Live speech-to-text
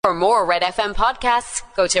For more Red FM podcasts,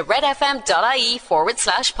 go to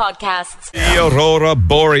redfm.ie/podcasts. The Aurora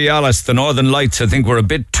Borealis, the Northern Lights, I think we're a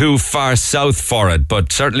bit too far south for it,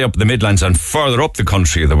 but certainly up the Midlands and further up the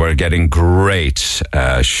country, they were getting great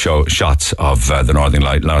shots of the Northern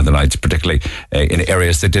Lights, particularly in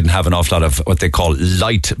areas that didn't have an awful lot of what they call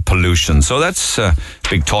light pollution. So that's a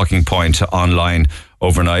big talking point online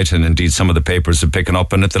overnight, and indeed some of the papers are picking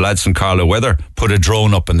up on it. The lads from Carlow Weather put a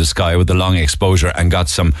drone up in the sky with a long exposure and got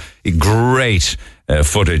some great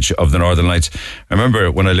footage of the Northern Lights. I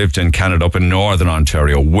remember when I lived in Canada up in Northern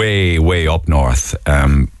Ontario, way up north,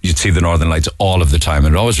 you'd see the Northern Lights all of the time,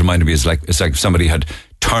 and it always reminded me it's like somebody had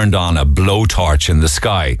turned on a blowtorch in the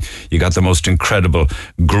sky. You got the most incredible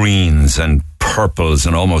greens and purples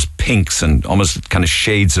and almost pinks and almost kind of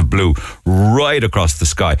shades of blue right across the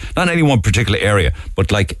sky. Not in any one particular area,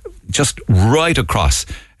 but like just right across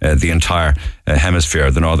the entire hemisphere,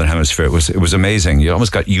 the northern hemisphere. It was amazing. You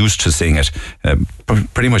almost got used to seeing it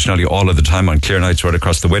pretty much nearly all of the time on clear nights right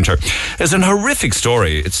across the winter. There's an horrific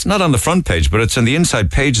story. It's not on the front page, but it's in the inside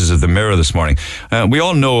pages of the Mirror this morning. We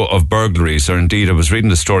all know of burglaries, or indeed I was reading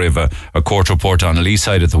the story of a court report on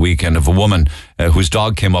Leaside at the weekend of a woman whose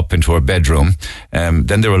dog came up into her bedroom.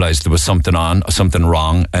 Then they realised there was something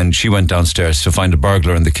wrong, and she went downstairs to find a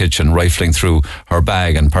burglar in the kitchen rifling through her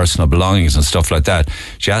bag and personal belongings and stuff like that.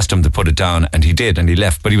 She asked him to put it down, and he did, and he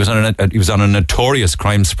left. But he was on a notorious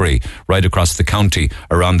crime spree right across the county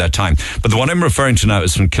around that time. But the one I'm referring to now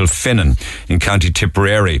is from Kilfinnan in County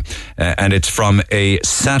Tipperary, and it's from a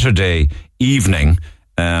Saturday evening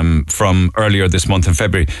from earlier this month in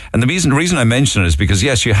February. And the reason I mention it is because,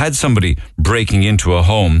 yes, you had somebody breaking into a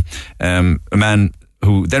home, a man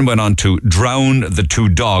who then went on to drown the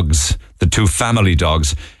two family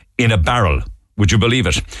dogs, in a barrel. Would you believe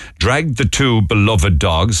it? Dragged the two beloved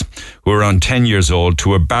dogs, who were around 10 years old,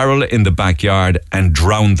 to a barrel in the backyard and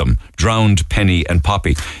drowned them. Drowned Penny and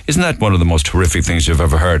Poppy. Isn't that one of the most horrific things you've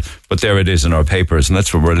ever heard? But there it is in our papers, and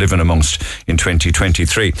that's what we're living amongst in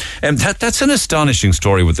 2023. And that's an astonishing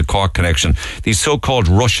story with the Cork connection. The so-called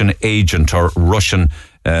Russian agent or Russian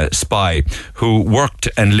spy who worked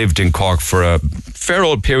and lived in Cork for a fair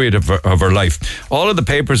old period of her life. All of the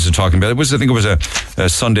papers are talking about it. I think it was a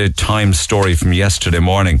Sunday Times story from yesterday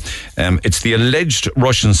morning. It's the alleged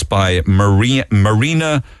Russian spy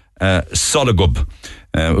Marina Sologub,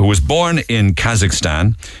 who was born in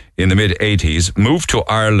Kazakhstan in the mid-80s, moved to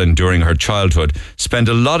Ireland during her childhood, spent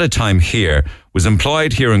a lot of time here, was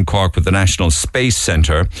employed here in Cork with the National Space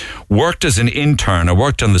Centre, worked as an intern, or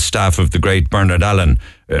worked on the staff of the great Bernard Allen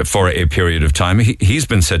for a period of time. He's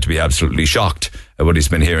been said to be absolutely shocked at what he's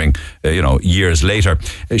been hearing, years later.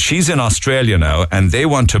 She's in Australia now, and they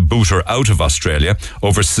want to boot her out of Australia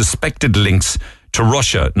over suspected links to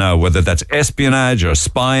Russia. Now, whether that's espionage or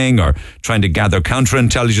spying or trying to gather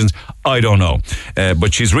counterintelligence, I don't know.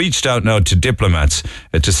 But she's reached out now to diplomats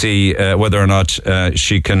to see whether or not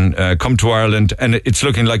she can come to Ireland, and it's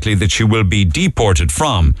looking likely that she will be deported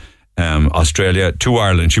from Australia to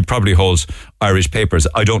Ireland. She probably holds Irish papers.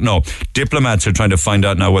 I don't know. Diplomats are trying to find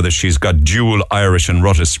out now whether she's got dual Irish and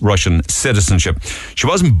Russian citizenship. She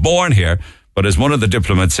wasn't born here, but as one of the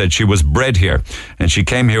diplomats said, she was bred here, and she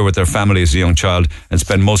came here with her family as a young child and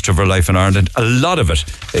spent most of her life in Ireland, a lot of it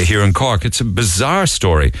here in Cork. It's a bizarre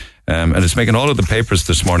story, and it's making all of the papers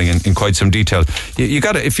this morning in quite some detail. You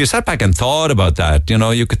got to, if you sat back and thought about that,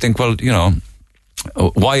 you could think, well,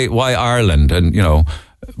 why Ireland? And,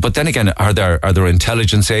 but then again, are there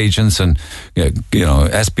intelligence agents and,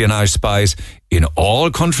 espionage spies in all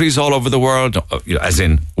countries all over the world, as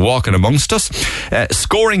in walking amongst us?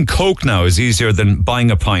 Scoring Coke now is easier than buying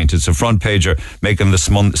a pint. It's a front pager making the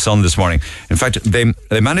Sun this morning. In fact,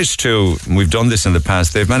 they managed to, we've done this in the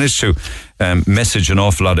past, they've managed to message an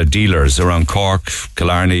awful lot of dealers around Cork,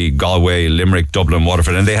 Killarney, Galway, Limerick, Dublin,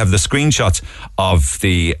 Waterford, and they have the screenshots of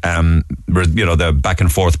the back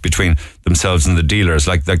and forth between themselves and the dealers.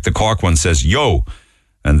 Like the Cork one says, "Yo,"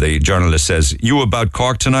 and the journalist says, "You about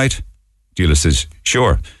Cork tonight?" Dealer says,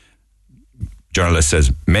 "Sure." Journalist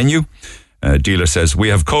says, "Menu?" Dealer says, "We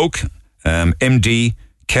have Coke, MD,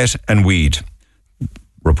 Ket and Weed."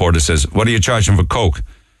 Reporter says, "What are you charging for Coke?"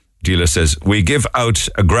 Dealer says, "We give out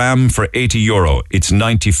a gram for €80. It's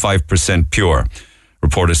 95% pure."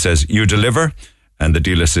 Reporter says, "You deliver?" And the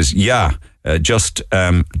dealer says, "Yeah, just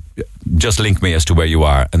link me as to where you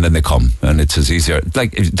are," and then they come, and it's as easier.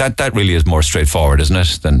 Like that really is more straightforward, isn't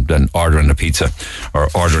it, than ordering a pizza or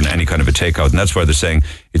ordering any kind of a takeout. And that's why they're saying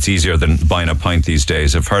it's easier than buying a pint these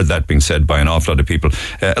days. I've heard that being said by an awful lot of people.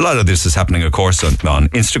 A lot of this is happening, of course, on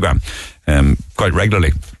Instagram quite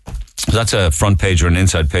regularly. So that's a front page or an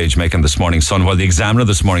inside page making this morning's Sun. While the Examiner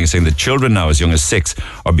this morning is saying that children now as young as 6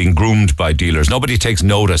 are being groomed by dealers. Nobody takes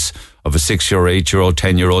notice of a 6-year-old, 8-year-old,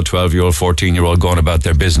 10-year-old, 12-year-old, 14-year-old going about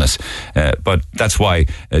their business. But that's why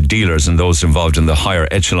dealers and those involved in the higher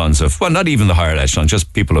echelons of, well, not even the higher echelon,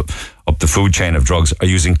 just people up the food chain of drugs are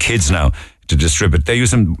using kids now to distribute. They use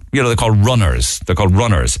them, they're called runners. They're called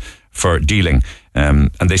runners for dealing.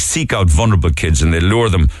 And they seek out vulnerable kids and they lure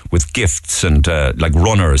them with gifts and like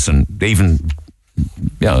runners, and they even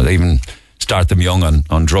start them young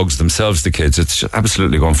on drugs themselves, the kids. It's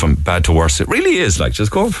absolutely going from bad to worse. It really is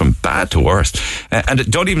just going from bad to worse.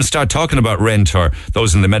 And don't even start talking about rent or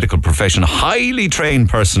those in the medical profession, highly trained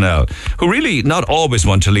personnel who really not always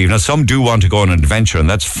want to leave. Now, some do want to go on an adventure, and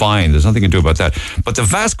that's fine. There's nothing you can do about that. But the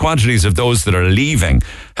vast quantities of those that are leaving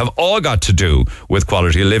have all got to do with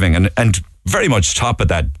quality of living. And very much top of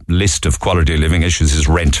that list of quality of living issues is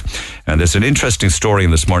rent. And there's an interesting story in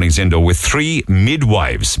this morning's Indo with 3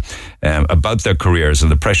 midwives about their careers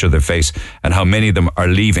and the pressure they face and how many of them are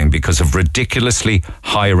leaving because of ridiculously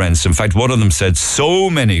high rents. In fact, one of them said, so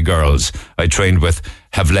many girls I trained with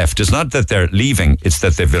have left. It's not that they're leaving, it's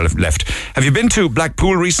that they've left. Have you been to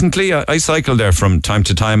Blackpool recently? I cycle there from time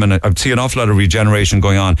to time and I see an awful lot of regeneration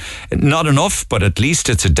going on. Not enough, but at least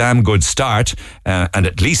it's a damn good start, and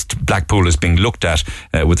at least Blackpool is being looked at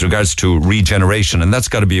with regards to regeneration, and that's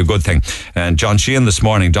got to be a good thing. And John Sheehan this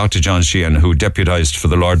morning, Dr. John Sheehan, who deputised for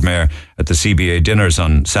the Lord Mayor at the CBA dinners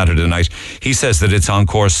on Saturday night, he says that it's on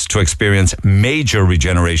course to experience major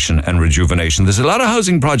regeneration and rejuvenation. There's a lot of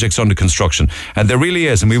housing projects under construction, and there really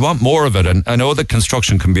is, and we want more of it. And I know that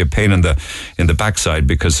construction can be a pain in the backside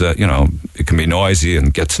because it can be noisy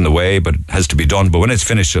and gets in the way, but it has to be done. But when it's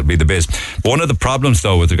finished, it'll be the biz. But one of the problems,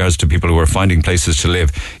 though, with regards to people who are finding places to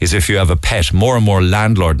live is if you have a pet. More and more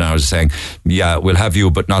landlord now is saying, yeah, we'll have you,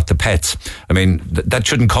 but not the pets. I mean, that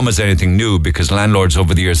shouldn't come as anything new because landlords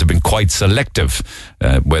over the years have been quite selective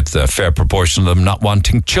with a fair proportion of them not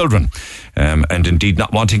wanting children. And indeed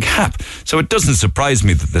not wanting HAP. So it doesn't surprise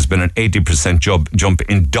me that there's been an 80% jump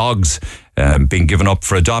in dogs being given up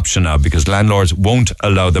for adoption now because landlords won't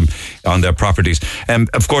allow them on their properties.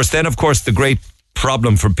 Of course, the great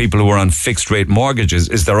problem for people who are on fixed rate mortgages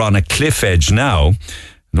is they're on a cliff edge now.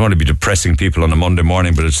 I don't want to be depressing people on a Monday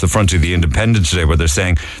morning, but it's the front of the Independent today where they're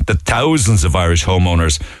saying that thousands of Irish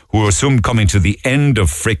homeowners who are soon coming to the end of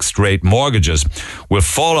fixed rate mortgages will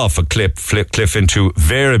fall off a cliff into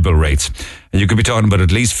variable rates. And you could be talking about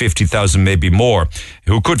at least 50,000, maybe more,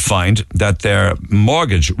 who could find that their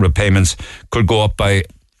mortgage repayments could go up by,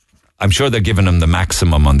 I'm sure they're giving them the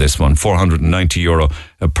maximum on this one, €490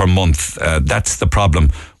 per month. That's the problem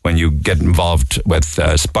when you get involved with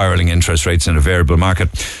spiralling interest rates in a variable market.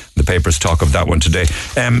 The papers talk of that one today.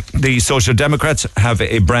 The Social Democrats have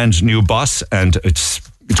a brand new boss, and it's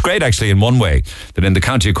great actually in one way that in the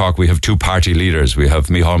County of Cork we have 2 party leaders. We have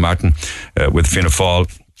Micheál Martin with Fianna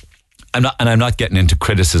Fáil. I'm not getting into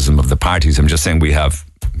criticism of the parties. I'm just saying we have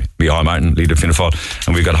Micheál Martin, leader of Fianna Fáil,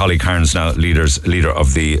 and we've got Holly Cairns now, leader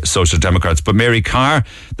of the Social Democrats. But Mary Carr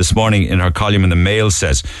this morning in her column in the Mail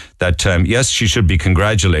says that yes, she should be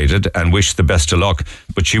congratulated and wish the best of luck,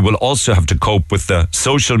 but she will also have to cope with the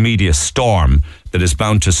social media storm that is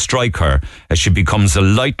bound to strike her as she becomes a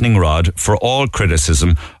lightning rod for all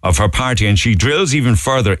criticism of her party. And she drills even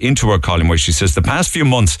further into her column where she says the past few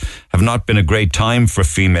months have not been a great time for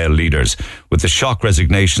female leaders, with the shock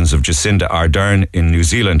resignations of Jacinda Ardern in New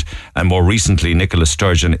Zealand and more recently Nicola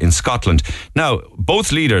Sturgeon in Scotland. Now,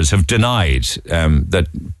 both leaders have denied that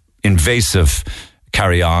invasive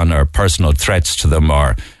carry-on or personal threats to them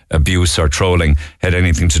or abuse or trolling had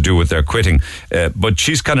anything to do with their quitting. But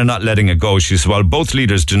she's kind of not letting it go. She says, while both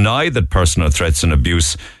leaders deny that personal threats and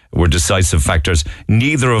abuse were decisive factors,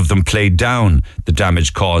 neither of them played down the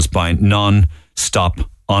damage caused by non-stop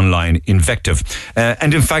online invective.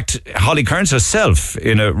 And in fact, Holly Cairns herself,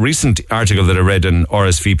 in a recent article that I read in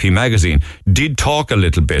RSVP magazine, did talk a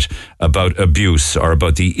little bit about abuse or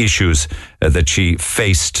about the issues that she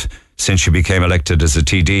faced since she became elected as a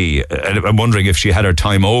TD. And I'm wondering if she had her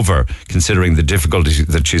time over, considering the difficulties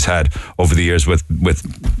that she's had over the years with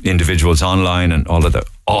individuals online and all of the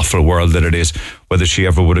awful world that it is, whether she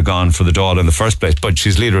ever would have gone for the Dáil in the first place. But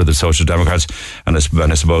she's leader of the Social Democrats, and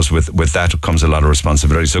I suppose with that comes a lot of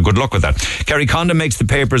responsibility. So good luck with that. Kerry Condon makes the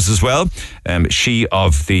papers as well. She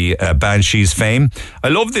of the Banshees fame. I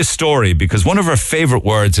love this story because one of her favourite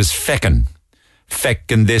words is feckin'.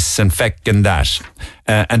 Feckin' this and feckin' that.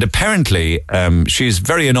 And apparently she's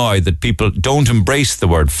very annoyed that people don't embrace the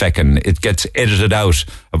word feckin'. It gets edited out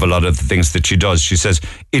of a lot of the things that she does. She says,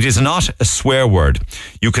 it is not a swear word.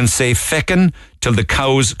 You can say feckin' till the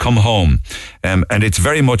cows come home. And it's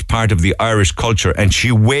very much part of the Irish culture. And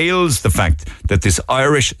she wails the fact that this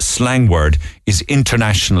Irish slang word is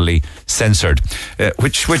internationally censored,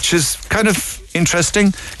 which is kind of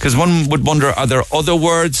interesting, because one would wonder, are there other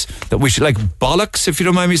words that we should, like bollocks, if you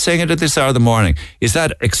don't mind me saying it at this hour of the morning, is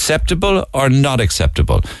that acceptable or not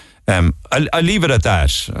acceptable? I'll leave it at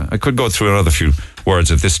that. I could go through another few words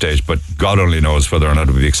at this stage, but God only knows whether or not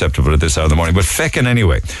it would be acceptable at this hour of the morning. But feckin'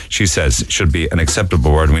 anyway, she says, should be an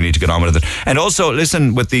acceptable word. We need to get on with it. And also,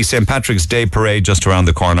 listen, with the St. Patrick's Day parade just around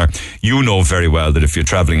the corner, you know very well that if you're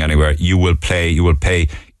travelling anywhere, you will pay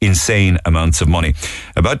insane amounts of money.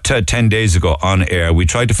 About 10 days ago on air, we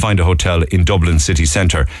tried to find a hotel in Dublin city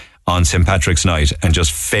centre on St. Patrick's night and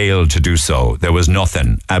just failed to do so. There was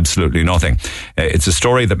nothing, absolutely nothing. It's a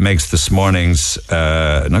story that makes this morning's,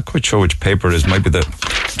 not quite sure which paper it is, might be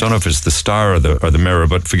don't know if it's the Star or the Mirror,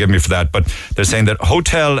 but forgive me for that. But they're saying that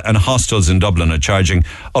hotel and hostels in Dublin are charging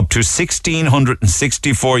up to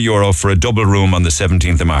 €1,664 for a double room on the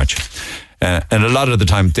 17th of March. And a lot of the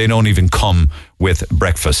time, they don't even come with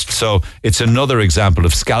breakfast. So it's another example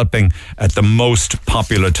of scalping at the most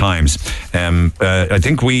popular times. I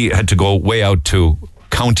think we had to go way out to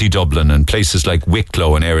County Dublin and places like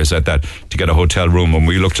Wicklow and areas like that to get a hotel room when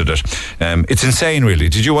we looked at it. It's insane, really.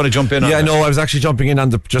 Did you want to jump in on that? No, I was actually jumping in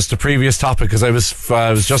on just the previous topic, because I was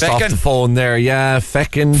just off the phone there. Yeah,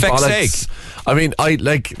 feckin' Feck's bollocks. sake. I mean,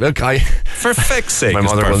 for feck's sake, my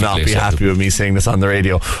mother will not be happy with me saying this on the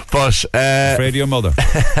radio, but afraid of your mother.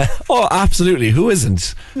 Oh, absolutely, who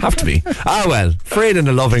isn't? Have to be. Well, afraid in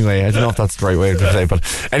a loving way. I don't know if that's the right way to say, but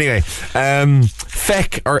anyway,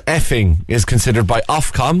 feck or effing is considered by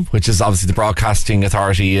Ofcom, which is obviously the broadcasting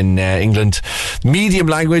authority in England, medium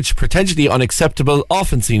language, potentially unacceptable,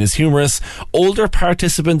 often seen as humorous. Older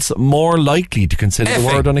participants more likely to consider the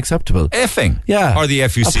word unacceptable. Effing? Yeah. Or the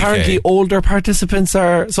FUCK? Apparently older participants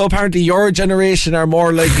apparently your generation are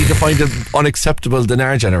more likely to find it unacceptable than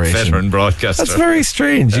our generation. Veteran broadcaster. That's very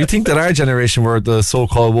strange. You'd think that our generation were the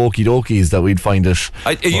so-called wokey dokies, that we'd find it.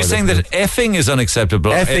 Are you saying that effing is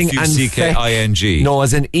unacceptable? Effing F-U-C-K-I-N-G. No,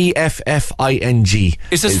 as in E-F-F-I-N-G.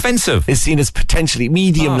 It's offensive. Is seen as potentially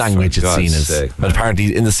medium language, it's seen as. Sake, but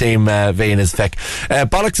apparently in the same vein as feck.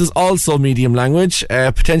 Bollocks is also medium language,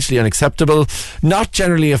 potentially unacceptable, not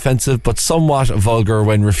generally offensive, but somewhat vulgar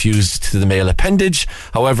when refused to the male appendage.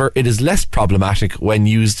 However, it is less problematic when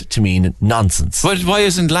used to mean nonsense. But why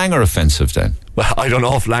isn't Langer offensive then? Well, I don't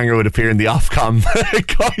know if Langer would appear in the Ofcom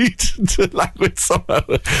guide to language somehow.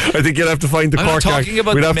 I think you'll have to find the I'm court. not talking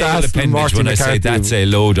about We'd the have to male ask appendage when I say that's a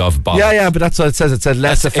load of bollocks. Yeah, but that's what it says. It said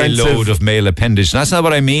less offensive. A load of male appendage. That's not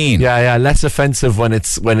what I mean. Yeah, less offensive when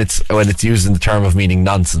it's used in the term of meaning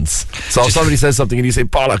nonsense. So if somebody says something and you say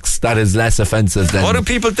bollocks, that is less offensive than. What do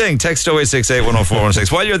people think? Text 0868104106.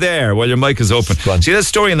 While you're there, while your mic is open. See that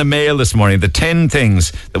story in the Mail this morning, the 10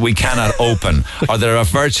 things that we cannot open or that are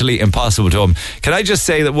virtually impossible to open. Can I just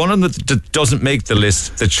say that one of them that doesn't make the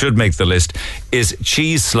list, that should make the list, is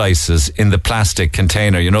cheese slices in the plastic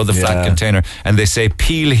container, the flat container, and they say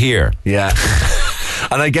peel here. Yeah.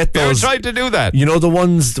 And I get those. You ever tried to do that? The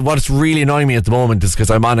ones, what's really annoying me at the moment is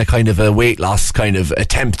because I'm on a kind of a weight loss kind of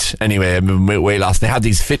attempt anyway, weight loss. They have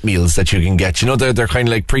these fit meals that you can get. They're kind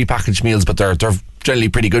of like pre-packaged meals, but they're generally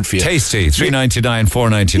pretty good for you. Tasty, $3.99,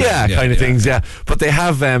 $4.99. Yeah, kind of things. Yeah, but they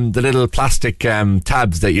have the little plastic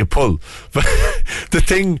tabs that you pull. But the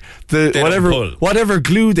thing, whatever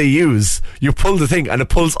glue they use, you pull the thing and it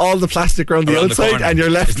pulls all the plastic around the outside, and you're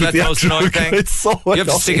left with the actual thing. It's so annoying. You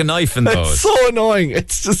have to stick a knife in those. It's so annoying.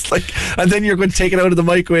 It's just like, and then you're going to take it out of the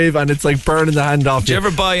microwave, and it's like burning the hand off. Do you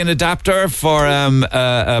ever buy an adapter for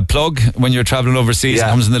a plug when you're traveling overseas? Yeah.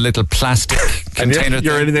 It comes in the little plastic container.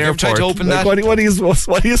 You're in an airport. You ever tried to open that? What are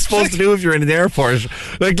you supposed to do if you're in an airport?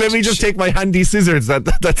 Like, let me just take my handy scissors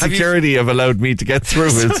that security have allowed me to get through.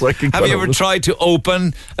 It's like have you ever tried to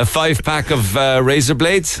open a 5-pack of razor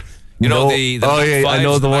blades? I know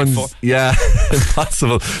the ones. Yeah,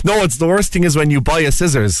 impossible. No, it's the worst thing is when you buy a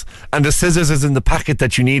scissors and the scissors is in the packet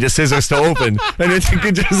that you need a scissors to open, and you think,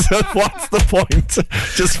 what's the point?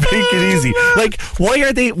 Just make it easy. Like,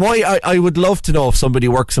 I would love to know if somebody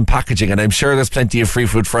works in packaging, and I'm sure there's plenty of Free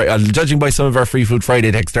Food Friday. Judging by some of our Free Food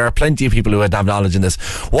Friday texts, there are plenty of people who would have knowledge in this.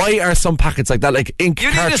 Why are some packets like that, like ink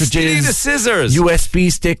cartridges, you need a scissors,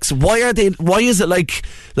 USB sticks? Why is it like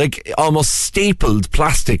almost stapled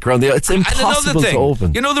plastic around the? It's impossible to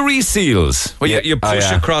open. The reseals where you push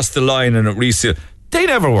across the line and it reseals. They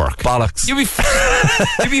never work. Bollocks. You'd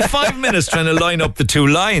be 5 minutes trying to line up the two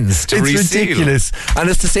lines to reseal. It's ridiculous. And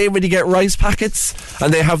it's the same when you get rice packets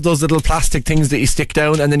and they have those little plastic things that you stick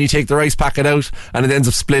down and then you take the rice packet out and it ends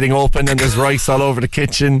up splitting open and there's rice all over the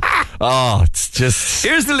kitchen. Oh, it's just...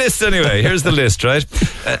 Here's the list anyway. Here's the list, right?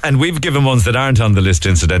 And we've given ones that aren't on the list,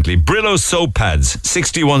 incidentally. Brillo soap pads,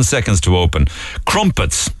 61 seconds to open.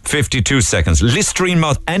 Crumpets, 52 seconds. Listerine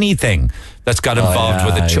mouth, anything that's got involved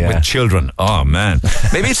with children. Oh, man.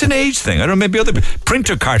 Maybe it's an age thing. I don't know, maybe other...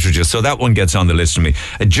 Printer cartridges, so that one gets on the list for me.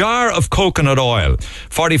 A jar of coconut oil,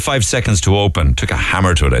 45 seconds to open. Took a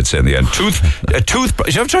hammer to it, I'd say, in the end. A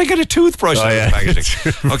toothbrush. You ever try to get a toothbrush out of the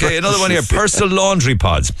packaging? Okay, another one here. Persil laundry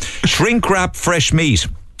pods. Shrink wrap fresh meat.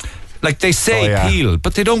 Like they say peel,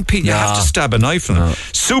 but they don't peel. You have to stab a knife in them.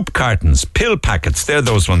 Soup cartons, pill packets, they're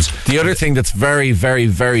those ones. The other thing that's very, very,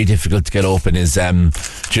 very difficult to get open is, do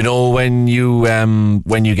you know when you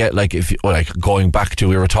get going back to,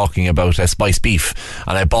 we were talking about spiced beef,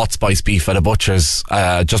 and I bought spiced beef at a butcher's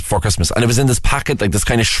just before Christmas, and it was in this packet, like this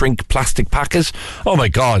kind of shrink plastic packet. Oh my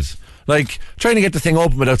God. Like, trying to get the thing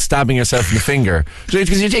open without stabbing yourself in the finger.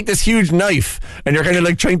 Because you take this huge knife and you're kind of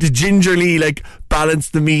like trying to gingerly like balance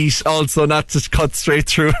the meat, also not just cut straight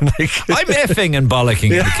through. Like I'm effing and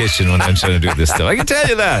bollocking in the kitchen when I'm trying to do this stuff. I can tell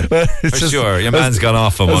you that. For sure. Your man's gone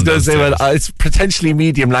off on one. I was going to say, it's potentially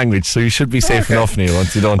medium language, so you should be safe enough, Neil,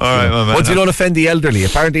 once you don't. Once you don't offend the elderly.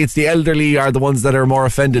 Apparently, it's the elderly are the ones that are more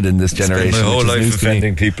offended in this generation. My whole life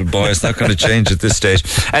offending people, boy. It's not going to change at this stage.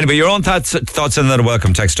 Anyway, your own thoughts on that are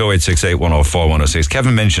welcome. Text 0868 104 106.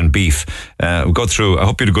 Kevin mentioned beef. We'll go through. I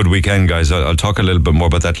hope you had a good weekend, guys. I'll talk a little bit more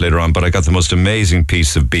about that later on, but I got the most amazing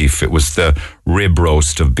piece of beef. It was the rib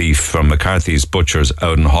roast of beef from McCarthy's Butchers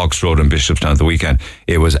out in Hawks Road in Bishopstown at the weekend.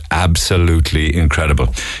 It was absolutely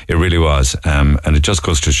incredible. It really was. And it just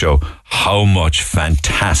goes to show how much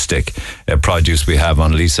fantastic produce we have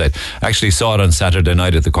on Leeside. I actually saw it on Saturday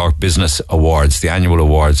night at the Cork Business Awards, the annual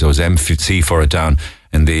awards. There was MC for it down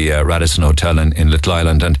in the Radisson Hotel in Little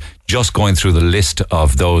Island, and just going through the list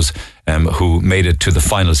of those who made it to the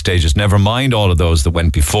final stages, never mind all of those that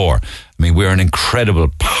went before. I mean, we're an incredible,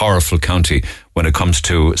 powerful county when it comes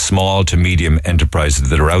to small to medium enterprises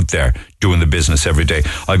that are out there doing the business every day.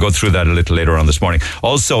 I'll go through that a little later on this morning.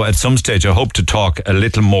 Also, at some stage, I hope to talk a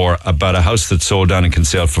little more about a house that sold down in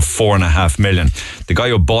Kinsale for $4.5 million. The guy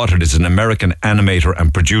who bought it is an American animator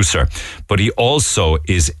and producer, but he also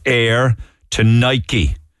is heir to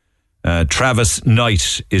Nike. Travis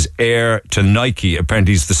Knight is heir to Nike.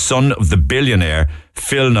 Apparently he's the son of the billionaire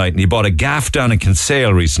Phil Knight, and he bought a gaff down in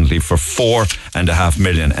Kinsale recently for $4.5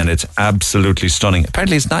 million, and it's absolutely stunning.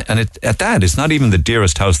 Apparently it's not, and it's not even the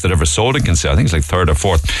dearest house that ever sold in Kinsale. I think it's like third or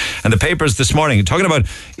fourth. And the papers this morning talking about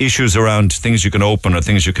issues around things you can open or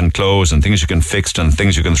things you can close and things you can fix and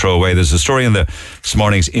things you can throw away. There's a story in this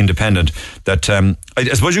morning's Independent that I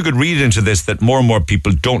suppose you could read into this that more and more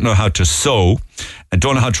people don't know how to sew and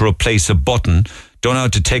don't know how to replace a button, don't know how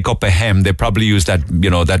to take up a hem. They probably use that,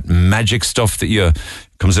 that magic stuff that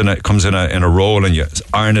comes in a roll and you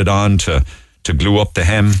iron it on to glue up the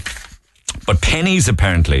hem. But Pennies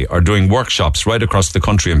apparently are doing workshops right across the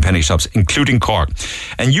country in penny shops, including Cork.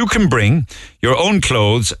 And you can bring your own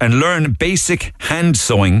clothes and learn basic hand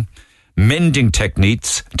sewing, mending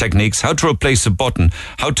techniques, how to replace a button,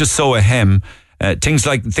 how to sew a hem, things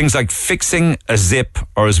like fixing a zip,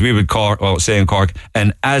 or as we would say in Cork,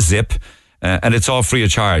 an a-zip. And it's all free of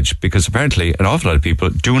charge because apparently an awful lot of people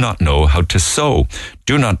do not know how to sew,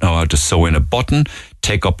 do not know how to sew in a button,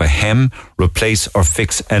 take up a hem, replace or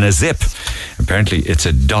fix a zip. Apparently it's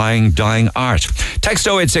a dying art. Text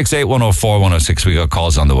 0868 104 106. We got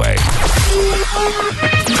calls on the way.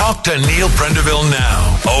 Talk to Neil Prenderville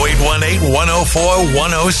now. 0818 104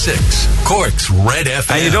 106. Cork's Red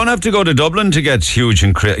FM. And you don't have to go to Dublin to get huge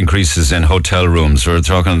increases in hotel rooms. We're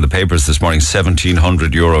talking in the papers this morning,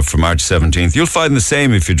 €1,700 for March 17th. You'll find the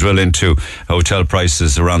same if you drill into hotel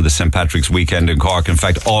prices around the St. Patrick's weekend in Cork. In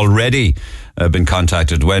fact, already been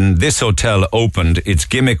contacted. When this hotel opened, its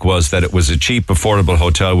gimmick was that it was a cheap, affordable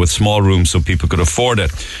hotel with small rooms so people could afford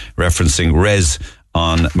it, referencing Res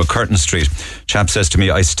on McCurtain Street. Chap says to me,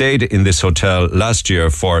 I stayed in this hotel last year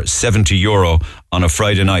for €70 on a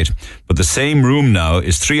Friday night, but the same room now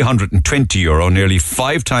is €320, nearly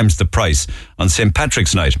 5 times the price on St.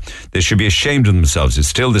 Patrick's night. They should be ashamed of themselves. It's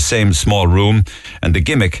still the same small room, and the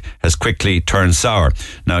gimmick has quickly turned sour.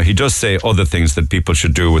 Now, he does say other things that people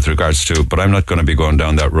should do with regards to, but I'm not going to be going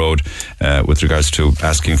down that road with regards to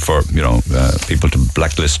asking for, people to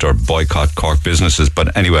blacklist or boycott Cork businesses.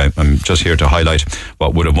 But anyway, I'm just here to highlight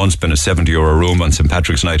what would have once been a €70 room on St.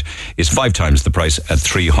 Patrick's night is 5 times the price at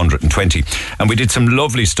 320. And we did some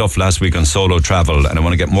lovely stuff last week on solo travel, and I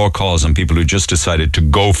want to get more calls on people who just decided to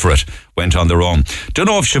go for it, went on their own. Don't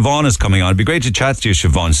know if Siobhan is coming on. It'd be great to chat to you,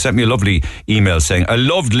 Siobhan. Sent me a lovely email saying, I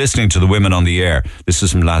loved listening to the women on the air. This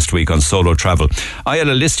is from last week on solo travel. I had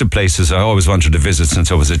a list of places I always wanted to visit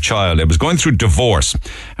since I was a child. I was going through divorce,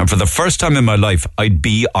 and for the first time in my life, I'd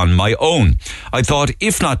be on my own. I thought,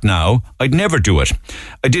 if not now, I'd never do it.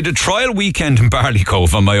 I did a trial weekend in Barley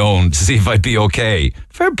Cove on my own to see if I'd be okay.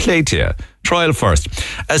 Fair play to you. Trial first.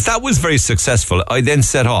 As that was very successful, I then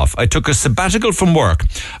set off. I took a sabbatical from work.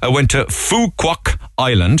 I went to Phu Quoc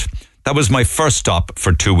Island. That was my first stop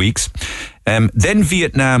for 2 weeks. Then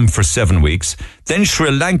Vietnam for 7 weeks. Then Sri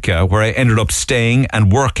Lanka, where I ended up staying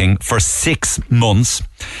and working for 6 months.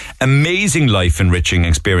 Amazing life enriching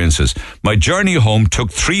experiences. My journey home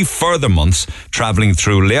took 3 further months traveling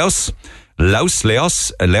through Laos,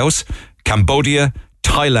 Cambodia,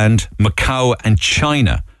 Thailand, Macau and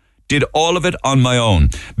China. Did all of it on my own.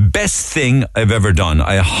 Best thing I've ever done.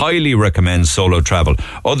 I highly recommend solo travel.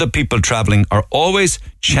 Other people traveling are always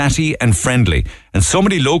chatty and friendly, and so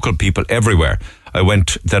many local people everywhere I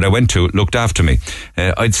went to looked after me.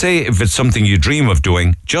 I'd say if it's something you dream of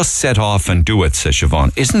doing, just set off and do it, says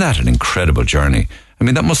Siobhan. Isn't that an incredible journey? I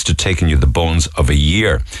mean, that must have taken you the bones of a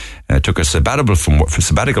year. Took a sabbatical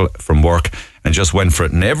from work and just went for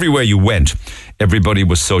it. And everywhere you went, everybody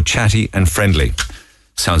was so chatty and friendly.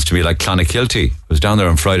 Sounds to me like Clonakilty. I was down there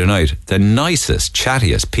on Friday night. The nicest,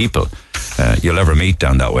 chattiest people you'll ever meet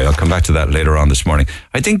down that way. I'll come back to that later on this morning.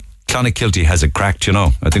 I think Clonakilty has it cracked, you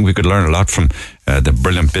know. I think we could learn a lot from the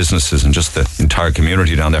brilliant businesses and just the entire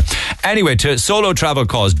community down there. Anyway, to solo travel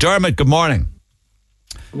calls. Dermot, good morning.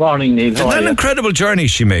 Morning, Neil. Isn't that an incredible journey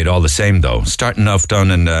she made all the same, though? Starting off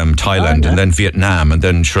down in Thailand and then Vietnam and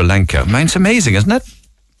then Sri Lanka. Man, it's amazing, isn't it?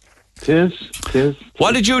 It is.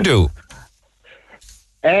 What did you do?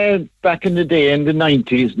 Back in the day, in the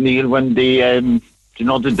 90s, Neil, when the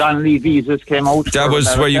the Donnelly visas came out. That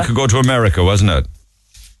was where you could go to America, wasn't it?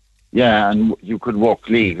 Yeah, and you could work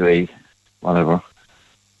legally, whatever.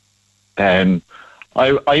 I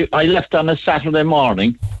left on a Saturday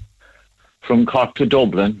morning from Cork to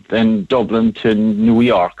Dublin, then Dublin to New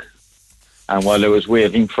York. And while I was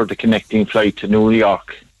waiting for the connecting flight to New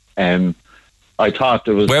York, I thought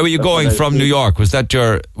there was... Where were you going from New York?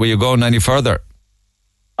 Were you going any further?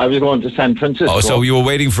 I was going to San Francisco. Oh, so you were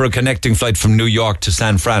waiting for a connecting flight from New York to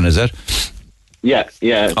San Fran, is it? Yeah.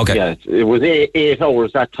 Okay. Yeah. It was 8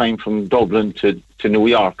 hours that time from Dublin to New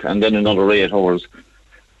York, and then another 8 hours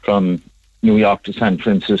from New York to San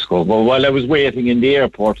Francisco. But while I was waiting in the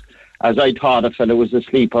airport, as I thought a fella was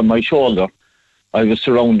asleep on my shoulder, I was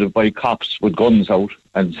surrounded by cops with guns out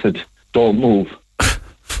and said, "Don't move."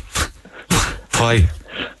 Why?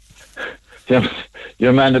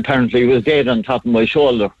 Your man apparently was dead on top of my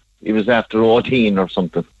shoulder. He was after 18 or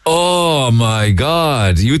something. Oh my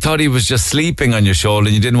God. You thought he was just sleeping on your shoulder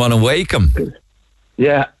and you didn't want to wake him.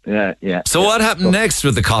 Yeah. So what happened next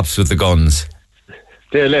with the cops with the guns?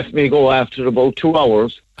 They let me go after about 2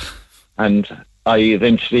 hours, and I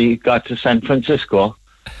eventually got to San Francisco,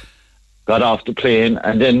 got off the plane,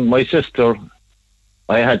 and then my sister,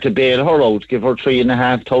 I had to bail her out, give her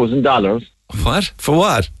 $3,500. What? For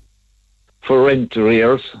what? For rent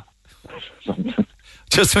arrears.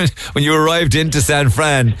 Just when you arrived into San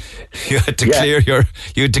Fran, you had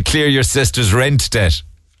to clear your sister's rent debt.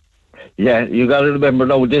 Yeah, you got to remember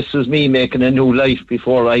now, this was me making a new life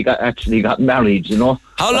before I actually got married, you know.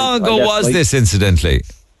 How long ago was this, incidentally?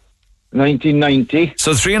 1990.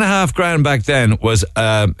 So $3,500 back then was,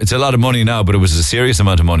 it's a lot of money now, but it was a serious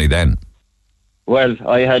amount of money then. Well,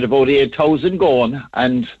 I had about 8,000 going,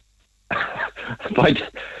 and but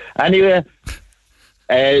anyway,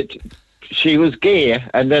 she was gay,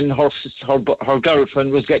 and then her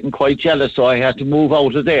girlfriend was getting quite jealous, so I had to move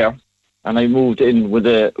out of there, and I moved in with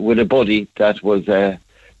a buddy that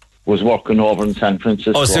was working over in San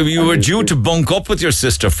Francisco. Oh, so you were due to bunk up with your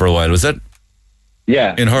sister for a while, was it?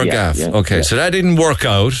 Yeah. In her gaff. Yeah, okay, yeah. So that didn't work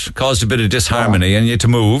out, caused a bit of disharmony, and you had to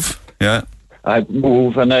move. Yeah. I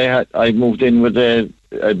moved, and I moved in with a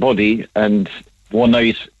buddy, and one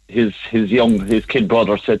night his kid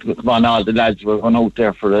brother said, "Come on, all the lads, we're going out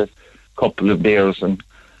there for a couple of beers," and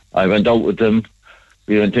I went out with them.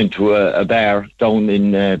 We went into a bar down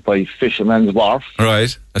in by Fisherman's Wharf.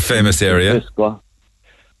 Right, a famous area. Francisco.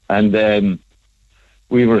 And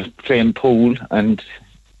we were playing pool, and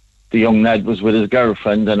the young lad was with his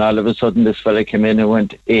girlfriend, and all of a sudden this fella came in and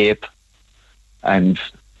went ape, and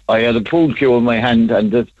I had a pool cue in my hand,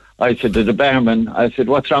 and I said to the barman, I said,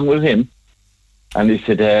 "What's wrong with him?" And he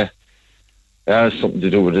said, "It has something to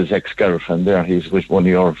do with his ex-girlfriend there. He's with one of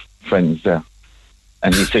your friends there."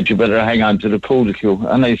 And he said, you better hang on to the pool cue.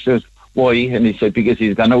 And I said, why? And he said, because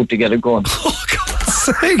he's gone out to get a gun. Oh, God's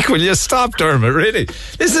sake, will you stop, Dermot, really?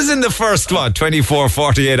 This is in the first, 24,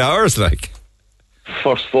 48 hours, like?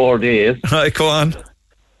 First 4 days. Right, go on.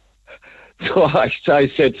 So I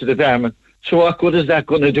said to the barman, so what good is that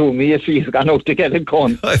going to do me if he's gone out to get a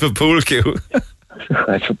gun? I have a pool cue.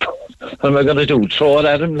 What am I going to do? Throw it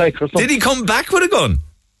at him like or something? Did he come back with a gun?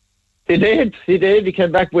 He did. He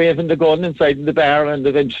came back waving the gun inside the bar, and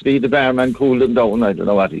eventually the barman cooled him down. I don't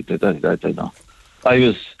know what he did. I don't know. I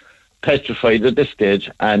was petrified at this stage,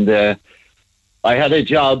 and I had a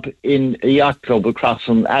job in a yacht club across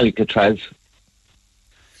from Alcatraz,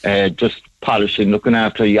 just polishing, looking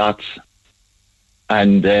after yachts.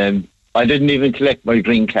 And I didn't even collect my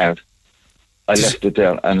green card. I left it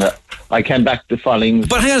there, and I came back the following.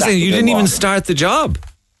 But hang on a second, you didn't even start the job?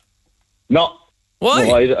 No. Why?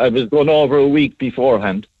 No, I was going over a week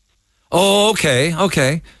beforehand. Oh,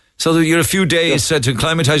 okay. So you're a few days to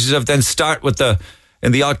acclimatise yourself, then start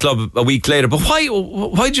in the yacht club a week later. But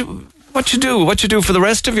what'd you do for the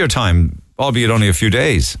rest of your time, albeit only a few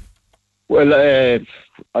days? Well,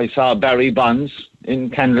 I saw Barry Bonds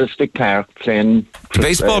in Candlestick Park playing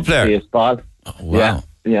baseball player. Baseball. Oh, wow.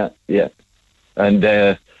 Yeah. And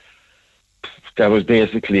that was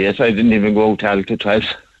basically it. I didn't even go to Alcatraz.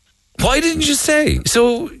 Why didn't you stay?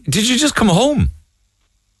 So, did you just come home?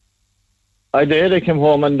 I did. I came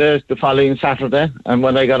home on the following Saturday, and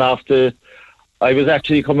when I got off I was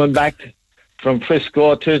actually coming back from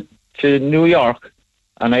Frisco to New York,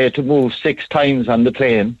 and I had to move 6 times on the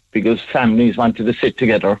plane because families wanted to sit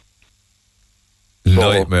together.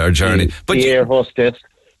 Nightmare journey. But the air hostess,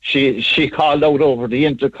 she called out over the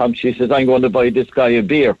intercom. She says, I'm going to buy this guy a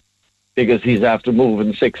beer because he's after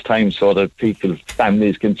moving 6 times so that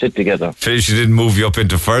families can sit together. She didn't move you up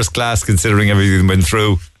into first class considering everything went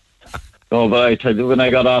through. No, but I tell you, when I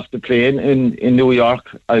got off the plane in New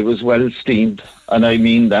York, I was well steamed, and I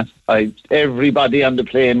mean that. Everybody on the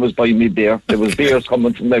plane was buying me beer. There was beers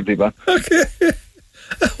coming from everywhere. Okay.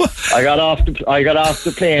 I got off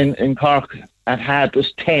the plane in Cork at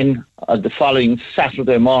 10:30 the following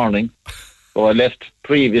Saturday morning. So I left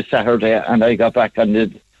previous Saturday, and I got back on the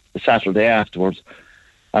Saturday afterwards.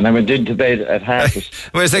 And I went into bed at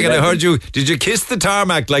 11:30. Wait a second, I heard you. Did you kiss the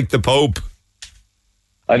tarmac like the Pope?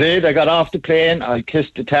 I did. I got off the plane, I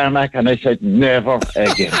kissed the tarmac, and I said, never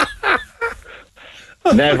again.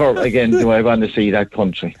 Never again do I want to see that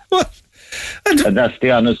country. What? And that's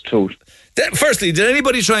the honest truth. Firstly, did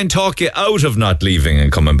anybody try and talk you out of not leaving and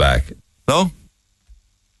coming back? No?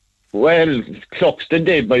 Well, Cluxton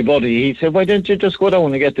did, my buddy. He said, why didn't you just go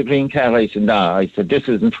down and get the green card? I said, nah. I said, this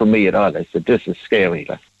isn't for me at all. I said, this is scary.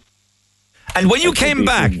 And when you came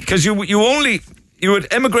back, because you had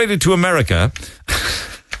emigrated to America,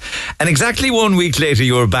 and exactly 1 week later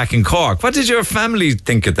you were back in Cork. What did your family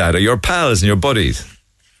think of that, or your pals and your buddies?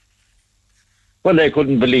 Well, they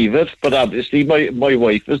couldn't believe it, but obviously my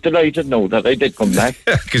wife was delighted now that I did come back.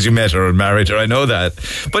 Because you met her and married her, I know that.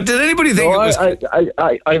 But did anybody think it was...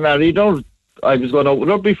 I married her. I was going out with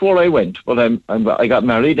her before I went, but I got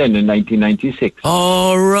married then in 1996.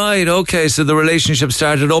 Oh, right, okay, so the relationship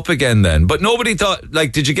started up again then. But nobody thought,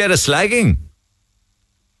 did you get a slagging?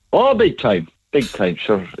 Oh, big time,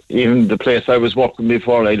 sure. Even the place I was working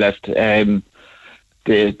before I left...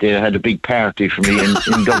 They had a big party for me in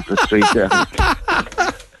Belfast Street there.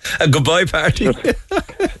 A goodbye party?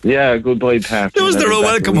 Yeah, a goodbye party. There was a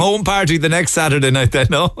welcome home party the next Saturday night then,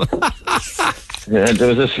 no? Yeah, there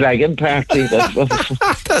was a slagging party.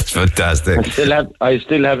 That's fantastic. I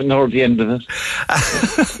still haven't heard the end of it,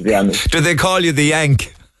 to be honest. Do they call you the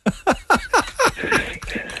Yank?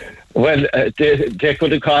 Well, they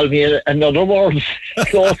could have called me another word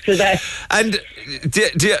close to that. And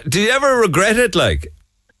do you ever regret it,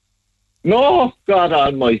 No, God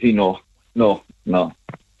Almighty, no.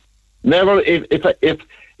 Never.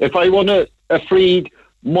 If I won a free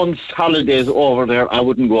month's holidays over there, I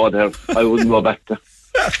wouldn't go there. I wouldn't go back there.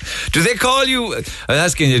 Do they call you? I'm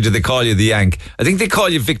asking you. Do they call you the Yank? I think they call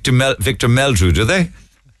you Victor Meldrew. Do they?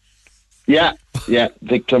 Yeah,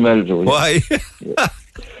 Victor Meldrew. Why? Yeah.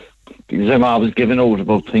 Because I'm always giving out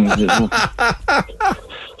about things. I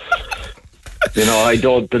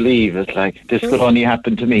don't believe it. This could only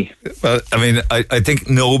happen to me. Well, I mean, I think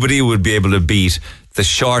nobody would be able to beat the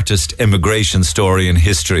shortest immigration story in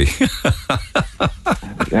history.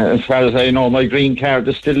 As far as I know, my green card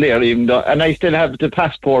is still there, and I still have the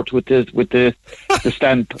passport with the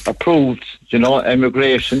stamp approved.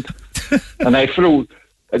 Immigration, and I flew.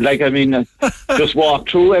 Just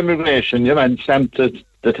walked through immigration, and stamped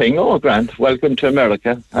the thing. Oh, Grant, welcome to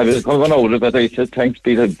America. I was coming out of it. I said, thanks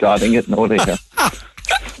be to God and getting out of here.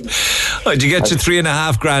 Oh, did you get your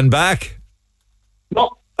 3.5 grand back?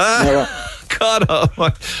 No, never. God,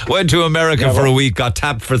 went to America for a week, got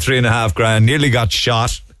tapped for 3.5 grand, nearly got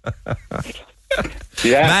shot.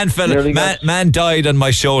 Yeah, man died on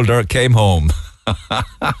my shoulder, came home.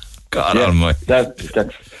 God almighty.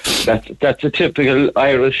 That's a typical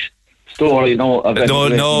Irish story, No,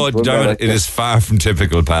 Dermot, it is far from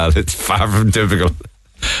typical, pal. It's far from typical.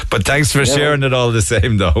 But thanks for sharing it all the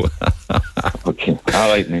same, though. Okay, all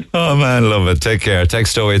right, mate. Oh, man, love it. Take care.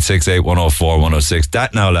 Text 0868 104 106.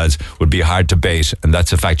 That now, lads, would be hard to bait, and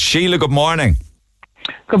that's a fact. Sheila, good morning.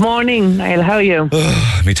 Good morning, Niall. How are you?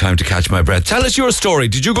 Me time to catch my breath. Tell us your story.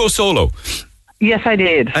 Did you go solo? Yes, I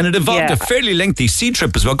did. And it involved a fairly lengthy sea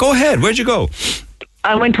trip as well. Go ahead. Where'd you go?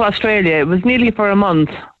 I went to Australia. It was nearly for a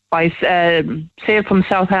month. I sailed from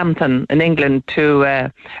Southampton in England to,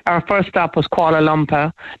 our first stop was Kuala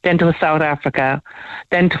Lumpur, then to South Africa,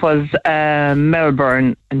 then it was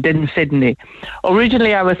Melbourne, and then Sydney.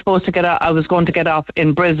 Originally, I was going to get off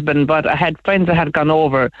in Brisbane, but I had friends that had gone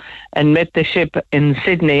over and met the ship in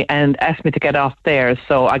Sydney and asked me to get off there,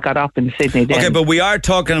 so I got off in Sydney then. Okay, but we are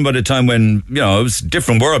talking about a time when, it was a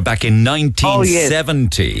different world back in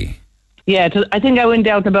 1970. Oh, yes. Yeah, I think I went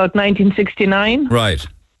down to about 1969. Right.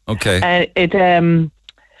 Okay. And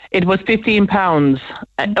it was £15.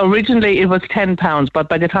 Originally, it was £10, but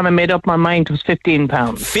by the time I made up my mind, it was £15.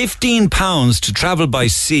 £15 to travel by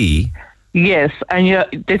sea? Yes, and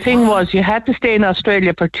the thing was, you had to stay in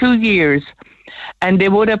Australia for 2 years, and they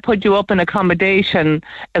would have put you up in accommodation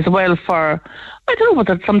as well for, I don't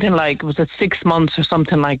know, something like, was it 6 months or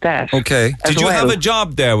something like that? Okay. Did you have a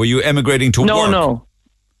job there? Were you emigrating to work? No.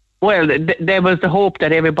 Well, there was the hope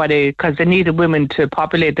that everybody, because they needed women to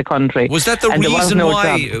populate the country. Was that the reason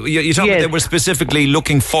why you talking about they were specifically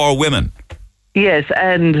looking for women? Yes,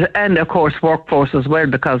 and of course workforce as well,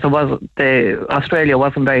 because Australia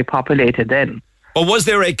wasn't very populated then. Or was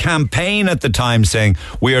there a campaign at the time saying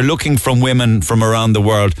we are looking for women from around the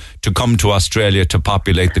world to come to Australia to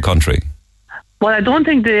populate the country? Well, I don't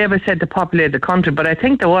think they ever said to populate the country, but I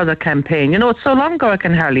think there was a campaign. It's so long ago I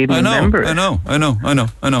can hardly even remember it. I know.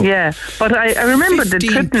 Yeah, but I remember the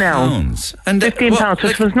trip now. And £15,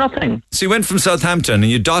 which was nothing. So you went from Southampton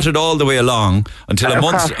and you dotted all the way along until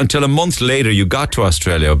a month later you got to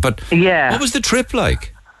Australia. But what was the trip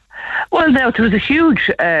like? Well, now, it was a huge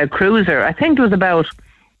cruiser. I think it was about,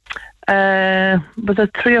 was it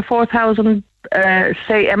 3,000 or 4,000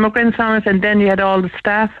 say immigrants on it, and then you had all the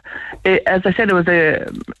staff. As I said, it was a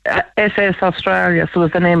SS Australia, so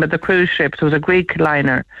was the name of the cruise ship. So it was a Greek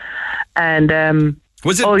liner, and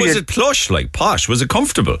was it plush, like posh? Was it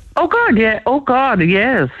comfortable? Oh God, yeah. Oh God,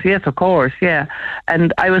 yes, of course, yeah.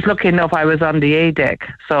 And I was lucky enough; I was on the A deck,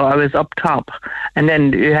 so I was up top, and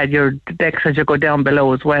then you had your decks as you go down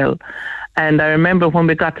below as well. And I remember when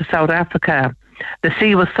we got to South Africa, the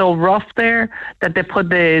sea was so rough there that they put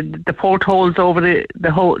the portholes over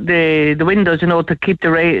the windows, to keep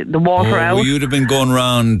the water out. Well, you'd have been going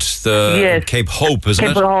around the Cape Hope, isn't it?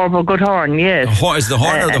 Cape Hope, Good Horn, yes. Is the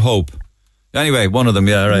Horn or the Hope? Anyway, one of them,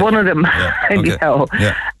 yeah, right. One of them, yeah, okay.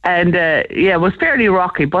 Yeah. And it was fairly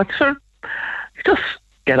rocky, but sure, just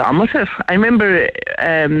get on with it. I remember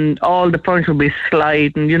all the furniture would be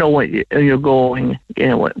sliding, when you're going,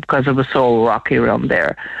 because it was so rocky around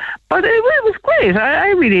there. But it was great.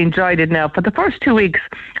 I really enjoyed it now. For the first 2 weeks,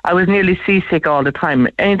 I was nearly seasick all the time.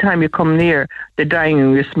 Anytime you come near the dining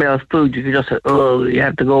room, you smell food, you just say, you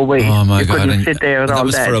have to go away. Oh, my you God. Couldn't sit there and all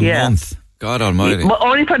that. That was for a month. God almighty. But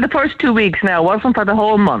only for the first 2 weeks now. It wasn't for the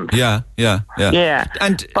whole month. Yeah.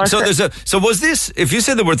 And but so was this, if you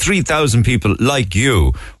said there were 3,000 people like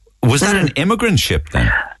you, was that an immigrant ship then?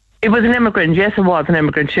 It was an immigrant, yes, it was an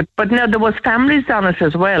immigrant ship. But no, there was families on it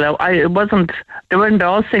as well. They weren't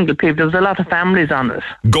all single people. There was a lot of families on it.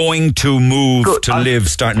 Going to move to live,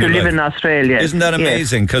 starting to live in Australia. Isn't that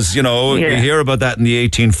amazing? Because, you hear about that in the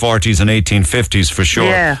 1840s and 1850s for sure.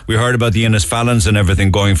 Yeah. We heard about the Innisfallons and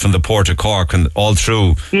everything going from the Port of Cork and all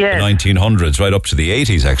through the 1900s, right up to the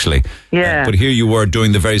 80s actually. Yeah. But here you were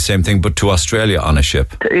doing the very same thing, but to Australia on a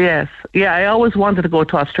ship. Yes. Yeah, I always wanted to go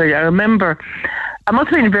to Australia. I remember I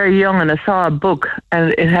must have been very young, and I saw a book,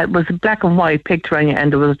 and was a black and white picture,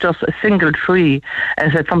 and there was just a single tree, and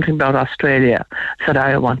it said something about Australia. I said,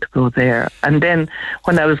 I want to go there. And then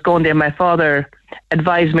when I was going there, my father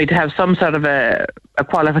advised me to have some sort of a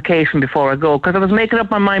qualification before I go, because I was making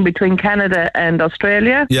up my mind between Canada and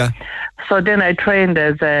Australia. Yeah. So then I trained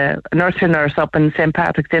as a nursery nurse up in St.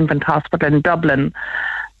 Patrick's Infant Hospital in Dublin,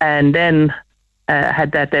 and then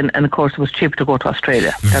had that then, and of course it was cheap to go to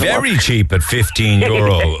Australia. Very cheap at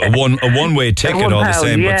 €15. a one-way ticket, all the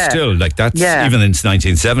same, but still, like that's even in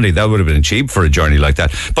 1970, that would have been cheap for a journey like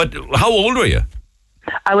that. But how old were you?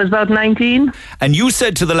 I was about 19. And you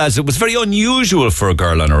said to the lads it was very unusual for a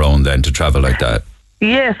girl on her own then to travel like that.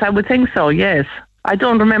 Yes, I would think so, yes. I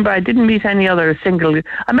don't remember. I didn't meet any other single.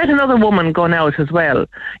 I met another woman going out as well.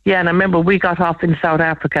 Yeah, and I remember we got off in South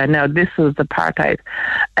Africa. Now, this was apartheid.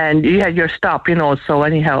 And you had your stop, so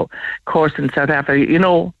anyhow, course in South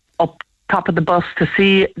Africa, up top of the bus to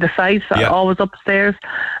see the sights, always upstairs.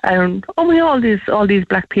 And all these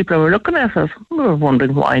black people were looking at us. We were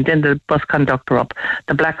wondering why. And then the bus conductor up.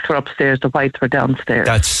 The blacks were upstairs, the whites were downstairs.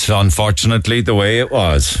 That's unfortunately the way it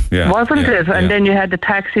was. Yeah. Wasn't it? And then you had the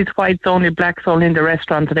taxis, whites only, blacks only in the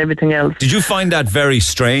restaurants and everything else. Did you find that very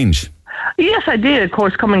strange? Yes, I did. Of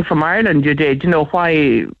course, coming from Ireland, you did.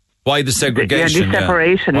 Why the segregation? The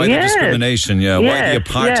separation. Why the discrimination? Yeah. Why the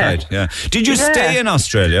apartheid? Yeah. Did you stay in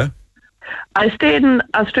Australia? I stayed in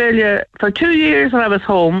Australia for 2 years when I was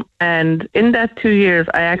home, and in that 2 years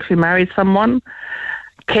I actually married someone,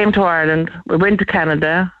 came to Ireland, we went to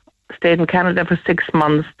Canada, stayed in Canada for 6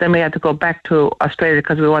 months, then we had to go back to Australia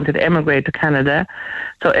because we wanted to emigrate to Canada.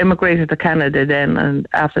 So emigrated to Canada then, and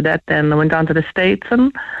after that then I went on to the States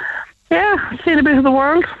and seen a bit of the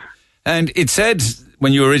world. And it said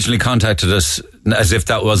when you originally contacted us, as if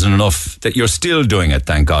that wasn't enough, that you're still doing it,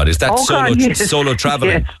 thank God. Is that solo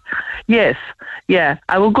travelling? Yes. Yeah.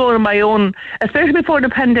 I would go on my own, especially before the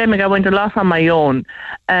pandemic. I went a lot on my own.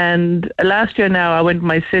 And last year now, I went with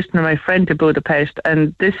my sister and my friend to Budapest.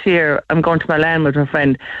 And this year, I'm going to Milan with a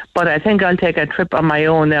friend. But I think I'll take a trip on my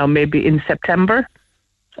own now, maybe in September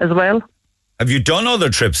as well. Have you done other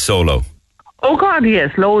trips solo? Oh, God,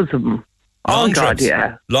 yes. Loads of them. Long trips?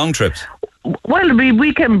 Yeah. Long trips? Well, it'll be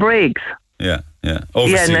weekend breaks. Yeah.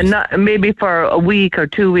 Overseas. Yeah, and not, maybe for a week or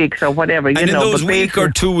 2 weeks or whatever. And in those week or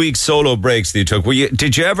 2 week solo breaks that you took,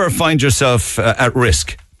 did you ever find yourself at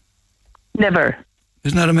risk? Never.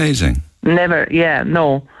 Isn't that amazing? Never. Yeah.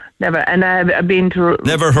 No. Never. And I've been to.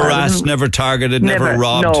 Never harassed. Never targeted. Never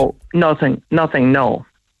robbed. No. Nothing. No.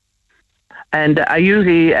 And I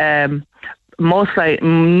usually.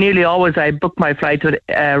 Nearly always, I book my flight with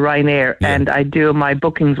Ryanair, and I do my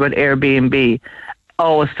bookings with Airbnb.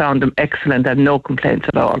 Always found them excellent and no complaints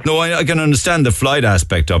at all. No, I can understand the flight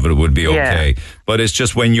aspect of it would be okay, but it's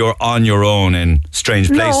just when you're on your own in strange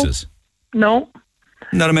places. No.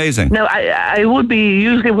 Isn't that amazing? No, I would be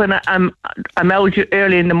usually when I'm out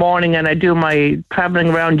early in the morning and I do my travelling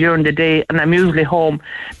around during the day, and I'm usually home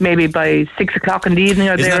maybe by 6 o'clock in the evening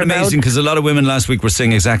or thereabouts. Isn't that amazing? Because a lot of women last week were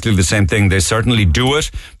saying exactly the same thing. They certainly do it,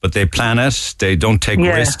 but they plan it. They don't take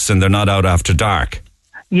risks, and they're not out after dark.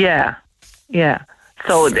 Yeah.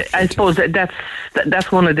 So I suppose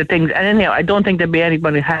that's one of the things. And anyhow, I don't think there'd be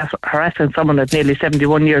anybody harassing someone at nearly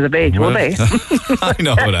 71 years of age, will they? I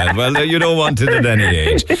know that. Well, you don't want it at any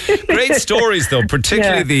age. Great stories, though,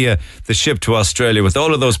 particularly the ship to Australia with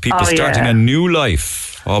all of those people starting a new life.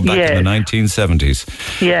 All back in the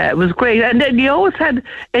 1970s. Yeah, it was great. And then you always had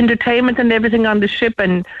entertainment and everything on the ship,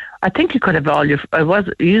 and I think you could have I was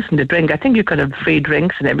using the drink. I think you could have free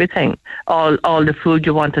drinks and everything. All the food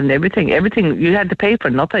you wanted and everything. Everything, you had to pay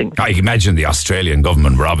for nothing. I imagine the Australian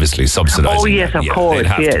government were obviously subsidising. Oh, yes, of course.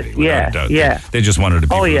 Yes. They just wanted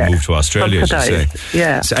people to move to Australia, as you say.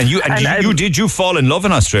 Yeah. So, did you fall in love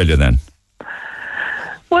in Australia then?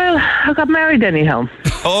 Well, I got married anyhow.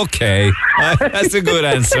 Okay, that's a good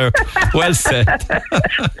answer. Well said.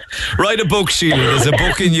 Write a book, Sheila. There's a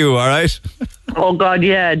book in you, all right? Oh, God,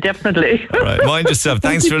 yeah, definitely. All right, mind yourself.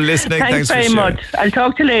 Thanks for listening. Thanks for very sharing. much. I'll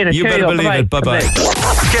talk to you later. You better believe it. Bye-bye.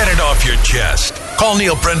 Get it off your chest. Call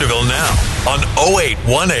Neil Prendeville now on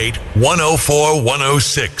 0818 104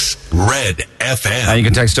 106 Red FM. And you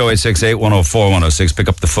can text 0868 104 106. Pick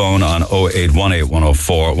up the phone on 0818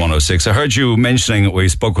 104 106. I heard you mentioning, we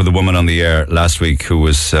spoke with a woman on the air last week who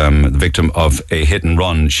was the victim of a hit and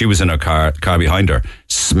run. She was in her car behind her,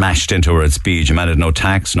 smashed into her at speed. Your man had no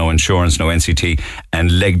tax, no insurance, no NCT,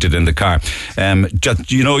 and legged it in the car.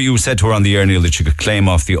 You said to her on the air, Neil, that you could claim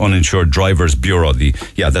off the Uninsured Drivers Bureau.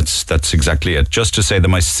 That's exactly it. Just to say that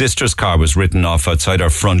my sister's car was written off outside her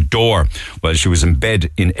front door while she was in bed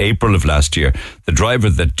in April of last year. The driver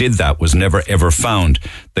that did that was never ever found.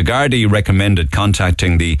 The Gardaí recommended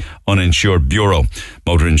contacting the Uninsured Bureau,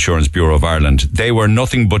 Motor Insurance Bureau of Ireland. They were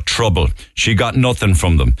nothing but trouble. She got nothing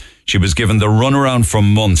from them. She was given the runaround for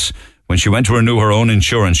months When she went to renew her own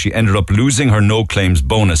insurance, she ended up losing her no-claims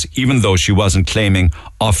bonus, even though she wasn't claiming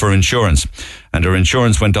off her insurance. And her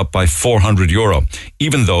insurance went up by €400,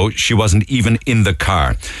 even though she wasn't even in the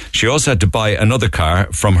car. She also had to buy another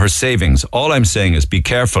car from her savings. All I'm saying is be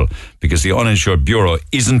careful, because the uninsured bureau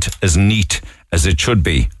isn't as neat as it should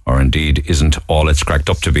be, or indeed isn't all it's cracked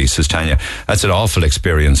up to be, says Tanya. That's an awful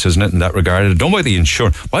experience, isn't it, in that regard? I don't know why the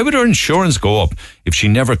insurance... Why would her insurance go up if she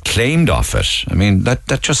never claimed off it? I mean,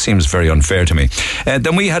 that just seems very unfair to me.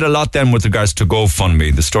 Then we had a lot then with regards to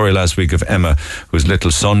GoFundMe. The story last week of Emma, whose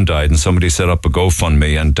little son died, and somebody set up a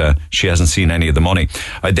GoFundMe, and she hasn't seen any of the money.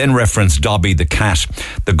 I then referenced Dobby the cat.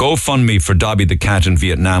 The GoFundMe for Dobby the cat in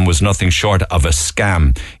Vietnam was nothing short of a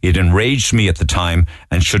scam. It enraged me at the time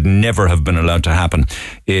and should never have been allowed to happen.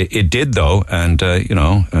 It did, though, and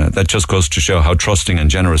that just goes to show how trusting and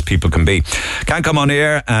generous people can be. Can't come on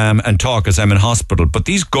air and talk as I'm in hospital, but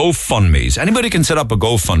these GoFundMes, anybody can set up a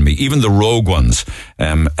GoFundMe, even the rogue ones.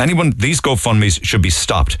 These GoFundMes should be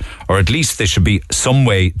stopped, or at least there should be some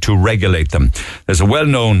way to regulate them. There's a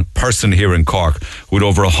well-known person here in Cork with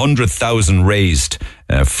over 100,000 raised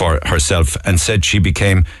for herself, and said she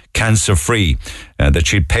became cancer-free, that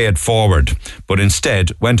she'd pay it forward, but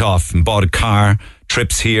instead went off and bought a car,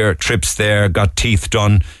 trips here, trips there, got teeth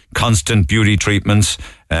done, constant beauty treatments.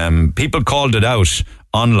 People called it out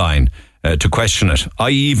online to question it.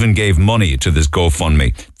 I even gave money to this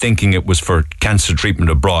GoFundMe, thinking it was for cancer treatment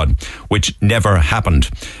abroad, which never happened.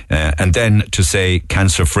 And then to say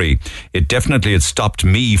cancer-free. It definitely had stopped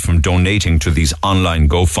me from donating to these online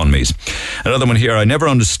GoFundMes. Another one here, I never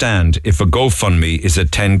understand if a GoFundMe is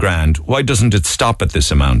at 10 grand, why doesn't it stop at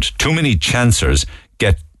this amount? Too many chancers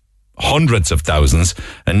get hundreds of thousands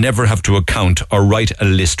and never have to account or write a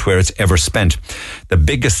list where it's ever spent. The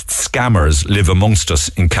biggest scammers live amongst us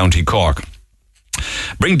in County Cork.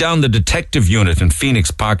 Bring down the detective unit in Phoenix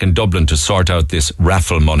Park in Dublin to sort out this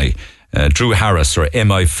raffle money. Drew Harris or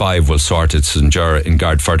MI5 will sort it, St. Jura in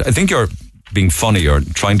Gardford. I think you're being funny or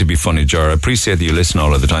trying to be funny, Jar. I appreciate that you listen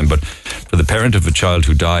all of the time, but for the parent of a child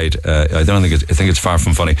who died, I think it's far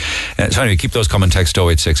from funny. So anyway, keep those comment text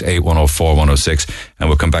 0868 104 106, and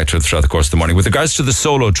we'll come back to it throughout the course of the morning. With regards to the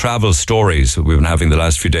solo travel stories that we've been having the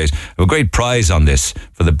last few days, we have a great prize on this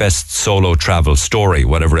for the best solo travel story,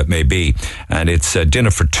 whatever it may be, and it's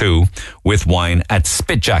dinner for two with wine at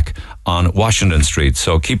Spitjack on Washington Street.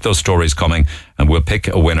 So keep those stories coming, and we'll pick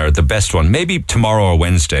a winner, the best one. Maybe tomorrow or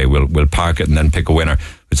Wednesday we'll park it and then pick a winner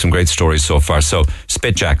with some great stories so far. So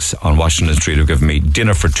Spitjacks on Washington Street have given me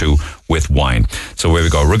dinner for two with wine. So here we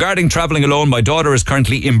go. Regarding travelling alone, my daughter is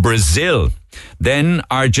currently in Brazil, then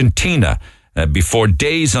Argentina, before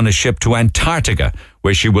days on a ship to Antarctica,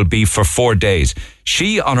 where she will be for 4 days.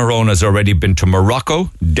 She, on her own, has already been to Morocco,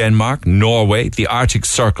 Denmark, Norway, the Arctic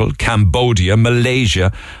Circle, Cambodia,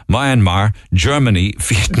 Malaysia, Myanmar, Germany,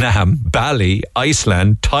 Vietnam, Bali,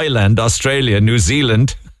 Iceland, Thailand, Australia, New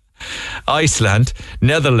Zealand, Iceland,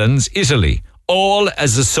 Netherlands, Italy, all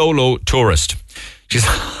as a solo tourist.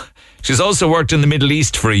 She's also worked in the Middle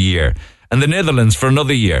East for a year and the Netherlands for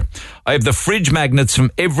another year. I have the fridge magnets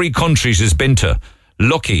from every country she's been to.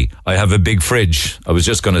 Lucky I have a big fridge. I was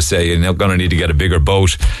just going to say, you're not going to need to get a bigger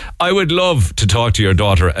boat. I would love to talk to your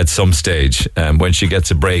daughter at some stage when she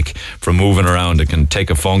gets a break from moving around and can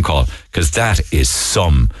take a phone call, because that is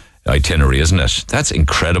some itinerary, isn't it? That's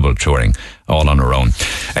incredible touring all on her own.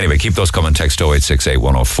 Anyway, keep those coming. Text 0868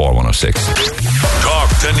 104 106. Talk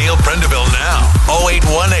to Neil Prendeville now.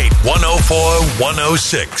 0818 104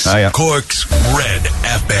 106. Cork's Red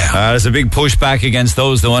FM. There's a big pushback against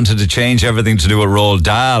those that wanted to change everything to do with Roald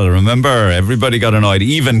Dahl. Remember, everybody got annoyed.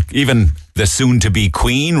 Even the soon-to-be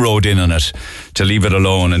Queen wrote in on it to leave it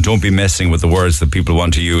alone and don't be messing with the words that people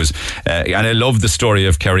want to use. And I love the story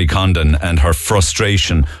of Kerry Condon and her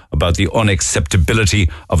frustration about the unacceptability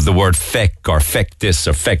of the word feck, or feck this,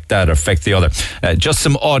 or feck that, or feck the other. Just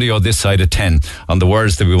some audio this side of 10 on the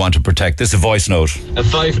words that we want to protect. This is a voice note.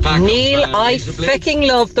 Neil, I fecking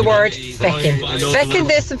love the word fecking. Fecking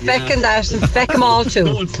this and fecking that and feck them all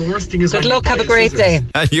too. Good luck, have a great day.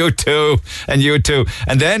 And you too.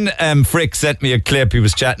 And then Frick sent me a clip. He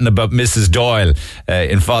was chatting about Mrs. Doyle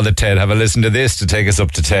in Father Ted. Have a listen to this to take us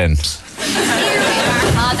up to 10.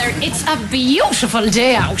 Father, it's a beautiful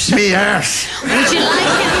day out. Me arse. Would you like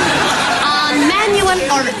it on manual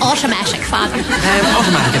or automatic, Father?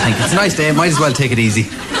 Automatic, I think. It's a nice day. Might as well take it easy.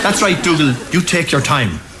 That's right, Dougal. You take your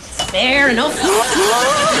time. Fair enough.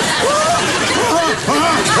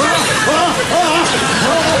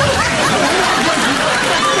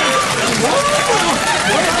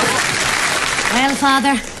 Well,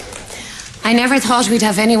 Father, I never thought we'd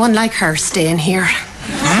have anyone like her staying here.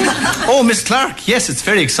 Oh, Miss Clark. Yes, it's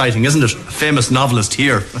very exciting, isn't it? A famous novelist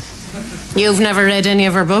here. You've never read any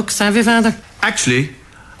of her books, have you, Father? Actually,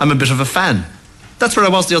 I'm a bit of a fan. That's where I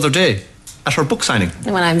was the other day, at her book signing.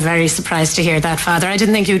 Well, I'm very surprised to hear that, Father. I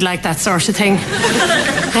didn't think you'd like that sort of thing.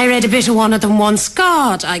 I read a bit of one of them once.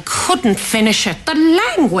 God, I couldn't finish it. The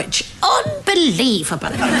language,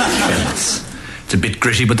 unbelievable. It's a bit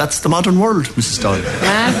gritty, but that's the modern world, Mrs. Doyle.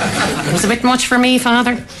 Well, it was a bit much for me,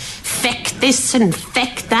 Father. Feck this and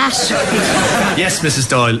feck that. Yes, Mrs.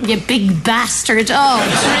 Doyle. You big bastard. Oh,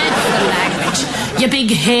 dreadful language. You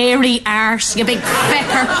big hairy arse. You big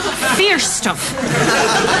fecker. Fierce stuff.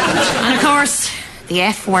 And of course, the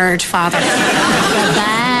F word, Father. The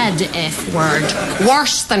bad F word.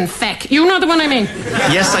 Worse than feck. You know the one I mean?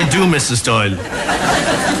 Yes, I do, Mrs. Doyle.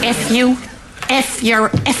 F you. F your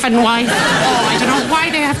effing wife. Oh, I don't know why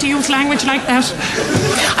they have to use language like that.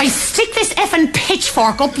 I stick this effing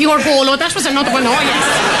pitchfork up your bolo. That was another one. Oh, yes.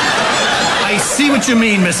 I see what you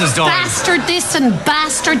mean, Mrs. Doyle. Bastard this and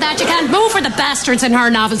bastard that. You can't move for the bastards in her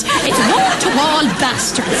novels. It's wall-to-wall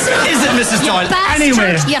bastards. Is it, Mrs. Doyle? You bastard,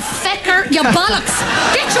 anyway. you fecker, you bollocks.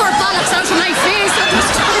 Get your bollocks out of my face.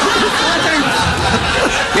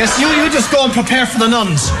 Yes, you just go and prepare for the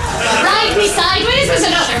nuns. Ride me sideways was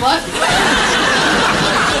another one.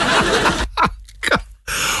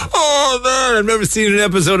 Oh man, I've never seen an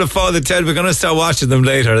episode of Father Ted. We're going to start watching them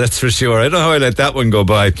later, that's for sure. I don't know how I let that one go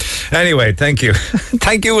by. Anyway, thank you.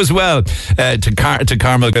 Thank you as well to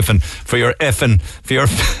Carmel Griffin for your effing, for your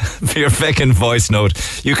feckin' voice note.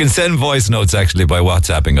 You can send voice notes actually by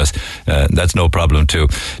WhatsApping us. That's no problem too.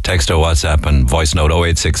 Text or WhatsApp and voice note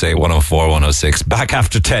 0868 104 106. Back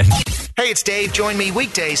after 10. Hey, it's Dave. Join me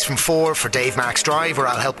weekdays from 4 for Dave Max Drive, where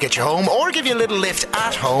I'll help get you home or give you a little lift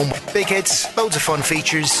at home. Big hits, loads of fun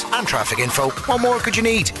features and traffic info. What more could you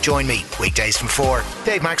need? Join me weekdays from 4.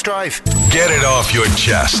 Dave Max Drive. Get it off your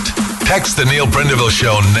chest. Text the Neil Prendeville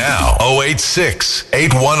Show now. 086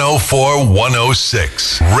 8104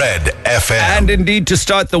 106. Red FM. And indeed, to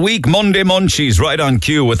start the week, Monday Munchies right on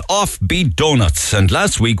cue with Offbeat Donuts. And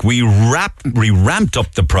last week we ramped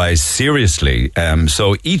up the price seriously.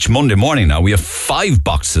 So each Monday morning now we have 5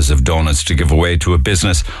 boxes of donuts to give away to a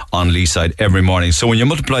business on Leaside every morning. So when you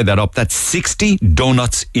multiply that up, that's 60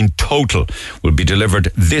 donuts in total will be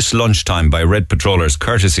delivered this lunchtime by Red Patrollers,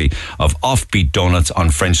 courtesy of Offbeat Donuts on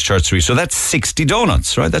French Church Street. So that's 60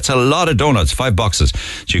 donuts, right? That's a lot of donuts, 5 boxes.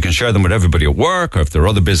 So you can share them with everybody at work, or if there are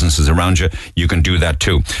other businesses around you, you can do that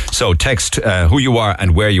too. So text who you are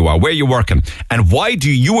and where you are, where you're working, and why do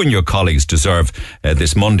you and your colleagues deserve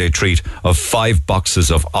this Monday treat of 5 boxes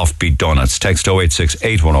of Offbeat Donuts. Text 086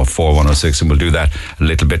 8104 106 and we'll do that a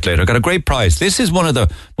little bit later. Got a great prize. This is one of the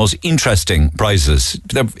most interesting prizes.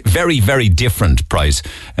 They're very, very different prize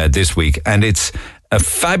this week, and it's a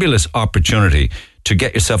fabulous opportunity to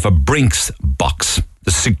get yourself a Brinks box.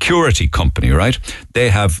 The security company, right? They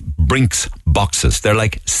have Brinks boxes. They're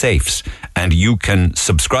like safes, and you can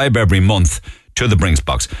subscribe every month to the Brinks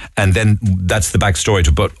box. And then that's the backstory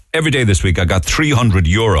to, but every day this week I got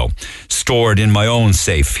 €300 stored in my own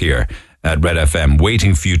safe here at Red FM,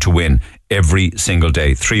 waiting for you to win every single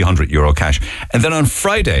day, €300 cash. And then on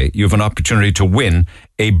Friday, you have an opportunity to win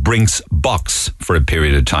a Brinks box for a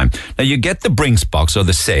period of time. Now you get the Brinks box, or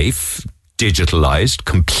the safe, digitalized,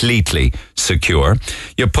 completely secure.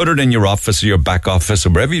 You put it in your office or your back office or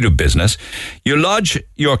wherever you do business. You lodge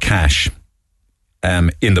your cash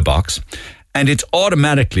in the box, and it's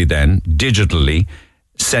automatically then digitally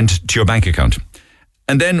sent to your bank account.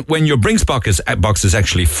 And then when your Brinks box is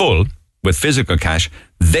actually full with physical cash,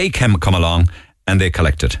 they can come along and they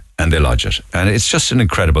collect it and they lodge it. And it's just an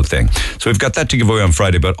incredible thing. So we've got that to give away on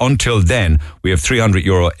Friday, but until then, we have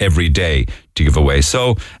 €300 every day to give away.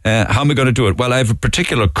 So how am I going to do it? Well, I have a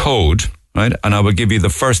particular code, right? And I will give you the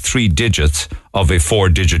first 3 digits of a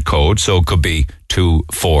 4-digit code. So it could be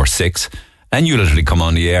 246. And you literally come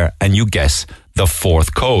on the air and you guess the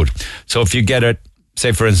 4th code. So if you get it,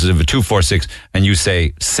 say for instance, if it's 246 and you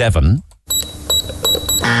say 7,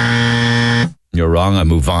 you're wrong, I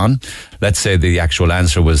move on. Let's say the actual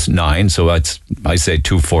answer was 9, so I say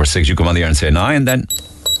 246, you come on the air and say 9, then...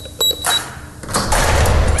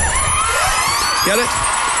 Get it?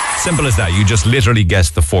 Simple as that. You just literally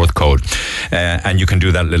guess the 4th code. And you can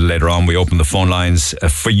do that a little later on. We open the phone lines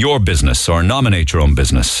for your business, or nominate your own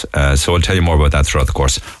business. So I'll tell you more about that throughout the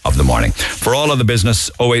course of the morning. For all of the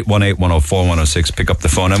business, 0818 104 106, pick up the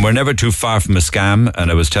phone. And we're never too far from a scam.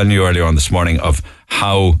 And I was telling you earlier on this morning of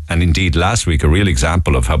how, and indeed last week, a real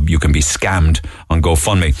example of how you can be scammed on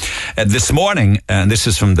GoFundMe. This morning, and this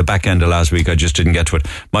is from the back end of last week, I just didn't get to it.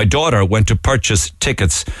 My daughter went to purchase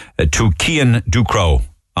tickets to Cian Ducrot.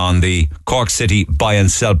 on the Cork City buy and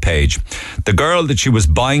sell page. The girl that she was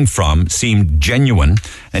buying from seemed genuine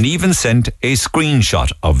and even sent a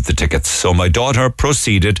screenshot of the tickets. So my daughter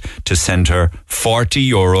proceeded to send her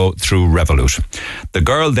 €40 through Revolut. The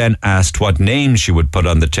girl then asked what name she would put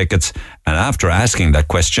on the tickets, and after asking that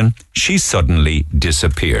question, she suddenly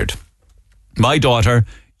disappeared. My daughter,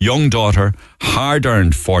 young daughter,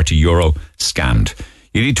 hard-earned €40 scammed.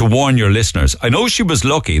 You need to warn your listeners. I know she was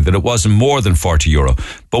lucky that it wasn't more than €40,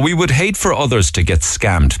 but we would hate for others to get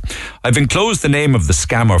scammed. I've enclosed the name of the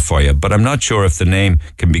scammer for you, but I'm not sure if the name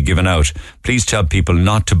can be given out. Please tell people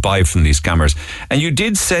not to buy from these scammers. And you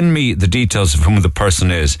did send me the details of whom the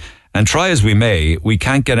person is. And try as we may, we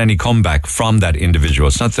can't get any comeback from that individual.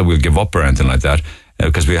 It's not that we'll give up or anything like that,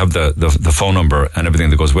 because we have the phone number and everything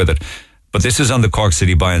that goes with it. But this is on the Cork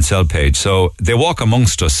City buy and sell page. So they walk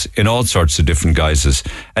amongst us in all sorts of different guises.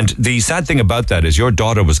 And the sad thing about that is your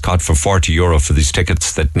daughter was caught for €40 for these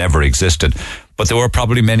tickets that never existed. But there were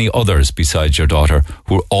probably many others besides your daughter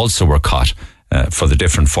who also were caught for the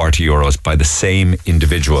different €40 by the same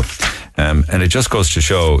individual. And it just goes to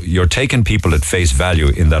show you're taking people at face value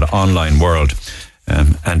in that online world.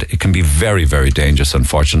 And it can be very, very dangerous,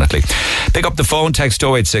 unfortunately. Pick up the phone, text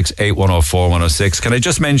 086 8104 106. Can I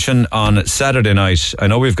just mention on Saturday night, I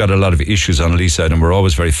know we've got a lot of issues on Leeside and we're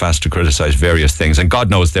always very fast to criticise various things. And God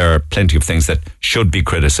knows there are plenty of things that should be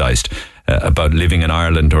criticised about living in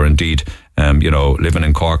Ireland or indeed, living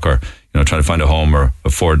in Cork or, trying to find a home or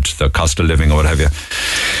afford the cost of living or what have you.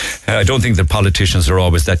 I don't think that politicians are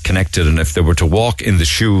always that connected, and if they were to walk in the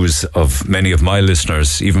shoes of many of my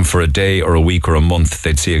listeners, even for a day or a week or a month,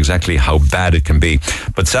 they'd see exactly how bad it can be.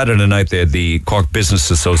 But Saturday night they had the Cork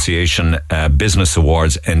Business Association Business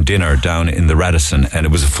Awards and dinner down in the Radisson, and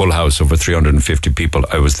it was a full house, over 350 people.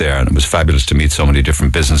 I was there, and it was fabulous to meet so many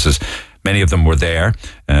different businesses. Many of them were there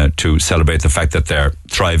to celebrate the fact that they're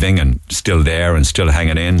thriving and still there and still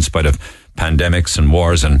hanging in spite of pandemics and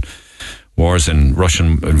wars and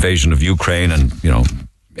Russian invasion of Ukraine and,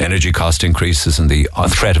 energy cost increases and the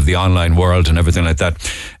threat of the online world and everything like that.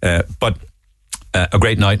 But a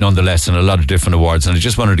great night nonetheless, and a lot of different awards. And I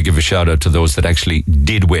just wanted to give a shout out to those that actually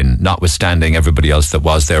did win, notwithstanding everybody else that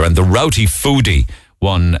was there. And the Rowty Foodie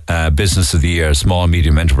won Business of the Year, Small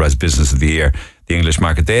Medium Enterprise Business of the Year, the English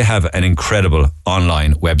market. They have an incredible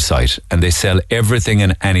online website and they sell everything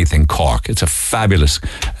and anything Cork. It's a fabulous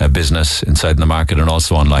business inside the market and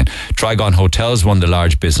also online. Trigon Hotels won the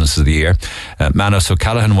Large Business of the Year. Manos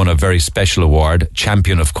O'Callaghan won a very special award,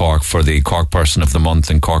 Champion of Cork, for the Cork Person of the Month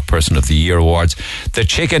and Cork Person of the Year awards. The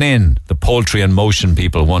Chicken Inn, the Poultry and Motion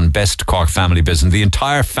people, won Best Cork Family Business. The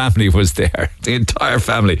entire family was there. The entire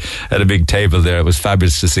family at a big table there. It was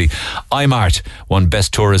fabulous to see. iMart won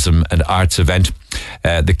Best Tourism and Arts Event.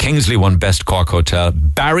 The Kingsley won Best Cork Hotel.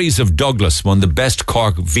 Barry's of Douglas won the Best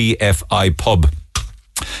Cork VFI Pub.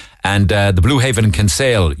 And the Blue Haven in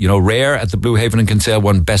Kinsale, Rare at the Blue Haven in Kinsale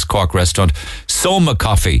won Best Cork Restaurant. Soma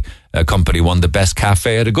Coffee Company won the Best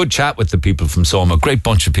Cafe. I had a good chat with the people from Soma. Great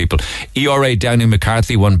bunch of people. ERA Downey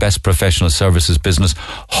McCarthy won Best Professional Services Business.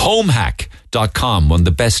 Homehack.com won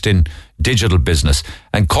the Best in Digital Business.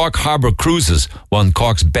 And Cork Harbour Cruises won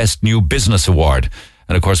Cork's Best New Business Award.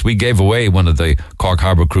 And of course, we gave away one of the Cork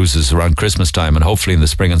Harbour Cruises around Christmas time, and hopefully in the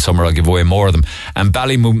spring and summer I'll give away more of them. And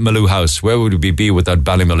Ballymaloo House, where would we be without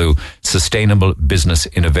Ballymaloo? Sustainable Business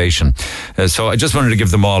Innovation. So I just wanted to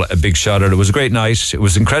give them all a big shout out. It was a great night. It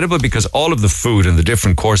was incredible because all of the food and the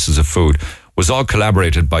different courses of food was all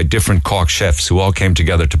collaborated by different Cork chefs who all came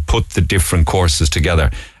together to put the different courses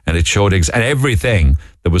together. And it showed, and everything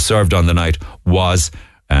that was served on the night was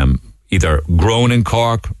either grown in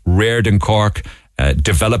Cork, reared in Cork,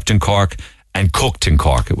 developed in Cork and cooked in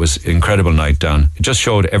Cork. It was an incredible night down. It just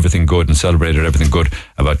showed everything good and celebrated everything good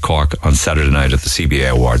about Cork on Saturday night at the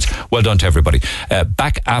CBA Awards. Well done to everybody.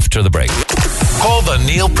 Back after the break. Call the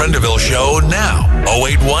Neil Prendeville Show now.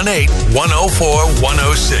 0818 104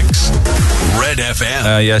 106. Red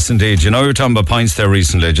FM. Yes, indeed. We were talking about pints there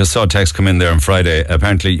recently. I just saw a text come in there on Friday.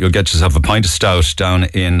 Apparently, you'll get yourself a pint of stout down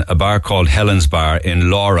in a bar called Helen's Bar in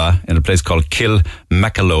Laura, in a place called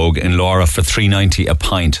Kilmacalogue in Laura for $3.90 a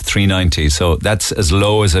pint. $3.90. So that's as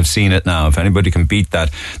low as I've seen it now. If anybody can beat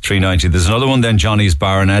that, $3.90. There's another one then, Johnny's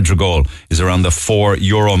Bar in Adrigole, is around the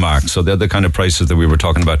 €4 mark. So they're the kind of prices that we were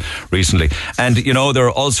talking about recently. And, there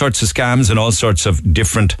are all sorts of scams and all sorts of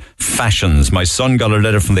different fashions. My son got a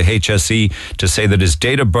letter from the HSE to say that his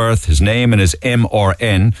date of birth, his name and his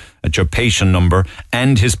MRN patient number,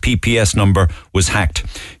 and his PPS number was hacked.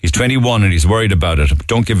 He's 21 and he's worried about it.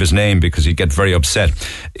 Don't give his name because he'd get very upset.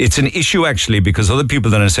 It's an issue actually because other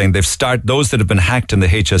people then are saying those that have been hacked in the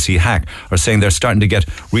HSE hack are saying they're starting to get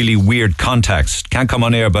really weird contacts. Can't come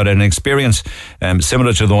on air about an experience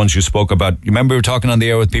similar to the ones you spoke about. You remember we were talking on the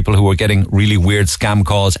air with people who were getting really weird scam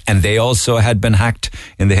calls and they also had been hacked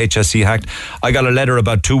in the HSE hack. I got a letter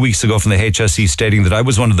about 2 weeks ago from the HSE stating that I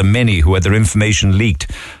was one of the many who had their information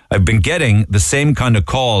leaked. I've been getting the same kind of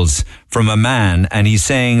calls from a man, and he's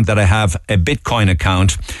saying that I have a Bitcoin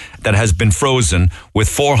account that has been frozen with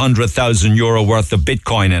 €400,000 worth of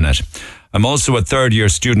Bitcoin in it. I'm also a third-year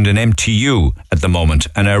student in MTU at the moment,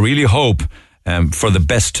 and I really hope for the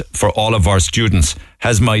best for all of our students.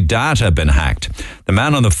 Has my data been hacked? The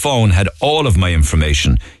man on the phone had all of my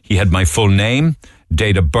information. He had my full name,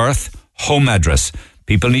 date of birth, home address.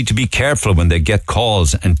 People need to be careful when they get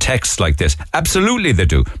calls and texts like this. Absolutely they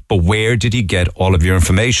do. But where did he get all of your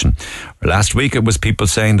information? Last week it was people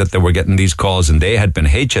saying that they were getting these calls and they had been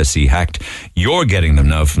HSE hacked. You're getting them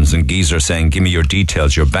now from some geezer saying, give me your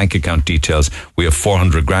details, your bank account details. We have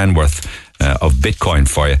 400 grand worth of Bitcoin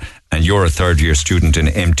for you. And you're a third-year student in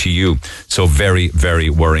MTU. So very, very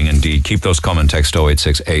worrying indeed. Keep those comment text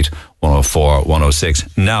 0868 104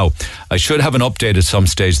 106. Now, I should have an update at some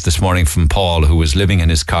stage this morning from Paul, who was living in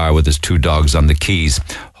his car with his 2 dogs on the Keys.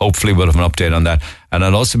 Hopefully we'll have an update on that. And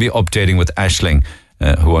I'll also be updating with Aisling,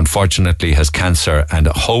 who unfortunately has cancer. And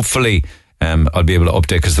hopefully I'll be able to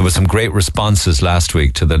update, because there were some great responses last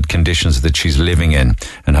week to the conditions that she's living in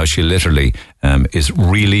and how she literally is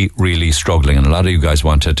really, really struggling. And a lot of you guys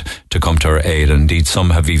wanted to come to her aid. And indeed, some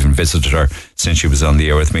have even visited her since she was on the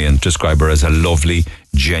air with me and describe her as a lovely,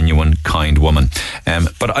 genuine, kind woman.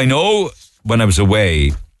 But I know when I was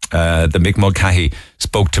away, the Mick Mulcahy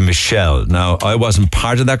spoke to Michelle. Now, I wasn't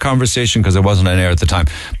part of that conversation because I wasn't on air at the time,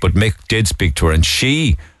 but Mick did speak to her, and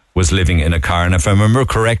she was living in a car. And if I remember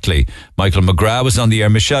correctly, Michael McGrath was on the air.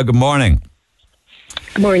 Michelle, good morning.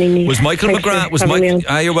 Good morning, Neil. Was Michael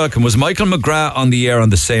McGrath, you're welcome. Was Michael McGrath on the air on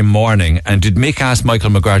the same morning? And did Mick ask Michael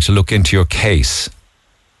McGrath to look into your case?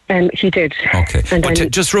 He did. Okay. And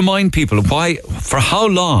but just remind people, why, for how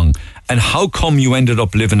long, and how come you ended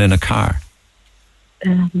up living in a car?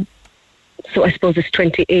 So I suppose it's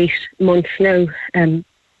 28 months now. And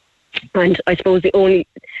I suppose the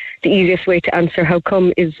easiest way to answer how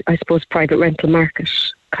come is, I suppose, private rental market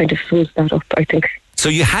kind of sums that up, I think. So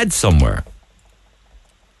you had somewhere?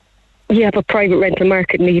 Yeah, but private rental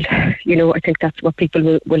market, Neil, I think that's what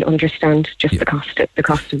people will understand, just the cost of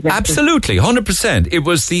rental. Absolutely, 100%. It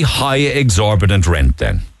was the high exorbitant rent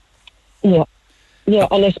then. Yeah. Yeah,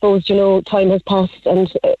 and I suppose, time has passed and,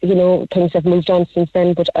 things have moved on since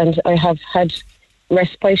then, and I have had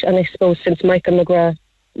respite, and I suppose since Michael McGrath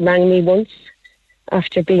rang me once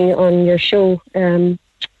after being on your show with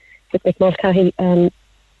Mick Mulcahy, I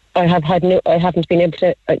haven't been able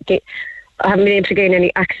to gain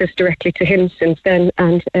any access directly to him since then,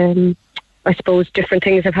 and I suppose different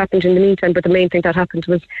things have happened in the meantime, but the main thing that happened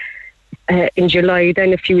was in July,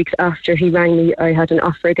 then a few weeks after he rang me, I had an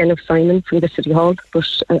offer again of Simon from the City Hall, but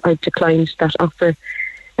I declined that offer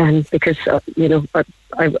because,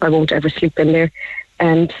 I won't ever sleep in there.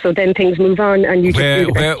 And so then things move on, and you just do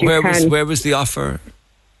the best you can. Where was the offer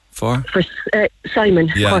for? For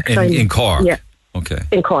Simon. Yeah, Cork, in Cork. Yeah. Okay.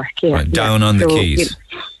 In Cork, yeah. Right, down on the Keys.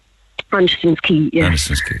 Anderson's Quay, yeah.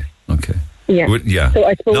 Anderson's Quay, okay. Yeah. Yeah. So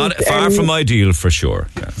I suppose, not far from ideal, for sure.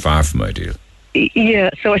 Yeah, far from ideal. Yeah,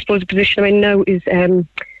 so I suppose the position I'm in now is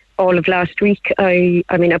all of last week. I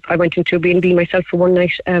went into a B&B myself for one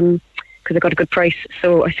night because I got a good price.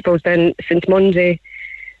 So I suppose then since Monday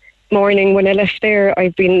morning when I left there,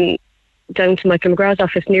 I've been down to Michael McGrath's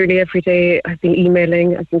office nearly every day. I've been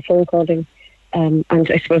emailing, I've been phone calling, and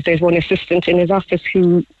I suppose there's one assistant in his office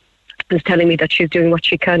who is telling me that she's doing what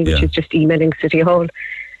she can, which is just emailing City Hall.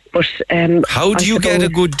 But how do you get a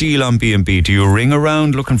good deal on B&B? Do you ring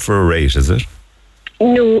around looking for a rate, is it?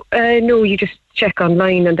 No, you just check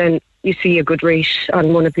online and then you see a good rate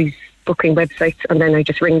on one of these booking websites, and then I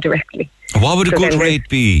just ring directly. What would a good rate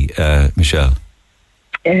be, Michelle?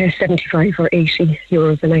 75 or 80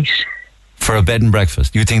 euros a night. For a bed and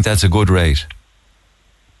breakfast? You think that's a good rate?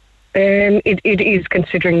 It is,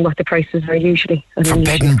 considering what the prices are usually. For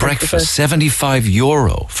bed and breakfast,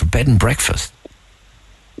 €75 for bed and breakfast?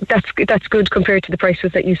 That's good compared to the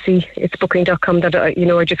prices that you see. It's booking.com that I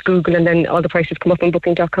just Google and then all the prices come up on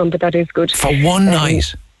booking.com, but that is good. For one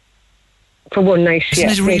night? For one night, Doesn't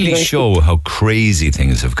it really show how crazy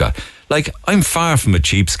things have got? Like, I'm far from a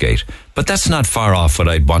cheapskate, but that's not far off what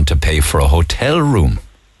I'd want to pay for a hotel room.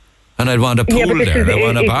 And I'd want a pool there, and I'd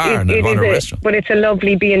want a bar, and I'd want a restaurant. But it's a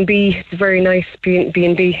lovely B&B. It's a very nice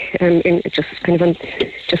B&B. Just kind of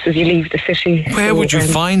just as you leave the city. Where would you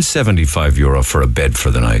find €75 for a bed for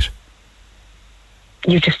the night?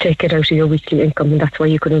 You just take it out of your weekly income, and that's why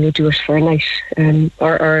you could only do it for a night,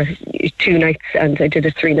 or 2 nights, and I did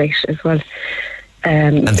a 3 night as well.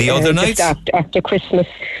 And the other nights? After Christmas.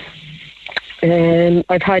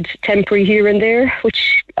 I've had temporary here and there,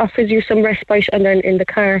 which offers you some respite, and then in the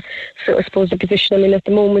car. So I suppose the position I'm in at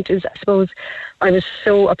the moment is, I suppose, I was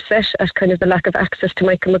so upset at kind of the lack of access to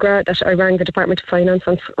Michael McGrath that I rang the Department of Finance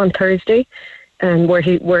on Thursday, where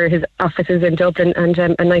his office is in Dublin, and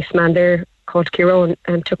a nice man there called Kieran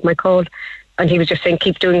took my call, and he was just saying,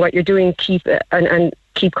 keep doing what you're doing, keep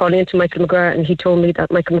calling into Michael McGrath. And he told me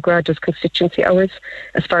that Michael McGrath does constituency hours,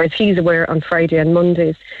 as far as he's aware, on Friday and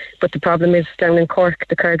Mondays. But the problem is, down in Cork,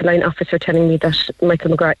 the Carrigaline office are telling me that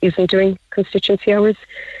Michael McGrath isn't doing constituency hours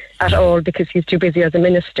at all because he's too busy as a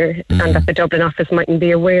minister, and that the Dublin office mightn't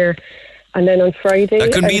be aware. And then on Friday...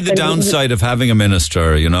 That can be the downside of having a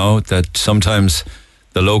minister, that sometimes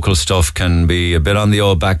the local stuff can be a bit on the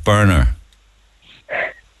old back burner.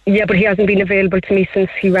 Yeah, but he hasn't been available to me since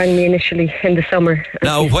he rang me initially in the summer.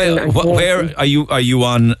 Now, where are you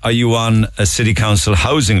on? Are you on a city council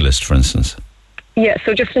housing list, for instance? Yeah,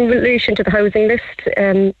 so just in relation to the housing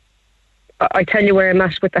list, I tell you where I'm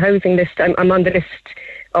at with the housing list. I'm on the list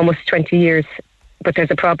almost 20 years, but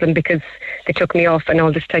there's a problem because they took me off and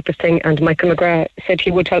all this type of thing. And Michael McGrath said he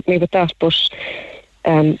would help me with that, but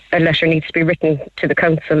a letter needs to be written to the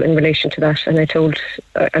council in relation to that, and I've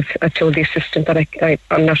told the assistant that I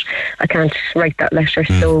can't write that letter.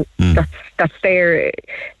 So that's there,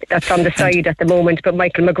 that's on the side at the moment. But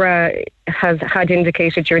Michael McGrath had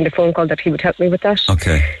indicated during the phone call that he would help me with that.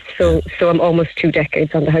 Okay. So I'm almost 2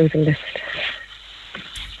 decades on the housing list.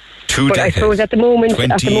 2 but decades. I suppose at the moment,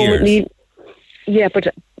 20 years. Yeah, but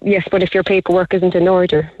if your paperwork isn't in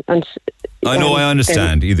order, and I know, I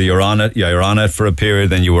understand. Either you're on it for a period,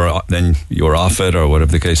 then you were off it, or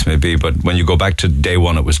whatever the case may be. But when you go back to day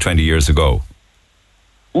one, it was 20 years ago.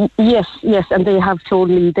 Yes, and they have told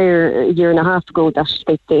me there a year and a half ago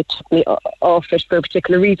that they took me off it for a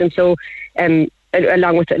particular reason. So,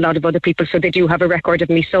 along with a lot of other people, so they do have a record of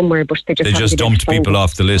me somewhere, but they just dumped people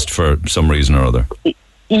off the list for some reason or other.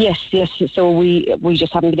 Yes. So we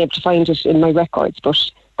just haven't been able to find it in my records, but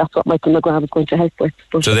that's what Michael McGrath was going to help with.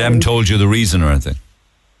 But, so they haven't told you the reason or anything?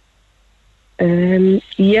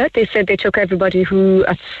 Yeah, they said they took everybody who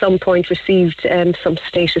at some point received some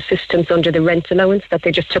state assistance under the rent allowance, that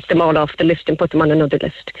they just took them all off the list and put them on another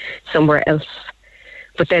list somewhere else.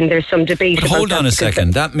 But then there's some debate. But hold on a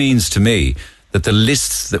second. That means to me that the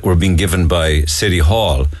lists that were being given by City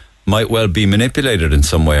Hall might well be manipulated in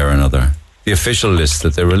some way or another. The official list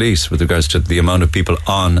that they release with regards to the amount of people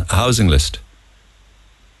on a housing list.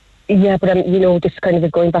 Yeah, but this kind of is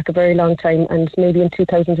going back a very long time, and maybe in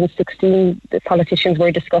 2016 the politicians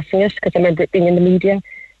were discussing it, because I remember it being in the media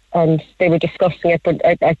and they were discussing it, but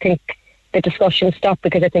I think the discussion stopped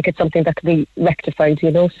because I think it's something that can be rectified,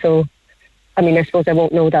 so I suppose I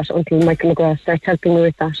won't know that until Michael McGrath starts helping me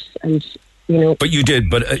with that. And But you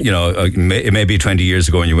did, it may be 20 years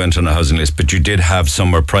ago when you went on a housing list, but you did have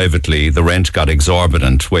somewhere privately, the rent got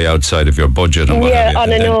exorbitant, way outside of your budget and what have you.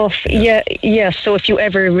 On and off. Yeah. So if you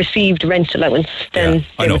ever received rent allowance, then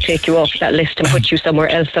they would take you off that list and put you somewhere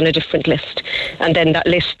else on a different list. And then that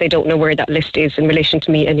list, they don't know where that list is in relation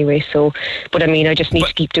to me anyway. So, but I just need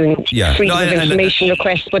to keep doing freedom of information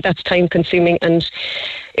requests, but that's time consuming, and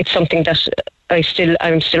it's something that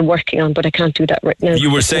I'm still working on, but I can't do that right now. You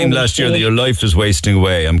were saying last year that your life is wasting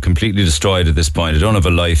away. I'm completely destroyed at this point. I don't have a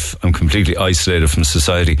life. I'm completely isolated from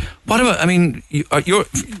society. What about?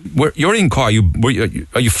 You're in Cork.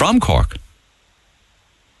 Are you from Cork?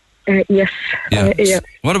 Yes. Yeah.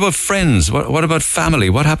 What about friends? What about family?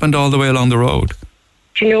 What happened all the way along the road?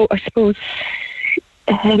 I suppose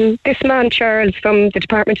this man Charles from the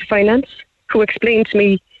Department of Finance, who explained to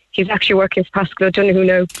me he's actually working for Pascal O'Donoghue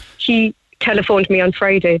now. He telephoned me on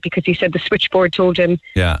Friday because he said the switchboard told him.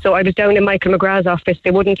 Yeah. So I was down in Michael McGrath's office. They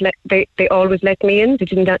wouldn't they always let me in. They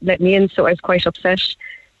didn't let me in, so I was quite upset.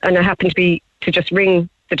 And I happened to just ring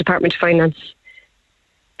the Department of Finance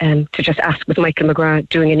to just ask was Michael McGrath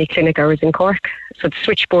doing any clinic hours in Cork. So the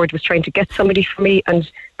switchboard was trying to get somebody for me,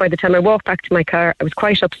 and by the time I walked back to my car, I was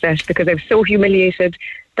quite upset because I was so humiliated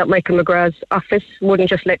that Michael McGrath's office wouldn't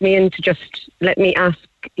just let me in to just let me ask,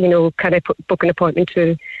 can I book an appointment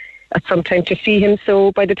at some time to see him.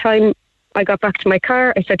 So by the time I got back to my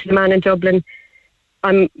car, I said to the man in Dublin,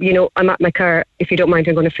 I'm at my car. If you don't mind,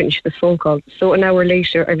 I'm going to finish this phone call. So an hour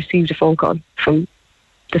later, I received a phone call from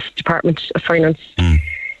this Department of Finance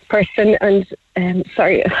person, and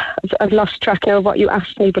sorry, I've lost track now of what you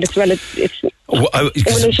asked me, but it's in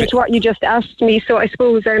relation to what you just asked me. So I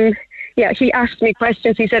suppose, he asked me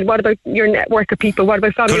questions. He said, "What about your network of people? What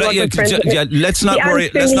about family? What about friends?" Let's not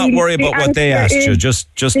worry about what they asked you.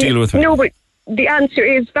 Just deal with me. No, but the answer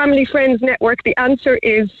is family, friends, network. The answer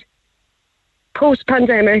is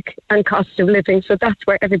post-pandemic and cost of living. So that's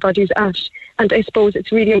where everybody's at. And I suppose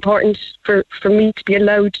it's really important for me to be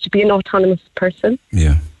allowed to be an autonomous person.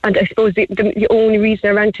 Yeah. And I suppose the only reason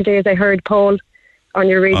I rang today is I heard Paul on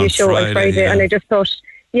your radio show on Friday, and I just thought,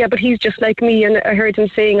 yeah, but he's just like me. And I heard him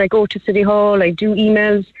saying, I go to City Hall, I do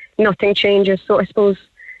emails, nothing changes. So I suppose,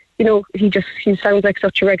 he sounds like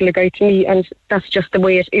such a regular guy to me, and that's just the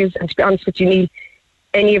way it is. And to be honest with you, Neil,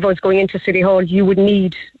 any of us going into City Hall, you would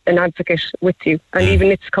need an advocate with you. And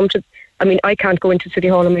even it's come to, I can't go into City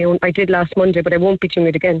Hall on my own. I did last Monday, but I won't be doing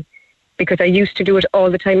it again, because I used to do it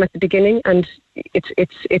all the time at the beginning, and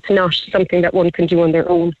it's not something that one can do on their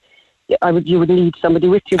own. You would need somebody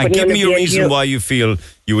with you. And give me a reason why you feel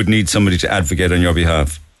you would need somebody to advocate on your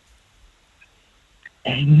behalf.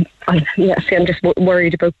 I'm just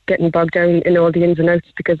worried about getting bogged down in all the ins and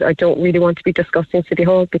outs, because I don't really want to be discussing City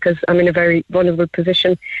Hall, because I'm in a very vulnerable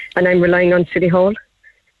position and I'm relying on City Hall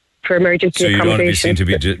for emergency accommodation. So you don't want to be seen to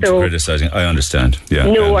be criticising. I understand. Yeah.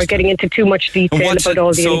 No, or getting into too much detail about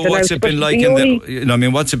all the ins and outs. So what's it been like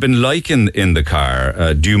what's it been like in the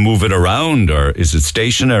car? Do you move it around, or is it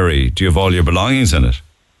stationary? Do you have all your belongings in it?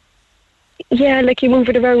 Yeah, like you move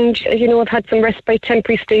it around. I've had some respite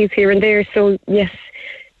temporary stays here and there. So yes,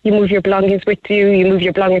 you move your belongings with you. You move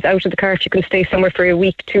your belongings out of the car if you can stay somewhere for a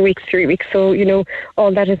week, 2 weeks, 3 weeks. So,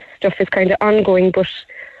 all that stuff is kind of ongoing. But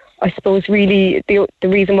I suppose really the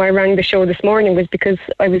reason why I rang the show this morning was because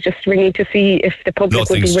I was just ringing to see if the public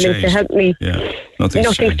would be willing to help me. Yeah,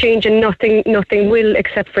 nothing's changed, and nothing will,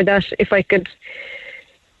 except for that if I could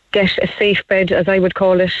get a safe bed, as I would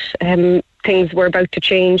call it. Things were about to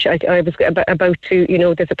change. I was about to,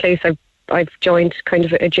 there's a place I've joined, kind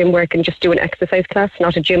of a gym where I can just do an exercise class,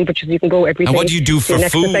 not a gym, but just you can go every day. And what do you do for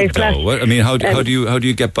food, though? How do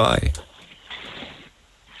you get by?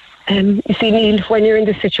 You see, Neil, when you're in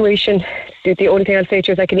this situation, the only thing I'll say to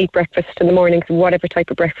you is I can eat breakfast in the morning, whatever type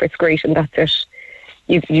of breakfast, great, and that's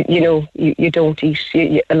it. You don't eat.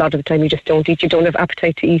 A lot of the time you just don't eat. You don't have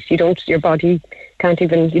appetite to eat. Your body can't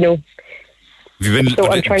even,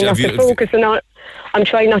 I'm trying not to focus on all. I'm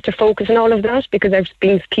trying not to focus on all of that, because I've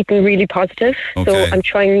been keeping really positive. Okay. So I'm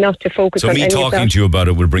trying not to focus on any of that. So me talking to you about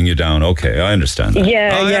it will bring you down. Okay, I understand that.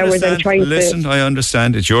 Yeah. I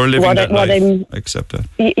understand it. You're living that life. I accept that.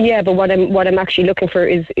 Yeah, but what I'm would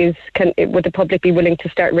the public be willing to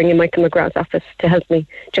start ringing Michael McGrath's office to help me,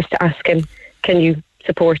 just to ask him, can you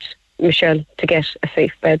support Michelle to get a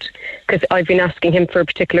safe bed? Because I've been asking him for a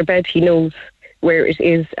particular bed. He knows where it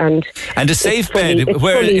is, and a safe bed.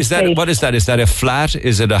 Where is that? Safe. What is that? Is that a flat?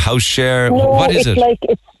 Is it a house share? No, what is it?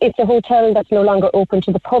 It's a hotel that's no longer open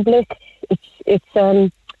to the public. It's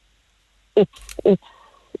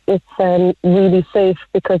really safe,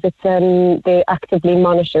 because they actively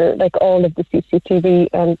monitor all of the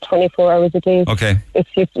CCTV 24 hours a day. Okay. If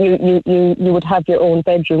you would have your own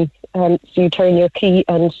bedroom, so you turn your key,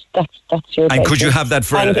 and that's your bedroom. And could you have that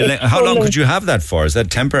for how long could you have that for? Is that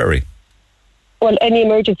temporary? Well, any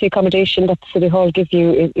emergency accommodation that City Hall give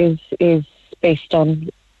you is based on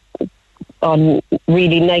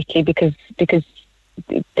really nightly, because they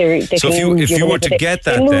so can if you were to get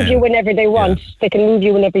that, they move you whenever they want. Yeah. They can move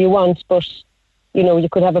you whenever you want, but you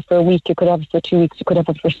could have it for a week, you could have it for 2 weeks, you could have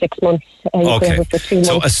it for 6 months, you could have it for 2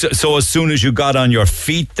 months. So as soon as you got on your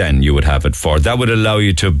feet, then you would have it for. That would allow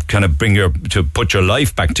you to kind of to put your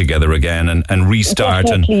life back together again and restart.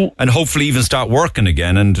 Definitely. and hopefully even start working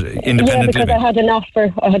again and independently. Yeah, because I had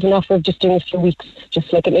an offer of just doing a few weeks,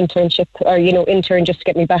 just like an internship, or intern, just to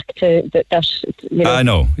get me back to that. I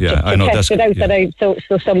know, yeah, I know. Test it out,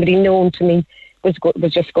 so somebody known to me was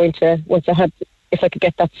just going to, once I had. If I could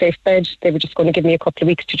get that safe bed, they were just going to give me a couple of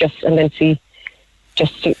weeks to and then see,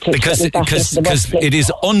 because it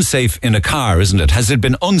is unsafe in a car, isn't it? Has it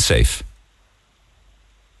been unsafe?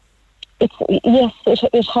 Yes,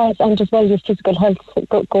 it has, and as well your physical health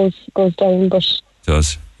goes down, but it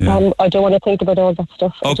does. Yeah. I don't want to think about all that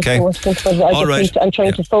stuff. Okay. I'm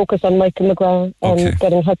trying to focus on Michael McGrath and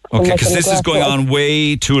getting help from Michael McGrath. Because this is going on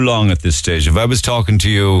way too long at this stage. If I was talking to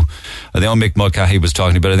you, I think Mick Mulcahy was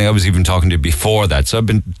talking to you, but I think I was even talking to you before that. So I've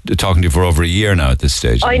been talking to you for over a year now at this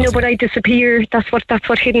stage. I know, but I disappear. That's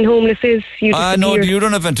what hidden homeless is. No, you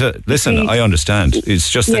don't have to. Listen, I understand. It's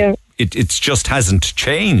just that it just hasn't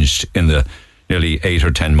changed in the nearly 8 or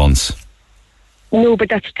 10 months. No, but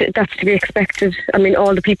that's to be expected. I mean,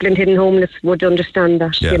 all the people in Hidden Homeless would understand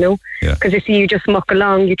that, Yeah, you know? yeah. Because you just muck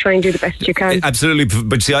along, you try and do the best you can. Absolutely,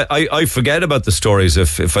 but see, I forget about the stories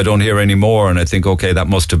if I don't hear any more, and I think, okay, that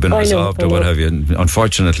must have been resolved or what have you. And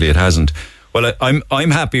unfortunately, it hasn't. Well,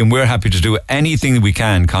 I'm happy, and we're happy to do anything that we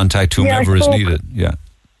can. Contact whomever is needed. Yeah.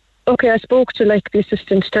 Okay, I spoke to the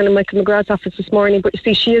assistant down in Michael McGrath's office this morning, but you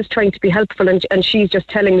see, she is trying to be helpful, and she's just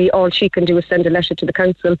telling me all she can do is send a letter to the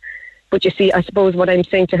council. But you see, I suppose what I'm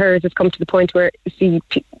saying to her is it's come to the point where, you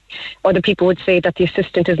see, other people would say that the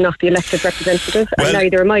assistant is not the elected representative, and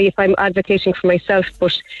neither am I if I'm advocating for myself.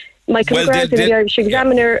 But Michael McGrath in the Irish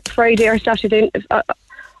Examiner Friday or Saturday,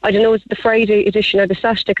 I don't know, is it the Friday edition or the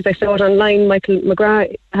Saturday, because I saw it online. Michael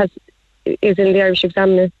McGrath is in the Irish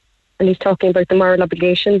Examiner, and he's talking about the moral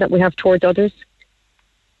obligation that we have towards others.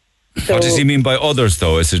 So, what does he mean by others,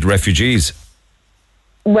 though? Is it refugees?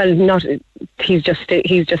 Well, not. He's just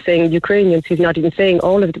saying Ukrainians. He's not even saying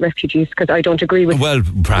all of the refugees, because I don't agree with. Well,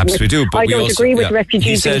 perhaps we do, but I don't agree with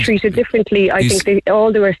refugees being treated differently. I think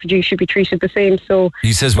all the refugees should be treated the same. So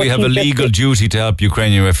he says we have a legal duty to help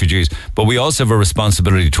Ukrainian refugees, but we also have a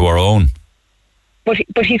responsibility to our own.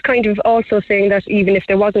 But he's kind of also saying that even if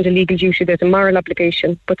there wasn't a legal duty, there's a moral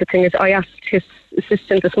obligation. But the thing is, I asked his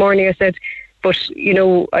assistant this morning. I said, but, you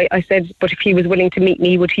know, I said, but if he was willing to meet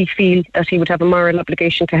me, would he feel that he would have a moral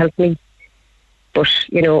obligation to help me? But,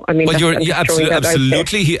 you know, I mean... Well,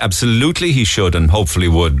 absolutely he should, and hopefully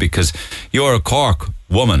would, because you're a Cork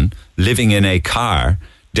woman living in a car,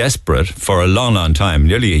 desperate for a long, long time,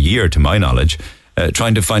 nearly a year to my knowledge,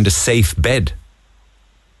 trying to find a safe bed.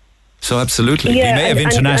 So absolutely. Yeah, we may have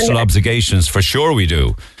international obligations, for sure we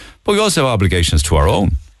do, but we also have obligations to our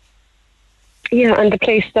own. Yeah, and the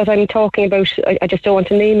place that I'm talking about, I just don't want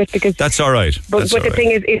to name it because... That's all right. But the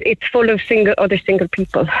thing is, it's full of other single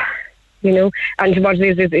people, you know. And what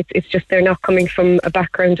it is it's just they're not coming from a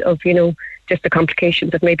background of, you know, just the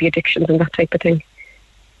complications of maybe addictions and that type of thing.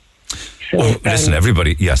 So, listen,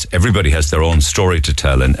 everybody has their own story to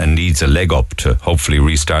tell and needs a leg up to hopefully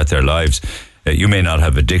restart their lives. You may not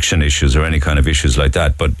have addiction issues or any kind of issues like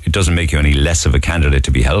that, but it doesn't make you any less of a candidate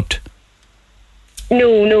to be helped.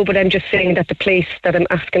 No, but I'm just saying that the place that I'm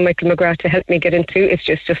asking Michael McGrath to help me get into, it's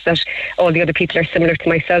just that all the other people are similar to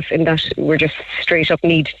myself in that we're just straight up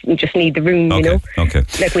need the room, you know. Okay.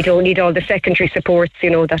 Like we don't need all the secondary supports, you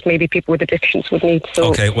know, that maybe people with addictions would need. So,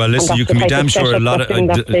 okay, well, listen, you can be damn sure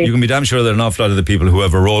you can be damn sure that an awful lot of the people who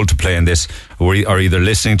have a role to play in this are either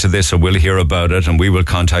listening to this or will hear about it, and we will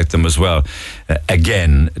contact them as well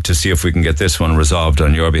again to see if we can get this one resolved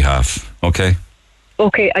on your behalf. Okay.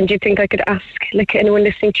 Okay, and do you think I could ask, like, anyone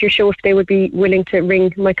listening to your show if they would be willing to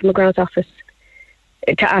ring Michael McGrath's office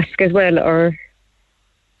to ask as well, or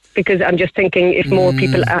because I'm just thinking if more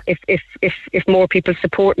people, if more people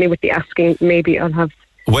support me with the asking, maybe I'll have.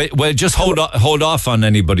 Well, just hold off on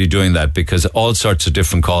anybody doing that, because all sorts of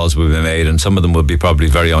different calls will be made, and some of them will be probably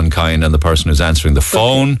very unkind, and the person who's answering the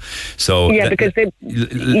phone. So yeah, because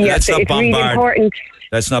let's not bombard. Really important.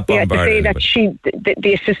 Let's not bombard. Yeah, to say that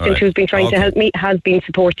the assistant who's been trying to help me has been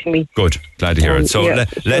supporting me. Good, glad to hear it. So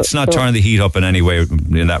let's not turn the heat up in any way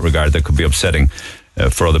in that regard. That could be upsetting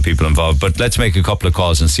for other people involved. But let's make a couple of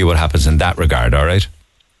calls and see what happens in that regard. All right.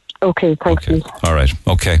 Okay, thanks. Okay. All right.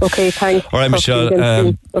 Okay. Okay, thanks. All right,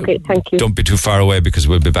 Michelle. Okay, thank you. Don't be too far away, because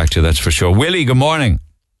we'll be back to you. That's for sure. Willie, good morning.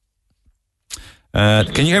 Can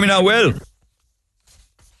you hear me now, Will?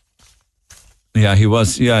 Yeah, he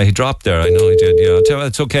was. Yeah, he dropped there. I know he did. Yeah, I'll tell you,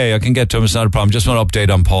 it's okay. I can get to him. It's not a problem. Just want to update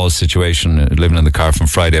on Paul's situation, living in the car from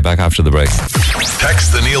Friday. Back after the break.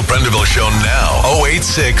 Text the Neil Prendeville Show now.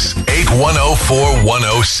 086 8104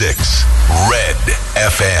 106. Red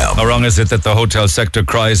FM. How wrong is it that the hotel sector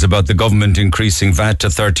cries about the government increasing VAT to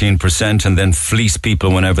 13% and then fleece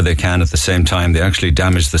people whenever they can at the same time? They actually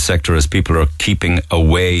damage the sector as people are keeping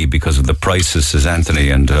away because of the prices, says Anthony,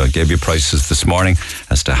 and gave you prices this morning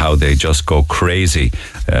as to how they just go crazy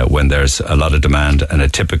when there's a lot of demand. And a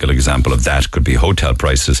typical example of that could be hotel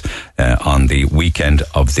prices on the weekend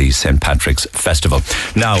of the St. Patrick's Festival.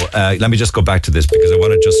 Now, let me just go back to this, because I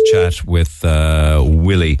want to just chat with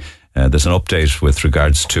Willie. There's an update with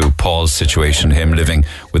regards to Paul's situation, him living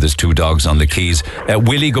with his two dogs on the Keys.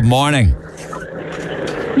 Willie, good morning.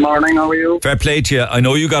 Morning, how are you? Fair play to you. I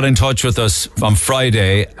know you got in touch with us on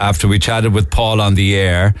Friday after we chatted with Paul on the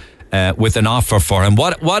air with an offer for him.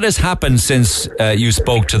 What has happened since you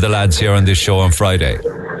spoke to the lads here on this show on Friday?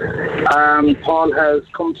 Paul has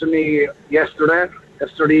come to me yesterday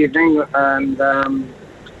evening, and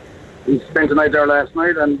he spent the night there last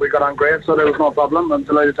night, and we got on great, so there was no problem. I'm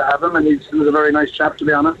delighted to have him, and he was a very nice chap, to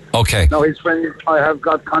be honest. Okay. Now, his friends, I have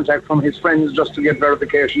got contact from his friends just to get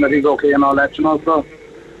verification that he's okay and all that, so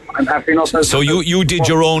I'm happy enough. So you did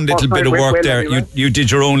your own little bit of work there. Anyway. You did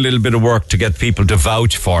your own little bit of work to get people to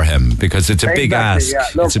vouch for him, because it's a big ask. Yeah.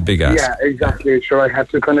 Look, it's a big ask. Yeah, exactly. Sure, I had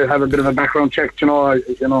to kind of have a bit of a background check,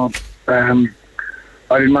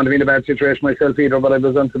 I didn't want to be in a bad situation myself either, but I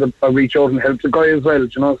was I reach out and help the guy as well,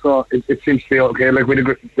 so it seems to be okay. Like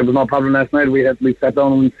there was no problem last night. We sat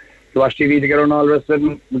down and watched TV together and all the rest of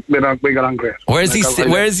it, and we got on great. Where is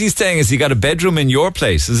he staying? Has he got a bedroom in your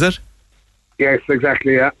place, is it? Yes,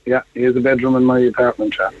 exactly, yeah. He has a bedroom in my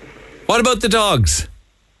apartment, yeah. What about the dogs?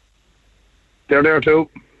 They're there too.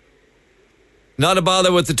 Not a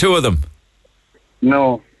bother with the two of them?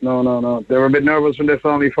 No. They were a bit nervous when they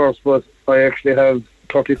saw me first, but I actually have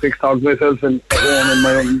 36 dogs myself at home in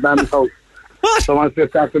my own band's house. What? So once they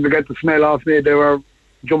started to get the smell off me, they were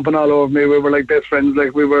jumping all over me. We were like best friends,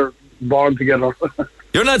 like we were born together.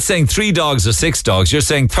 You're not saying 3 dogs or 6 dogs, you're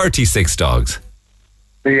saying 36 dogs.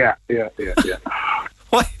 Yeah.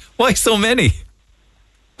 Why so many?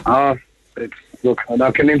 Look, I'm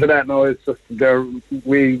not getting into that now. It's just they're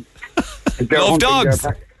love dogs.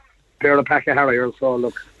 They're a pack of harriers, so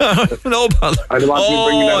look. No bother. I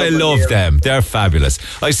love them. They're fabulous.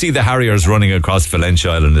 I see the harriers running across Valentia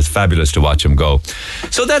Island. It's fabulous to watch them go.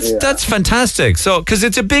 So that's fantastic. So, because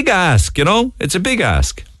it's a big ask, it's a big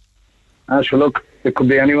ask. Sure, look, it could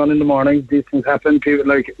be anyone in the morning. These things happen.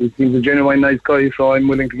 People, he's a genuine nice guy, so I'm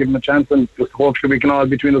willing to give him a chance, and just hopefully we can all,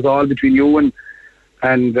 between you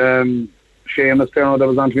and Seamus there, that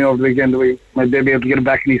was on to me over the weekend, we might be able to get him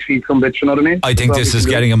back on his feet some bit, you know what I mean? I think this is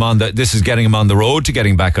getting him on the road to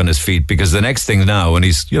getting back on his feet, because the next thing now, and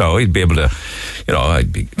he's, he'd be able to,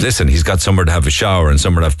 listen, he's got somewhere to have a shower and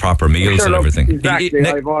somewhere to have proper meals and everything. Exactly,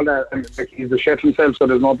 I have all that, and he's a chef himself, so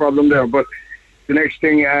there's no problem there, but the next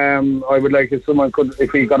thing I would like is someone could,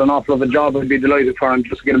 if he got an offer of a job, I'd be delighted for him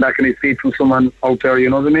just to get him back on his feet from someone out there, you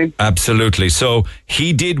know what I mean? Absolutely. So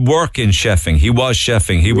he did work in cheffing. He was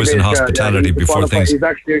cheffing. He was in hospitality before things.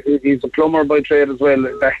 He's a plumber by trade as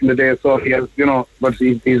well back in the day, so he has, but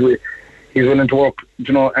he's willing to work,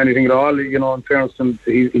 anything at all, in fairness. And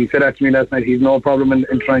he said that to me last night. He's no problem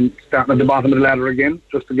in trying starting at the bottom of the ladder again,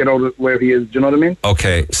 just to get out of where he is. Do you know what I mean?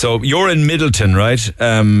 Okay, so you're in Middleton, right?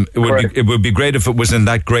 It would be great if it was in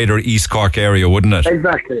that greater East Cork area, wouldn't it?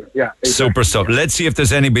 Exactly, yeah. Exactly. Super stuff. Let's see if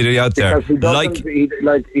there's anybody out there. Because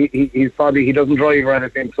he's probably, he doesn't drive or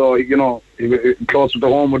anything, so, closer to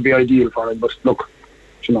home would be ideal for him. But look,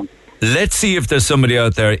 let's see if there's somebody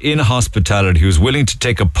out there in hospitality who's willing to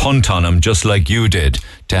take a punt on him, just like you did,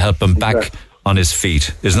 to help him back on his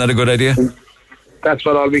feet. Isn't that a good idea? That's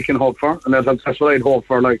what all we can hope for, and that's what I'd hope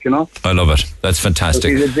for, I love it. That's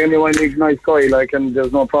fantastic. He's a genuinely nice guy, and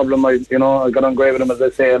there's no problem. I got on great with him, as I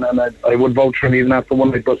say, and I would vouch for him even after one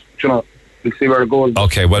night, but, we'll see where it goes.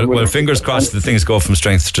 Okay, well, fingers crossed that things go from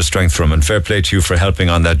strength to strength for him, and fair play to you for helping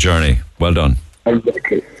on that journey. Well done.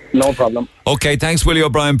 Exactly. No problem. Okay, thanks, Willie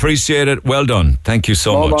O'Brien. Appreciate it. Well done. Thank you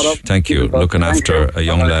so much. Thank you. Looking after a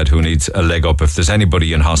young lad who needs a leg up. If there's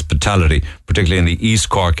anybody in hospitality, particularly in the East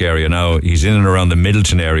Cork area now, he's in and around the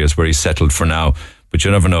Middleton areas where he's settled for now. But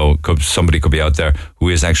you never know, somebody could be out there who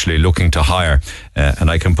is actually looking to hire, and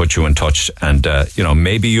I can put you in touch, and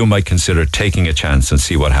maybe you might consider taking a chance and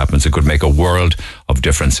see what happens. It could make a world of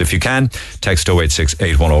difference. If you can, text 086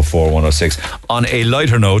 8104 106. On a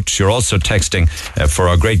lighter note, you're also texting for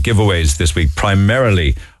our great giveaways this week,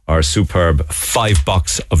 primarily our superb 5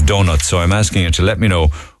 box of donuts. So I'm asking you to let me know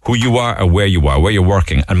who you are or where you're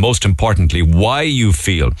working, and most importantly, why you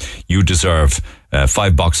feel you deserve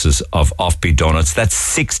 5 boxes of Offbeat donuts. That's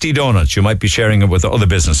 60 donuts. You might be sharing it with other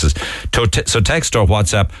businesses. So text or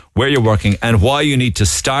WhatsApp where you're working and why you need to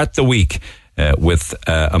start the week with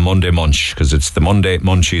a Monday munch, because it's the Monday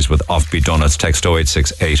munchies with Offbeat donuts. Text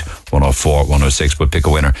 0868 104 106. We'll pick a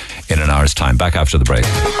winner in an hour's time. Back after the break.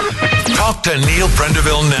 Talk to Neil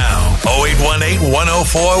Prendeville now. 0818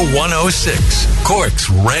 104 106. Cork's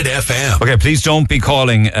Red FM. Okay, please don't be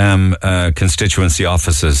calling constituency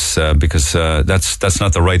offices because that's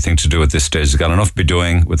not the right thing to do at this stage. I've got enough to be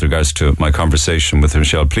doing with regards to my conversation with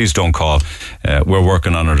Michelle. Please don't call. We're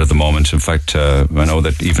working on it at the moment. In fact, I know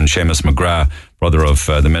that even Seamus McGrath, brother of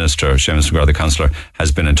the minister, Seamus McGrath, the councillor,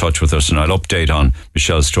 has been in touch with us, and I'll update on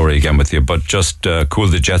Michelle's story again with you. But just cool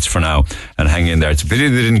the jets for now and hang in there. It's a pity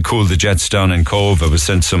they didn't cool the jets down in Cove. I was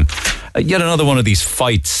sent some yet another one of these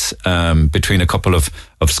fights between a couple of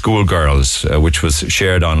schoolgirls, which was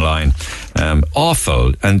shared online.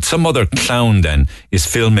 Awful. And some other clown then is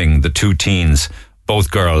filming the two teens both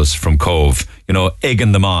girls from Cove,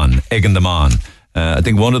 egging them on. I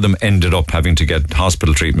think one of them ended up having to get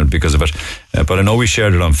hospital treatment because of it. But I know we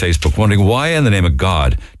shared it on Facebook, wondering why in the name of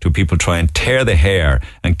God do people try and tear the hair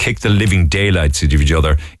and kick the living daylights out of each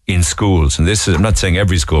other in schools? And this is, I'm not saying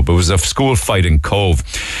every school, but it was a school fight in Cove.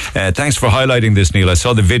 Thanks for highlighting this, Neil. I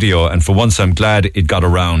saw the video, and for once I'm glad it got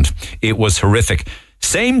around. It was horrific.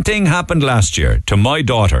 Same thing happened last year to my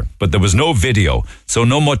daughter, but there was no video, so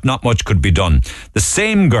not much could be done. The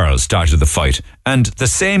same girl started the fight, and the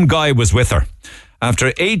same guy was with her.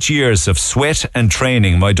 After 8 years of sweat and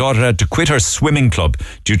training, my daughter had to quit her swimming club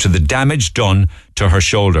due to the damage done to her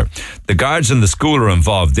shoulder. The guards in the school are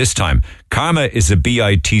involved this time. Karma is a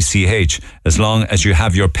bitch as long as you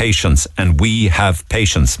have your patience, and we have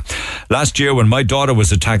patience. Last year when my daughter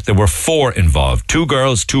was attacked, there were 4 involved. 2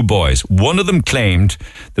 girls, 2 boys. One of them claimed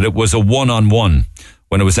that it was a one-on-one,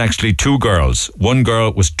 when it was actually 2 girls. One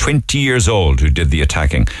girl was 20 years old who did the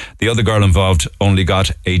attacking. The other girl involved only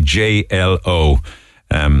got a JLO.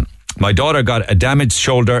 My daughter got a damaged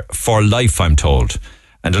shoulder for life, I'm told,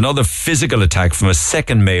 and another physical attack from a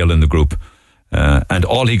second male in the group. And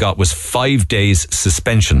all he got was 5 days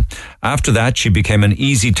suspension. After that, she became an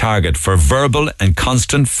easy target for verbal and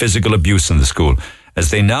constant physical abuse in the school, as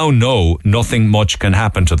they now know nothing much can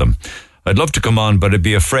happen to them. I'd love to come on, but I'd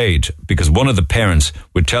be afraid because one of the parents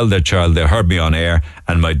would tell their child they heard me on air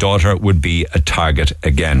and my daughter would be a target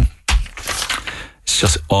again. It's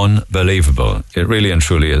just unbelievable. It really and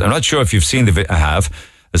truly is. I'm not sure if you've seen I have.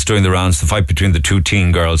 It's doing the rounds, the fight between the 2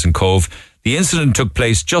 teen girls in Cove. The incident took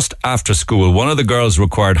place just after school. One of the girls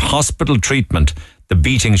required hospital treatment. The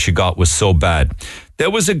beating she got was so bad.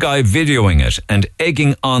 There was a guy videoing it and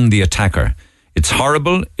egging on the attacker. It's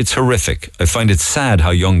horrible. It's horrific. I find it sad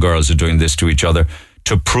how young girls are doing this to each other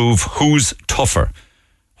to prove who's tougher.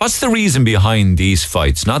 What's the reason behind these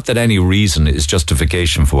fights? Not that any reason is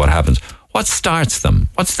justification for what happens. What starts them?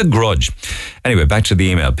 What's the grudge? Anyway, back to the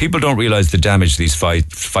email. People don't realize the damage these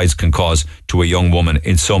fights can cause to a young woman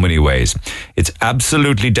in so many ways. It's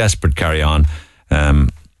absolutely desperate, carry on.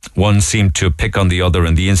 One seemed to pick on the other,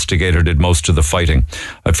 and the instigator did most of the fighting.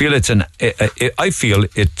 I feel it's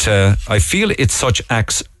such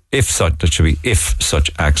acts. If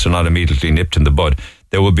such acts are not immediately nipped in the bud,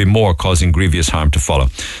 there will be more causing grievous harm to follow.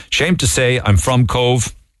 Shame to say, I'm from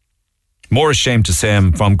Cove. More ashamed to say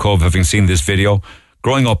I'm from Cove, having seen this video.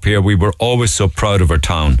 Growing up here, we were always so proud of our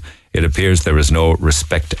town. It appears there is no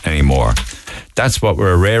respect anymore. That's what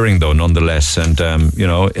we're raring, though, nonetheless. And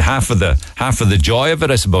half of the joy of it,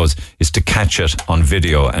 I suppose, is to catch it on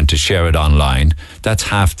video and to share it online. That's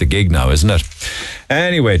half the gig now, isn't it?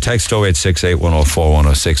 Anyway, text 0868 104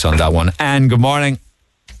 106 on that one. Anne, good morning.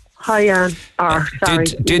 Hi, Anne. Sorry.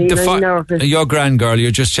 Your grand girl,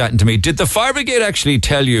 you're just chatting to me. Did the fire brigade actually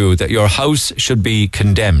tell you that your house should be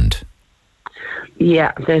condemned?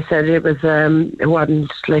 Yeah, they said it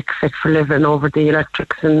wasn't fit for living over the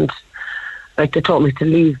electrics, and they told me to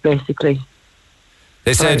leave basically.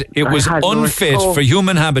 They said it was unfit for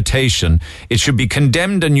human habitation. It should be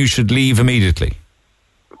condemned and you should leave immediately.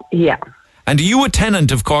 Yeah. And are you a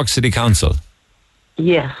tenant of Cork City Council?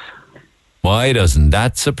 Yes. Why doesn't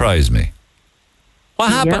that surprise me?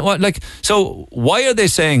 What happened? Yeah. So why are they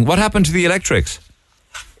saying, what happened to the electrics?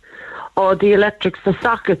 Oh, the electrics, the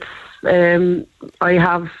sockets. If I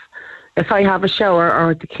have a shower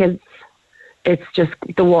or the kids, it's just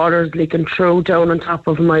the water's leaking through down on top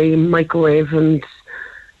of my microwave and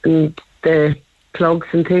the plugs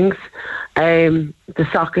and things. The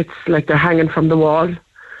sockets, they're hanging from the wall.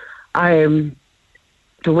 The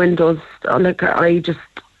windows,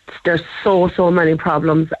 there's so many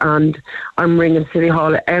problems, and I'm ringing City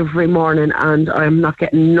Hall every morning and I'm not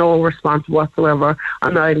getting no response whatsoever.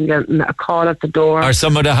 I'm not even getting a call at the door. Are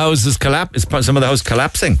some of the houses Is some of the house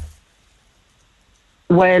collapsing?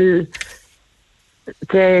 Well,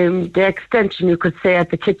 the extension, you could say,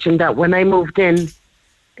 at the kitchen, that when I moved in,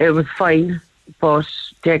 it was fine, but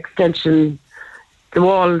the extension, the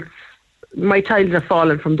walls, my tiles are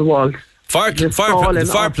falling from the walls. The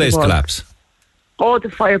fireplace collapse? Oh,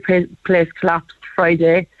 the fireplace collapsed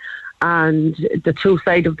Friday, and the two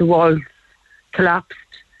sides of the walls collapsed.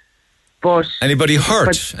 But anybody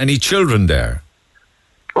hurt? Any children there?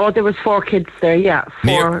 Oh, there was 4 kids there. Yeah,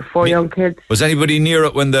 four young kids. Was anybody near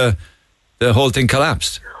it when the whole thing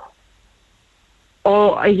collapsed?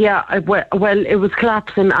 Oh, yeah. Well, it was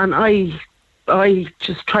collapsing, and I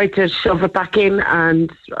just tried to shove it back in,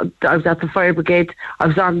 and I was at the fire brigade. I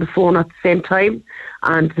was on the phone at the same time,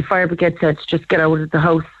 and the fire brigade said, just get out of the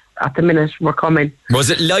house at the minute, we're coming. Was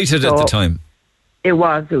it lighted at the time? It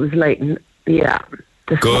was lighting, yeah.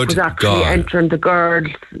 The smoke was actually entering the girls'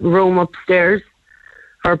 room upstairs,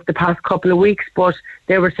 for the past couple of weeks, but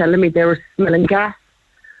they were telling me they were smelling gas.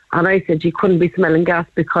 And I said, you couldn't be smelling gas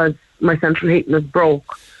because my central heating is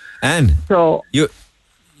broke. And so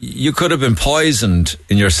you could have been poisoned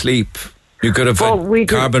in your sleep. You could have had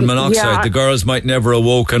carbon monoxide. Yeah. The girls might never have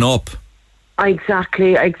woken up.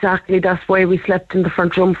 Exactly. That's why we slept in the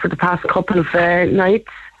front room for the past couple of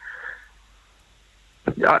nights.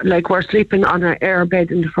 Like, we're sleeping on an air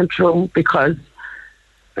bed in the front room because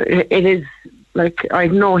it is, like,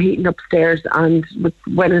 I've no heating upstairs, and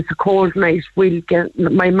when it's a cold night,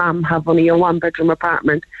 my mum have only a 1-bedroom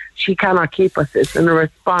apartment. She cannot keep us. It's in a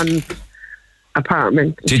response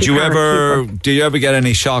apartment. Did you ever get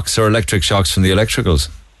any shocks or electric shocks from the electricals?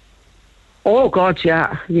 Oh God,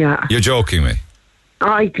 yeah. You're joking me.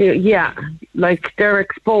 I do, yeah. Like, they're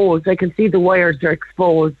exposed. I can see the wires are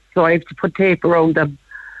exposed, so I have to put tape around them.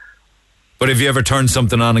 But have you ever turned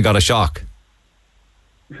something on and got a shock?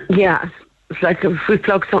 Yeah. It's like if we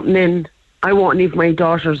plug something in, I won't leave my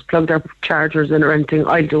daughters plug their chargers in or anything.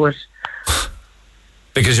 I'll do it.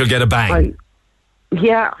 Because you'll get a bang.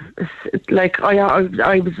 Yeah. It's like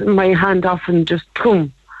I was my hand off and just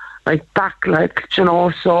boom, like back, like, you know,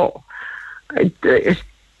 so it's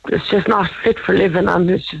just not fit for living, and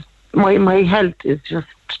it's just my health is just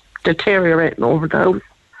deteriorating over the house.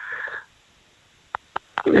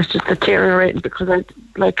 It's just deteriorating because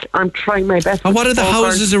I'm trying my best. And what are the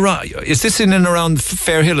houses around? Is this in and around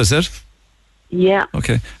Fairhill, is it? Yeah.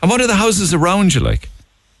 Okay. And what are the houses around you like?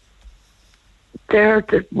 They're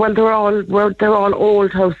all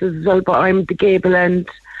old houses as well, but I'm the gable end,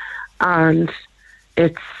 and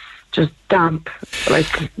it's just damp.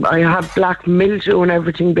 Like, I have black mildew and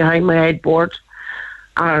everything behind my headboard.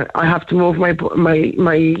 I have to move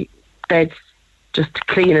my bed just to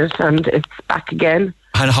clean it, and it's back again.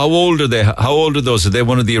 And how old are they? How old are those? Are they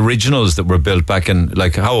one of the originals that were built back in,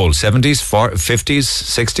 like, how old? 70s, 50s,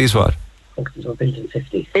 60s, what? They were built in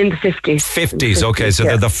 50s. In the 50s. 50s, okay. So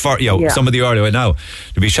they're some of the early. Now,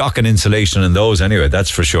 there'd be shocking insulation in those anyway, that's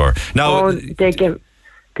for sure. Now, they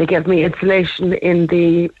gave me insulation in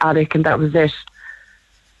the attic, and that was it.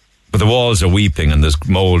 But the walls are weeping, and there's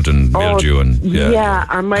mould and mildew, and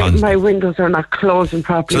and my windows are not closing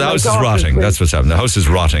properly. So the house is rotting. That's what's happening. The house is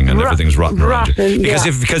rotting, and everything's rotten around it.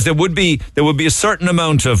 Because there would be a certain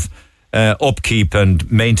amount of upkeep and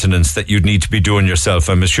maintenance that you'd need to be doing yourself.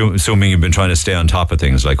 I'm assuming you've been trying to stay on top of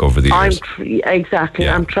things like over the years. Exactly.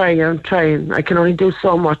 Yeah. I'm trying. I can only do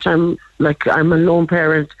so much. I'm a lone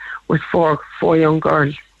parent with four young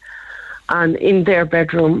girls, and in their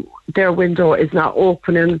bedroom, their window is not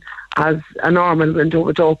opening as a normal window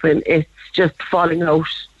would open. It's just falling out,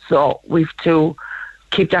 so we've to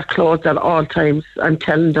keep that closed at all times. I'm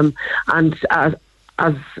telling them. And as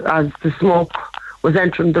the smoke was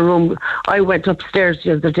entering the room, I went upstairs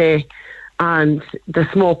the other day, and the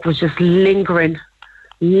smoke was just lingering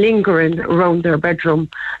around their bedroom,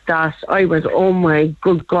 that I went, oh my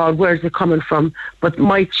good God, where's it coming from? But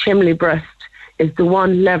my chimney breast is the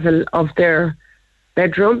one level of their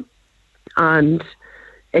bedroom, and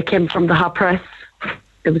it came from the hot press.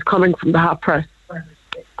 It was coming from the hot press.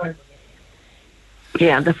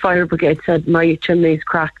 Yeah, the fire brigade said my chimney's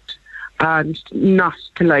cracked and not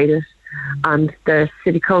to light it. And the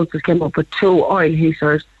city council came up with 2 oil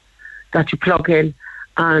heaters that you plug in.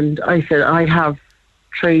 And I said, I have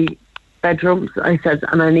 3 bedrooms. I said,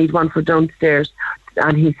 and I need one for downstairs.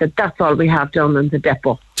 And he said, that's all we have down in the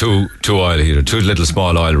depot. 2 oil heaters, 2 little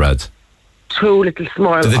small oil rads. 2 little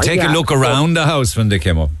small. Did they take a look around the house when they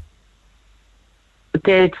came up?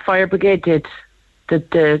 The fire brigade did.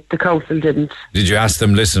 The council didn't. Did you ask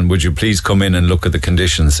them, listen, would you please come in and look at the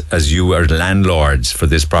conditions as you are landlords for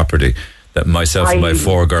this property that myself and my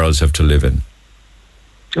 4 girls have to live in?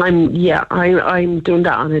 I'm doing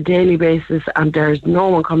that on a daily basis, and there's no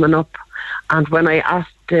one coming up. And when I asked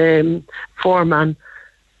foreman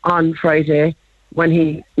on Friday,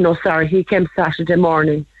 he came Saturday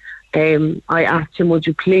morning. I asked him, would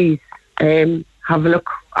you please have a look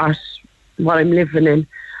at what I'm living in?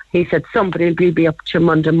 He said, somebody will be up to you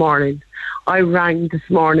Monday morning. I rang this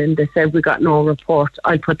morning. They said, we got no report.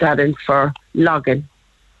 I put that in for logging.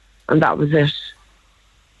 And that was it.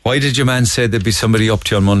 Why did your man say there'd be somebody up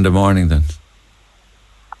to you on Monday morning then?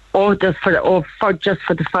 Just for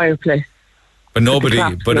the fireplace. But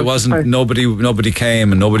it wasn't, nobody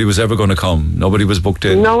came, and nobody was ever going to come. Nobody was booked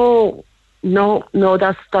in. No,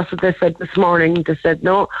 that's what they said this morning. They said,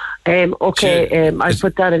 no, I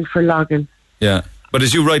put that in for logging. Yeah. But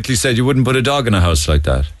as you rightly said, you wouldn't put a dog in a house like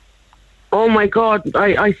that. Oh my God,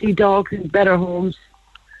 I see dogs in better homes.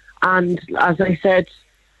 And as I said,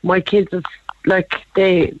 my kids,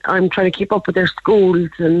 I'm trying to keep up with their schools,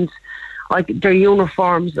 and their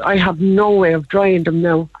uniforms, I have no way of drying them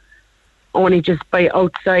now. Only just by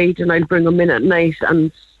outside, and I'll bring them in at night.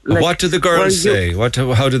 And what do the girls say?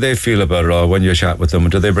 How do they feel about it all when you chat with them?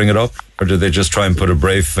 Do they bring it up, or do they just try and put a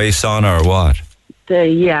brave face on, or what?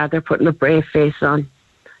 They're putting a brave face on,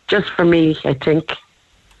 just for me, I think.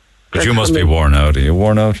 But you must be worn out. Are you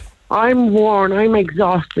worn out? I'm worn. I'm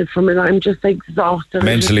exhausted from it. I'm just exhausted.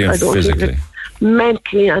 Mentally and physically.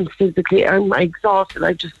 Mentally and physically, I'm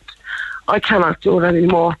exhausted. I cannot do it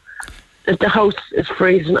anymore. The house is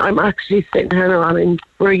freezing. I'm actually sitting here now and I'm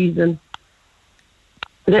freezing.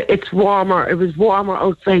 It's warmer. It was warmer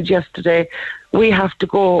outside yesterday. We have to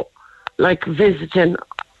go, visiting.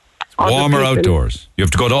 Warmer outdoors. You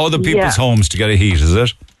have to go to all the people's homes to get a heat, is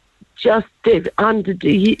it? Just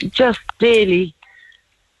daily.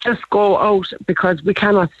 Just go out because we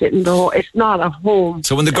cannot sit in the home. It's not a home.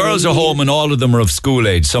 So when the girls are home and all of them are of school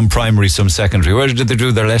age, some primary, some secondary, where did they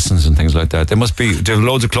do their lessons and things like that? They must be, they have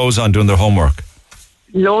loads of clothes on doing their homework.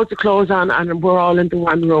 Loads of clothes on, and we're all in the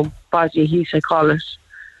one room. Body heat, I call it.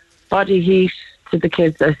 Body heat to the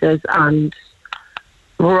kids, I says, and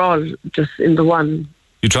we're all just in the one.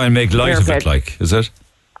 You try and make light of it, is it?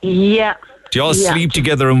 Yeah. Do you all sleep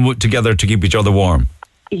together and together to keep each other warm?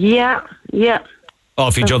 Yeah.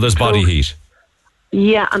 Off each other's body heat?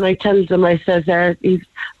 Yeah, and I tell them, I says,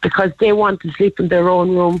 because they want to sleep in their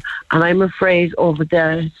own room, and I'm afraid over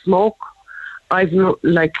the smoke. So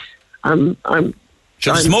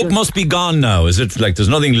the smoke must be gone now, is it? There's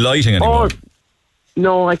nothing lighting anymore?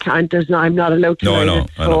 No, I can't. I'm not allowed to light it.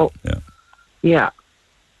 I know. Yeah.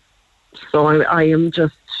 So I'm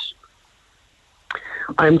just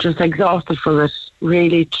exhausted from it,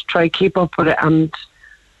 really, to try to keep up with it. And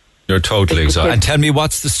you're totally exhausted. And tell me,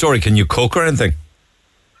 what's the story? Can you cook or anything?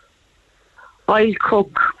 I'll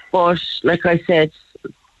cook, but like I said,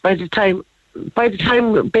 by the time I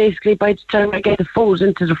get the food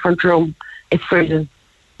into the front room, it's freezing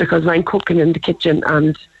because I'm cooking in the kitchen,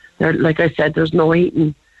 and like I said, there's no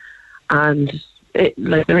heating, and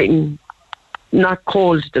they're eating not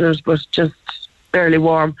cold dinners, but just barely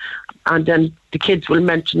warm. And then the kids will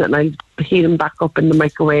mention it, and I'll heat them back up in the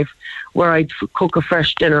microwave, where I'd cook a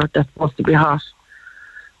fresh dinner that's supposed to be hot.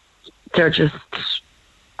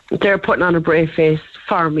 They're putting on a brave face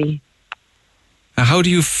for me. How do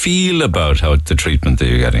you feel about the treatment that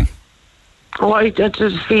you're getting? Oh, I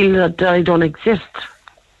just feel that I don't exist.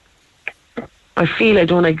 I feel I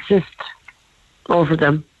don't exist over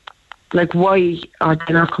them. Why are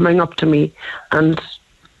they not coming up to me, and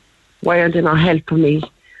why are they not helping me?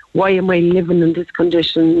 Why am I living in these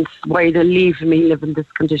conditions? Why are they leaving me live in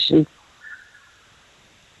these conditions?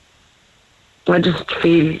 I just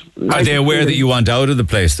feel... Are they aware that you want out of the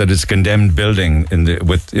place, that it's a condemned building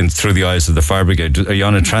through the eyes of the fire brigade? Are you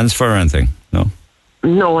on a transfer or anything? No?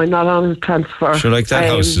 No, I'm not on a transfer. Sure, that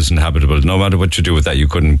house isn't habitable. No matter what you do with that, you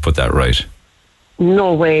couldn't put that right.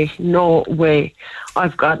 No way.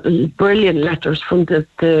 I've got brilliant letters from the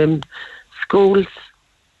schools,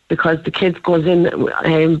 because the kids goes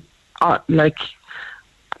in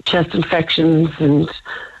chest infections and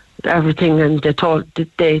everything, and they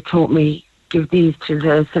told me, give these to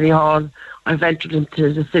the city hall. I've entered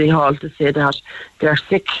into the city hall to say that they're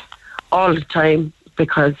sick all the time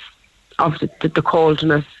because of the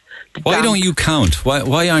coldness. Why don't you count?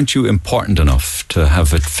 Why aren't you important enough to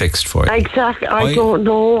have it fixed for you? Exactly. I don't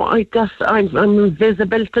know. I'm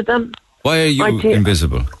invisible to them. Why are you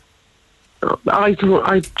invisible? I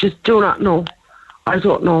just do not know. I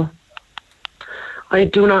don't know. I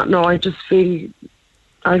do not know. I just feel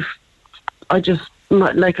like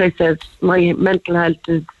I said, my mental health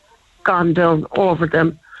has gone down over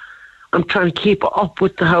them. I'm trying to keep up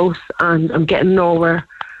with the house, and I'm getting nowhere,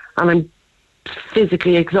 and I'm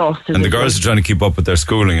physically exhausted. And the girls are trying to keep up with their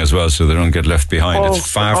schooling as well, so they don't get left behind. It's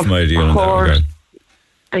far from ideal in that regard.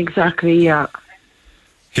 Exactly, yeah.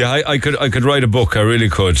 Yeah, I could write a book, I really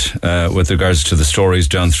could, with regards to the stories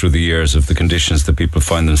down through the years of the conditions that people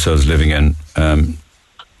find themselves living in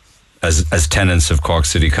as tenants of Cork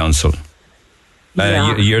City Council.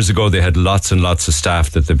 Years ago, they had lots and lots of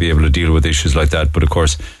staff that they'd be able to deal with issues like that, but of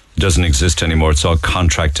course, it doesn't exist anymore. It's all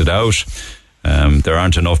contracted out. There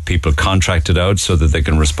aren't enough people contracted out so that they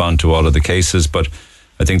can respond to all of the cases, but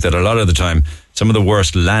I think that a lot of the time, some of the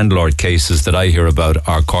worst landlord cases that I hear about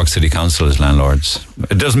are Cork City Council's landlords.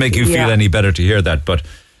 It doesn't make you feel any better to hear that, but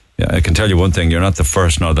I can tell you one thing, you're not the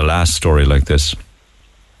first nor the last story like this.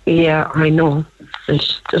 Yeah, I know.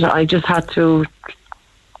 I just had to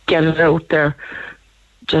get it out there,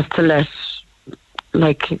 just to let,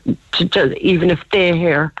 even if they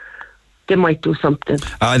hear, they might do something.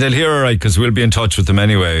 They'll hear all right, because we'll be in touch with them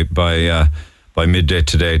anyway by by midday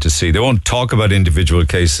today to see. They won't talk about individual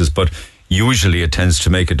cases, but usually it tends to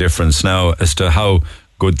make a difference. Now, as to how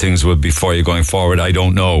good things will be for you going forward, I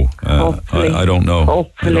don't know. I don't know.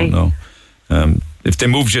 Hopefully. I don't know. If they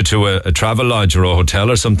moved you to a travel lodge or a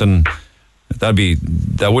hotel or something, that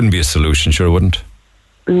wouldn't be a solution, sure it wouldn't?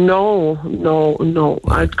 No.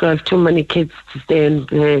 I'd have too many kids to stay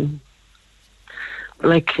in.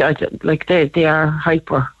 They are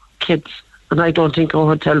hyper kids, and I don't think a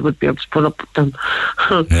hotel would be able to put up with them.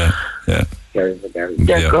 Yeah. They're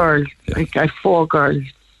girls. Yeah. Like, I have 4 girls.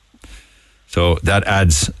 So that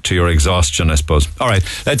adds to your exhaustion, I suppose. All right,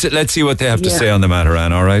 let's see what they have to say on the matter,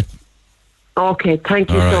 Anne, all right? Okay,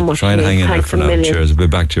 thank you so much. Try and hang in there for now. Cheers. We'll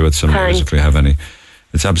be back to you with some news if we have any.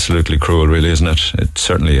 It's absolutely cruel, really, isn't it? It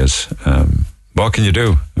certainly is. What can you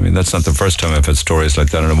do? I mean, that's not the first time I've had stories like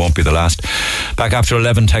that, and it won't be the last. Back after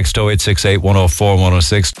 11, text 0868 104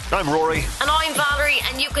 106. I'm Rory. And I'm Valerie,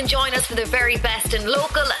 and you can join us for the very best in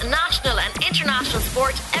local, national and international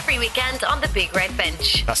sport every weekend on the Big Red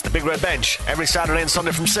Bench. That's the Big Red Bench, every Saturday and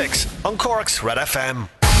Sunday from 6 on Cork's Red FM.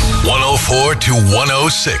 104 to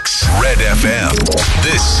 106 Red FM.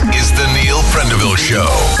 This is the Neil Prendeville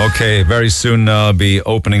Show. Okay, very soon I'll be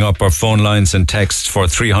opening up our phone lines and texts for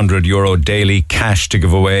 €300 daily cash to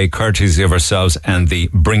give away, courtesy of ourselves and the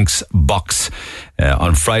Brinks box.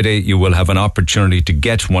 On Friday, you will have an opportunity to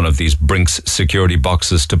get one of these Brinks security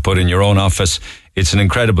boxes to put in your own office. It's an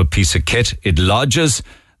incredible piece of kit. It lodges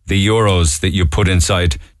the euros that you put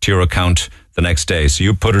inside to your account the next day. So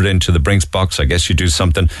you put it into the Brinks box. I guess you do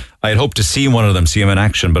something. I'd hope to see one of them, see them in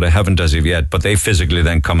action, but I haven't as of yet. But they physically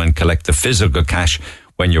then come and collect the physical cash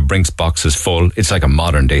when your Brinks box is full. It's like a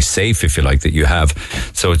modern day safe, if you like, that you have.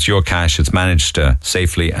 So it's your cash. It's managed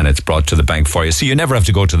safely, and it's brought to the bank for you. So you never have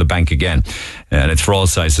to go to the bank again. And it's for all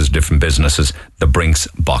sizes, different businesses, the Brinks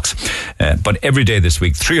box. But every day this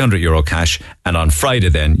week, €300 cash. And on Friday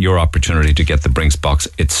then, your opportunity to get the Brinks box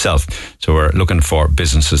itself. So we're looking for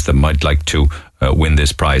businesses that might like to win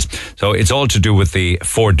this prize. So it's all to do with the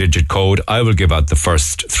 4-digit code. I will give out the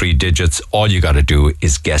first 3 digits. All you got to do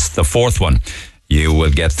is guess the 4th one. You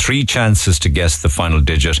will get 3 chances to guess the final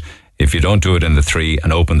digit. If you don't do it in the 3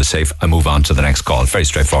 and open the safe, I move on to the next call. Very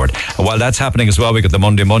straightforward. And while that's happening as well, we got the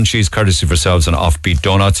Monday Munchies, courtesy of ourselves and Offbeat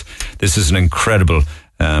Donuts. This is an incredible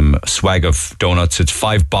swag of donuts. It's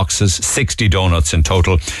 5 boxes, 60 donuts in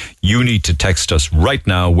total. You need to text us right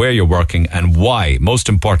now where you're working and why, most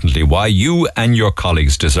importantly, why you and your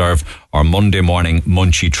colleagues deserve our Monday morning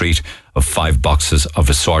munchie treat of 5 boxes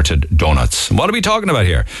of assorted donuts. And what are we talking about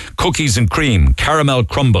here? Cookies and cream, caramel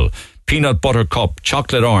crumble, peanut butter cup,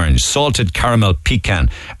 chocolate orange, salted caramel pecan,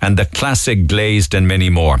 and the classic glazed and many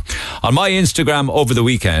more. On my Instagram over the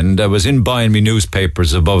weekend, I was in buying me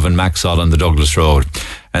newspapers above in Maxall on the Douglas Road.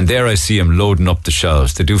 And there I see them loading up the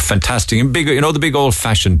shelves. They do fantastic, and big, the big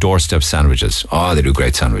old-fashioned doorstep sandwiches. Oh, they do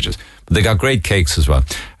great sandwiches. But they got great cakes as well.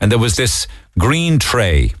 And there was this green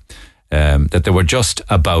tray that they were just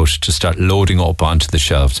about to start loading up onto the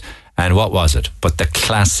shelves. And what was it? But the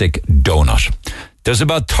classic donut. There's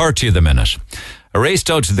about 30 of them in it. I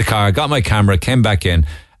raced out to the car, got my camera, came back in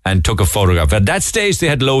and took a photograph. At that stage, they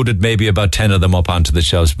had loaded maybe about 10 of them up onto the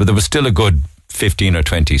shelves, but there was still a good 15 or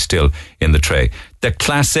 20 still in the tray. The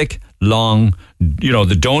classic, long,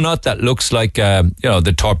 the donut that looks like,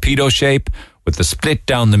 the torpedo shape with the split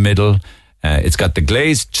down the middle. It's got the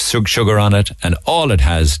glazed sugar on it, and all it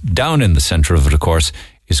has down in the center of it, of course,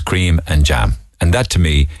 is cream and jam. And that, to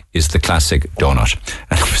me, is the classic donut.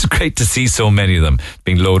 And it was great to see so many of them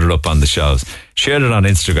being loaded up on the shelves. Shared it on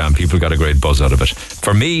Instagram. People got a great buzz out of it.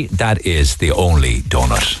 For me, that is the only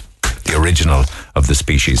donut, the original of the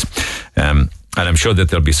species. And I'm sure that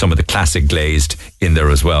there'll be some of the classic glazed in there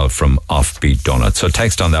as well from Offbeat Donuts. So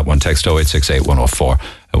text on that one. Text 0868 104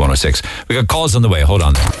 106. We got calls on the way. Hold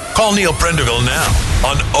on there. Call Neil Prendeville now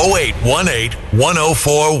on 0818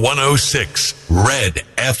 104 106 Red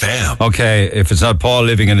FM. Okay, if it's not Paul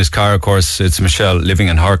living in his car, of course, it's Michelle living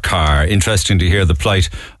in her car. Interesting to hear the plight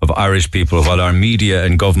of Irish people while our media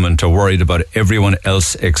and government are worried about everyone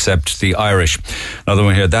else except the Irish. Another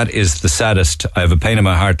one here, that is the saddest. I have a pain in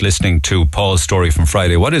my heart listening to Paul's story from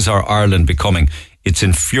Friday. What is our Ireland becoming? It's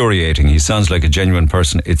infuriating. He sounds like a genuine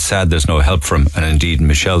person. It's sad there's no help for him. And indeed,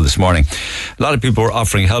 Michelle this morning, a lot of people were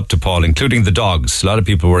offering help to Paul, including the dogs. A lot of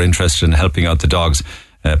people were interested in helping out the dogs,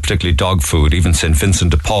 particularly dog food. Even St.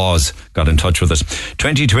 Vincent de Paws got in touch with us.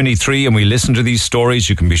 2023, and we listen to these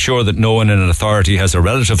stories. You can be sure that no one in an authority has a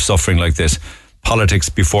relative suffering like this. Politics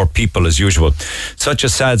before people as usual. Such a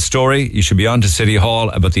sad story. You should be on to City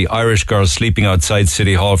Hall about the Irish girl sleeping outside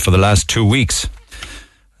City Hall for the last 2 weeks.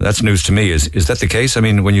 That's news to me. Is that the case? I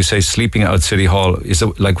mean, when you say sleeping out City Hall, is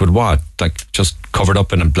it like with what? Like just covered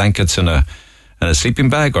up in blankets and a sleeping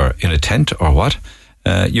bag, or in a tent, or what?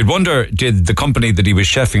 You'd wonder, did the company that he was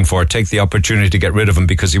chefing for take the opportunity to get rid of him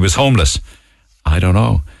because he was homeless? I don't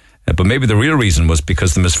know. But maybe the real reason was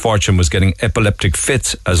because the misfortune was getting epileptic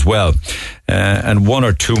fits as well. And one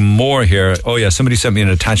or two more here. Oh yeah, somebody sent me an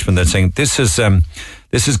attachment that's saying this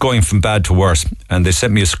is going from bad to worse. And they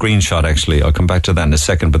sent me a screenshot actually. I'll come back to that in a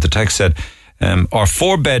second. But the text said, our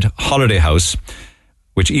 4-bed holiday house,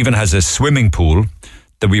 which even has a swimming pool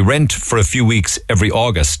that we rent for a few weeks every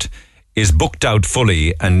August, is booked out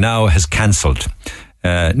fully and now has cancelled.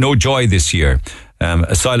 No joy this year.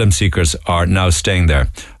 Asylum seekers are now staying there.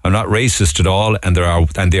 I'm not racist at all, and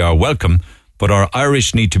they are welcome, but our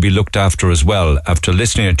Irish need to be looked after as well. After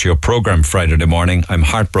listening to your programme Friday morning, I'm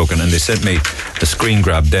heartbroken. And they sent me a screen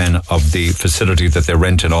grab then of the facility that they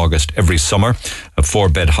rent in August every summer, a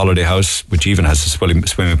 4-bed holiday house, which even has a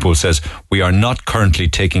swimming pool. Says, we are not currently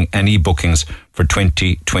taking any bookings for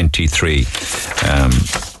 2023.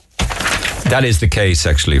 That is the case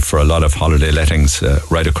actually for a lot of holiday lettings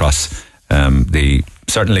right across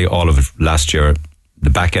certainly all of last year, the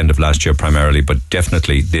back end of last year primarily, but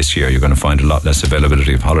definitely this year you're going to find a lot less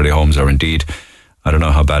availability of holiday homes, or indeed, I don't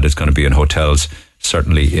know how bad it's going to be in hotels,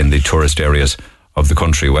 certainly in the tourist areas of the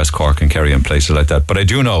country, West Cork and Kerry and places like that. But I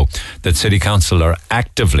do know that City Council are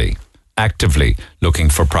actively looking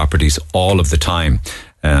for properties all of the time,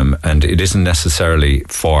 and it isn't necessarily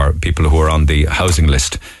for people who are on the housing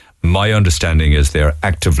list. My understanding is they're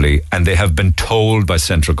actively, and they have been told by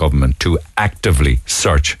central government to actively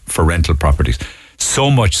search for rental properties.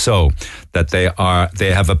 So much so that they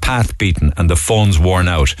have a path beaten and the phone's worn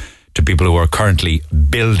out to people who are currently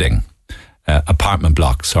building apartment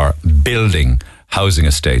blocks or building housing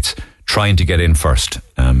estates, trying to get in first,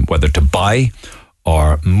 whether to buy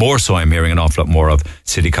or more so. I'm hearing an awful lot more of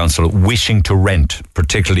City Council wishing to rent,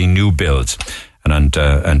 particularly new builds, and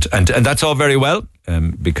that's all very well.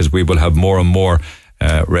 Because we will have more and more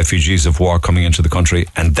refugees of war coming into the country,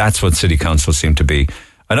 and that's what City Council seem to be.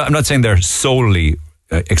 I'm not saying they're solely,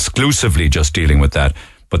 exclusively just dealing with that,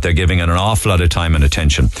 but they're giving it an awful lot of time and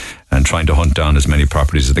attention and trying to hunt down as many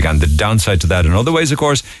properties as they can. The downside to that in other ways, of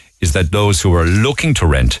course, is that those who are looking to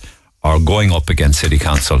rent are going up against City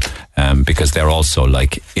Council because they're also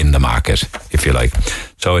like in the market, if you like.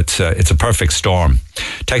 So it's a perfect storm.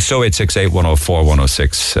 Text 0868 104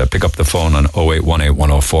 106. Pick up the phone on 0818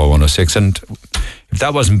 104 106. And if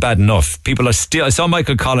that wasn't bad enough, people are still... I saw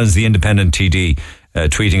Michael Collins, the independent TD,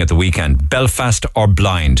 tweeting at the weekend, Belfast or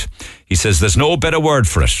blind. He says there's no better word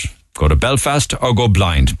for it. Go to Belfast or go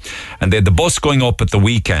blind. And they had the bus going up at the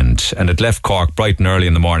weekend, and it left Cork bright and early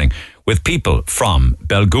in the morning, with people from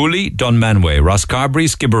Belgooley, Dunmanway, Rosscarbery,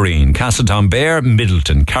 Skibbereen, Castletownbere,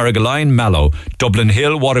 Middleton, Carrigaline, Mallow, Dublin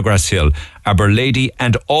Hill, Watergrass Hill, Aberlady,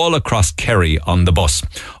 and all across Kerry on the bus,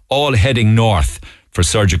 all heading north for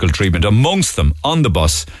surgical treatment. Amongst them on the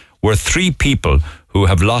bus were 3 people who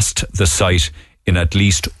have lost the sight in at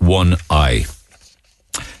least one eye.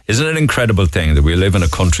 Isn't it an incredible thing that we live in a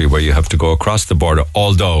country where you have to go across the border,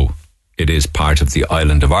 although it is part of the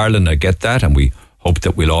island of Ireland? I get that, and we hope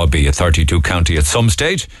that we'll all be a 32 county at some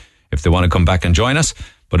stage if they want to come back and join us.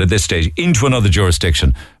 But at this stage, into another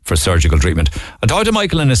jurisdiction for surgical treatment. I'll talk to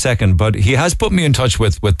Michael in a second, but he has put me in touch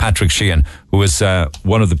with Patrick Sheehan, who was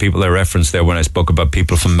one of the people I referenced there when I spoke about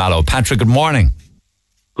people from Mallow. Patrick, good morning.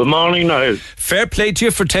 Good morning, Niall. Fair play to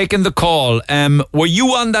you for taking the call. Were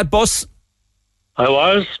you on that bus? I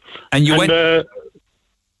was. And you went...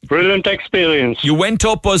 brilliant experience. You went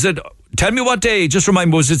up, was it... Tell me what day, just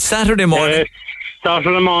remind me, was it Saturday morning?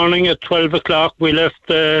 Saturday morning at 12 o'clock, we left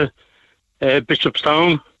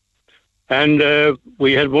Bishopstown, and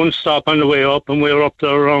we had one stop on the way up, and we were up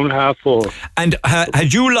there around 4:30. And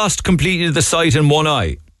had you lost completely the sight in one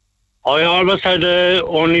eye? I always had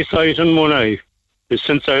only sight in one eye.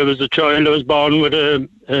 Since I was a child, I was born with a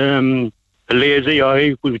lazy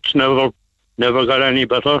eye, which never got any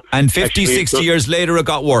better. And 50, 60 years later, it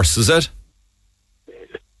got worse, is it?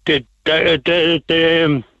 The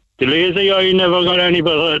lazy eye never got any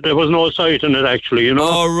better. There was no sight in it, actually, you know.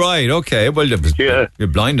 Oh, right, okay. Well, you're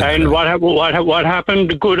blinded. And what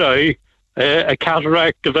happened, the good eye, a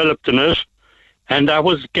cataract developed in it, and that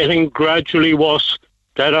was getting gradually worse.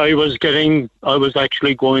 That I was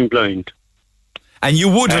actually going blind. And you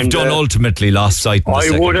would have done ultimately lost sight in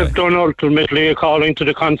the I would have done ultimately, according to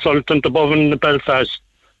the consultant above in Belfast.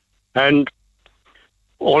 And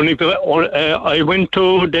I went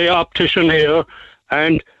to the optician here,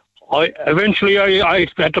 and I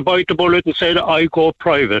had to bite the bullet and said I go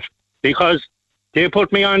private, because they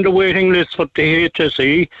put me on the waiting list for the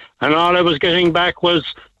HSE, and all I was getting back was,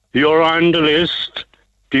 "You're on the list.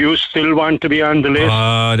 Do you still want to be on the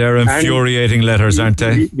list?" They're infuriating letters, aren't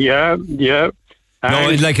they? Yeah. No,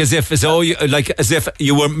 like as if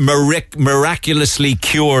you were miraculously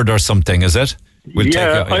cured or something, is it?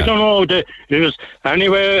 I don't know.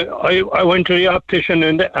 Anyway, I went to the optician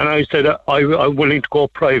and I said I'm willing to go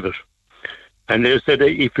private. And they said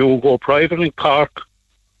if you go private in Cork,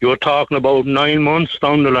 you're talking about 9 months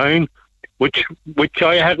down the line, which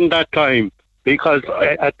I hadn't that time, because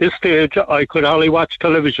at this stage I could hardly watch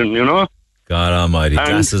television, you know. God almighty,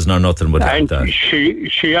 glasses nor nothing would help that.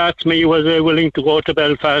 She asked me, was I willing to go to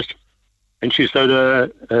Belfast? And she said,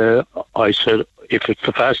 I said, if it's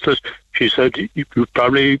the fastest, she said, you'd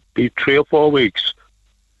probably be 3 or 4 weeks.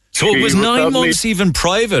 So it was 9 months even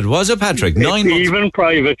private, was it, Patrick? 9 months? Even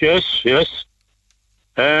private, yes.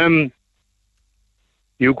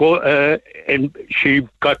 You go, and she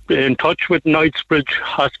got in touch with Knightsbridge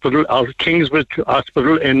Hospital, or Kingsbridge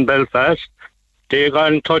Hospital in Belfast. They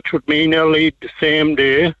got in touch with me nearly the same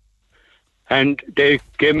day, and they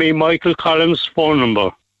gave me Michael Collins' phone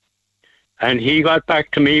number. And he got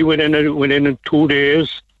back to me within 2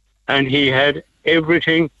 days, and he had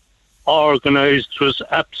everything organised. It was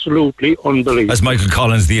absolutely unbelievable. That's Michael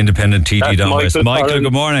Collins, the independent TD down west. Michael,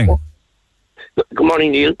 good morning. Good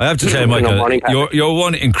morning, Neil. I have to tell you, Michael, you're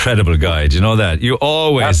one incredible guy. Do you know that? You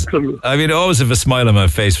always, I always have a smile on my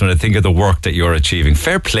face when I think of the work that you're achieving.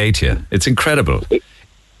 Fair play to you. It's incredible.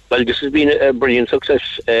 Well, this has been a brilliant success,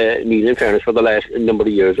 Neil, in fairness, for the last number of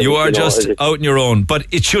years. You are just out on your own, but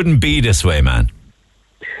it shouldn't be this way, man.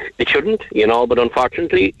 It shouldn't, but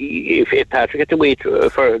unfortunately, if Patrick had to wait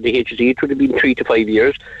for the HSE, it would have been 3 to 5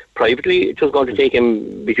 years. Privately, it was going to take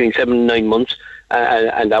him between 7 and 9 months,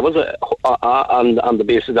 and that was on the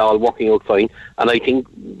basis of all working out fine. And I think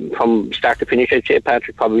from start to finish, I'd say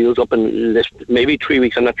Patrick probably was up in maybe 3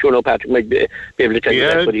 weeks. I'm not sure now. Patrick might be able to tell you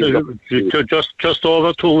that. But he was just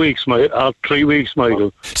over 2 weeks, 3 weeks,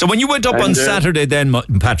 Michael. So when you went up on Saturday, then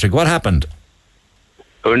Patrick, what happened?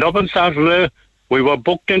 I went up on Saturday. We were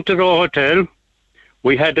booked into the hotel.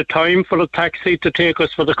 We had the time for a taxi to take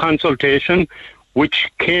us for the consultation,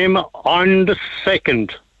 which came on the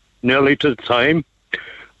 2nd, nearly to the time.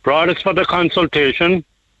 Brought us for the consultation.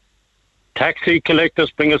 Taxi collect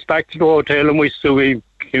us, bring us back to the hotel, and we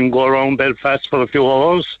can go around Belfast for a few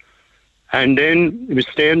hours. And then we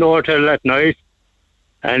stay in the hotel that night,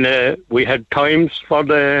 and we had times for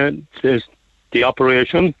the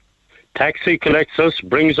operation. Taxi collects us,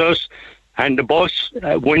 brings us. And the bus,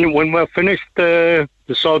 when we're finished the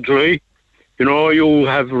surgery, you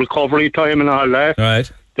have recovery time and all that. Right.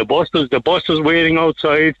 The bus is waiting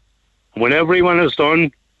outside. When everyone is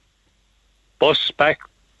done, bus back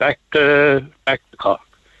to Cork.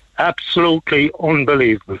 Absolutely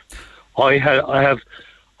unbelievable. I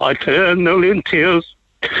tell you, I'm nearly in tears.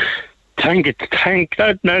 Thank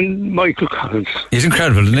that man, Michael Collins. He's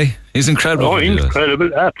incredible, isn't he? He's incredible. Oh,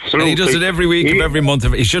 incredible, absolutely. And he does it every week, every month.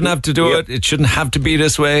 He shouldn't have to do it. It shouldn't have to be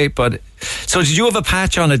this way. But so, did you have a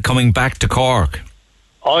patch on it coming back to Cork?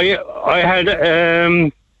 I had.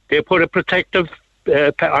 They put a protective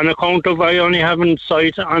on account of I only having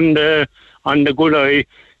sight on the good eye.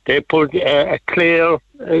 They put a clear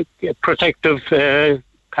protective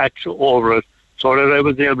patch over it, so that I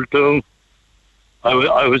was able to.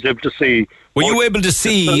 I was able to see. Were you able to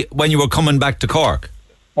see when you were coming back to Cork?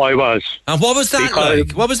 I was. And what was that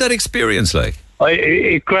like? What was that experience like?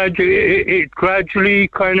 It gradually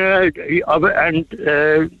kind of, and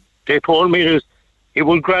they told me it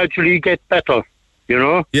will gradually get better,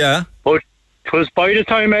 Yeah. But it was by the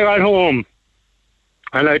time I got home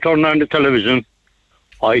and I turned on the television,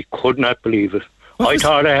 I could not believe it. I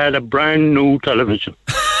thought I had a brand new television.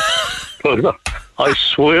 But I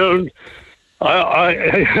swear,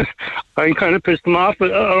 I kind of pissed them off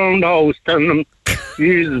around the house, telling them,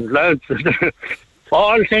 Jesus, lads,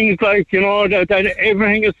 all things like, that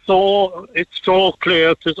everything is so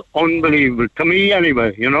clear, it's unbelievable. To me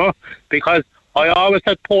anyway, because I always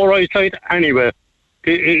had poor eyesight anyway.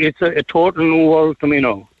 It's a total new world to me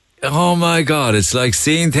now. Oh my God, it's like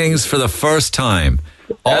seeing things for the first time.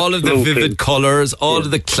 All of the vivid colours, all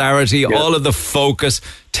of the clarity, all of the focus,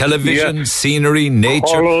 television, scenery, nature.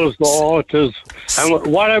 Colours, waters.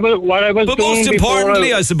 And what I was but doing most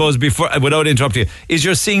importantly, I suppose, without interrupting you, is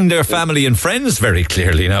you're seeing their family and friends very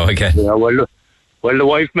clearly now again. Yeah, well, the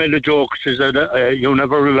wife made a joke. She said, you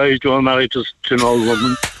never realised you were married to an old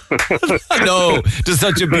woman. No, to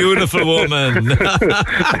such a beautiful woman.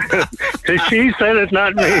 She said it,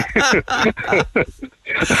 not me.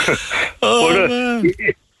 Man.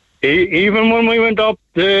 Even when we went up,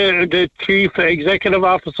 the chief executive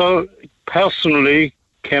officer personally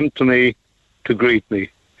came to me to greet me,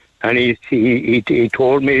 and he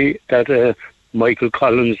told me that Michael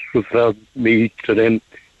Collins referred me to them.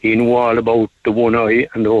 He knew all about the one eye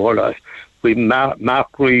and the whole lot.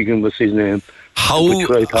 Mark Regan was his name. How would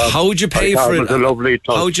you pay for it?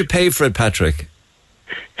 How would you pay for it, Patrick?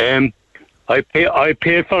 I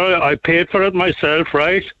paid for it myself,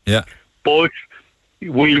 right? Yeah. But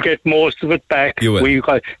we'll get most of it back. You will.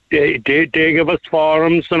 They give us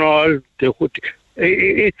forums and all.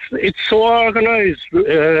 It's so organised,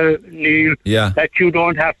 Neil, that you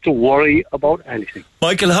don't have to worry about anything.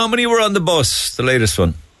 Michael, how many were on the bus, the latest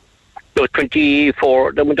one? There were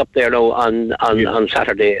 24 that went up there now on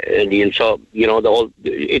Saturday, Neil. So, the whole,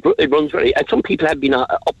 it runs very, and some people have been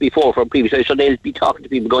up before from previous days, so they'll be talking to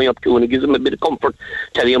people going up to, and it gives them a bit of comfort,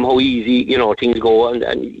 telling them how easy, things go, and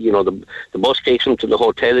the bus takes them to the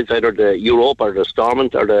hotel. It's either the Europe or the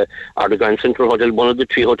Stormont or the Grand Central Hotel, one of the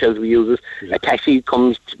 3 hotels we use. A taxi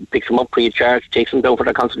comes, picks them up free of charge, takes them down for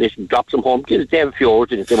their consultation, drops them home, gives them a few hours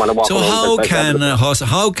if they want to walk around. So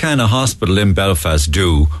how can a hospital in Belfast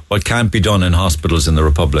do what can't be done in hospitals in the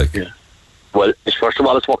Republic? Well, first of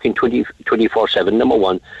all, it's working 24/7, number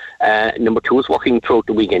one. Number two, it's working throughout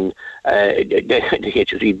the weekend. The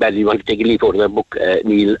HSE badly want to take a leaf out of their book,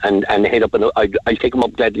 Neil, and head up. And I'll take them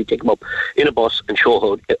up, gladly take them up in a bus and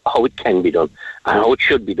show how it can be done and how it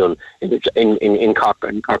should be done in Cork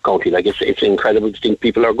and Cork County. Like, it's incredible to think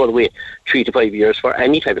people are going to wait 3 to 5 years for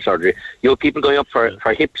any type of surgery. You have people going up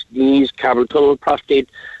for hips, knees, carpal tunnel, prostate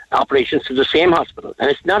operations to the same hospital,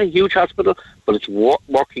 and it's not a huge hospital, but it's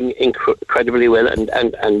working incredibly well.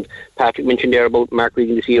 And Patrick mentioned there about Mark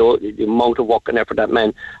Regan, the CEO, the amount of work and effort that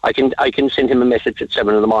man. I can send him a message at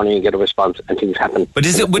 7 a.m. and get a response, and things happen. But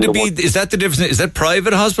is that the difference? Is that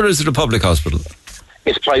private hospital or is it a public hospital?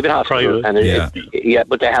 It's private hospital, and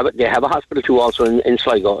but they have a hospital too also in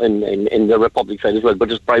Sligo in the Republic side as well. But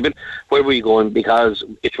it's private where we're going because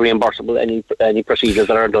it's reimbursable. Any procedures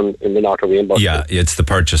that are done in the north are reimbursable. Yeah, it's the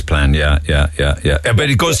purchase plan. Yeah. But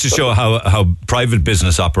it goes to show how private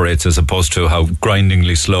business operates as opposed to how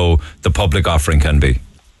grindingly slow the public offering can be.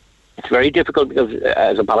 It's very difficult because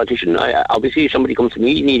as a politician, obviously somebody comes to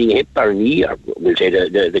me needing a hip or a knee, or we'll say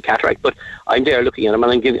the cataract, but I'm there looking at them,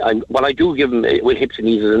 and what I do give them with hips and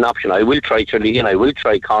knees as an option. I will try Tralee and I will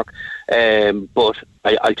try Cork, but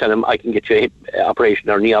I'll tell them I can get you a hip operation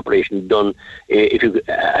or knee operation done if you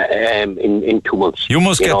in 2 months. You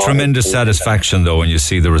must get tremendous satisfaction though when you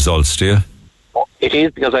see the results, do you? It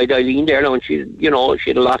is, because I Eileen there now, and she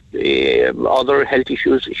had a lot other health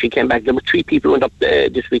issues. She came back. There were 3 people went up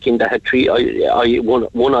this weekend that had 3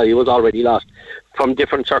 one eye was already lost from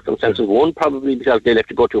different circumstances. One probably because they left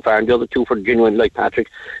to go too far, and the other 2 for genuine, like Patrick,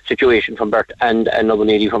 situation from birth, and another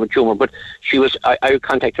lady from a tumour. But she was, I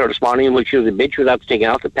contacted her this morning, and when she was in bed, she was out taking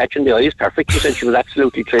out the patch, and the eye is perfect. She said she was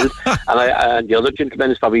absolutely thrilled. And the other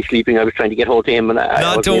gentleman is probably sleeping. I was trying to get hold of him.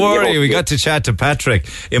 Don't worry, we got to chat to Patrick.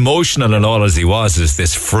 Emotional and all as he was, is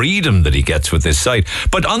this freedom that he gets with this site.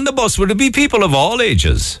 But on the bus, would it be people of all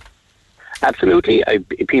ages? Absolutely,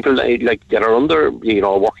 people like that are under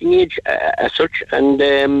working age as such, and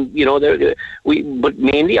but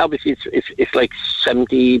mainly obviously it's like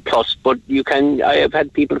 70 plus. But I have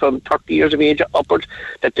had people from 30 years of age upwards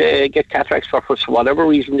that get cataracts for whatever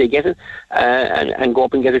reason they get it, and go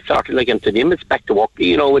up and get it started. Like, and to them it's back to work,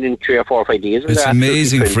 within 3 or 4 or 5 days. It's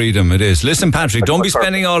amazing freedom, it is. Listen, Patrick, don't be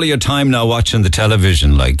spending all of your time now watching the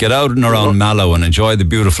television. Like, get out and around Mallow and enjoy the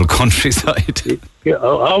beautiful countryside. Yeah,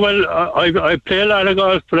 I play a lot of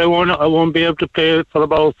golf, but I won't be able to play for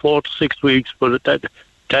about 4 to 6 weeks. But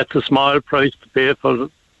that's a small price to pay for.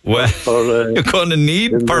 Well, you're going to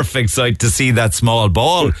need perfect sight to see that small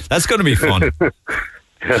ball. That's going to be fun.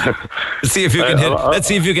 Let's see if you can hit. Let's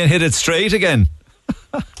see if you can hit it straight again.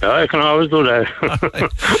 I can always do that.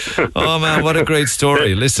 Oh man, what a great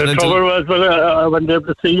story! Listen, the trouble was, I wasn't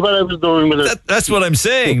able to see what I was doing with it. That's what I'm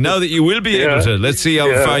saying. Now that you will be able to, let's see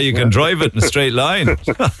how far you can drive it in a straight line.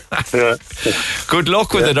 Good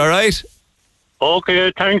luck with it. All right.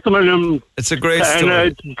 Okay, thanks a million. It's a great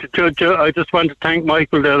story. And I just want to thank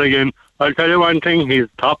Michael there again. I'll tell you one thing, he's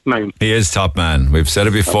top man. He is top man. We've said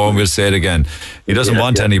it before and we'll say it again. He doesn't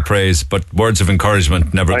want any praise, but words of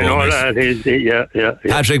encouragement never go amiss. I know that. Yeah.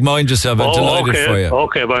 Patrick, mind yourself. I'm delighted for you.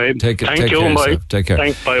 Okay, bye. Thank you, bye. Take care.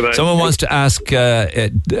 Thanks, bye. Someone wants to ask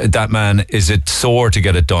that man, is it sore to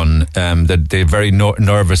get it done? That they're very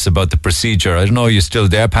nervous about the procedure. I don't know, are you still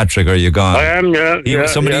there, Patrick, or are you gone? I am,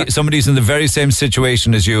 Somebody's in the very same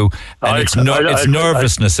situation as you, and it's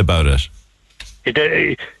nervousness about it.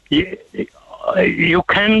 You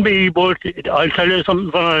can be, but I'll tell you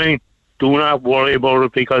something funny. Do not worry about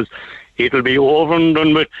it because it'll be over and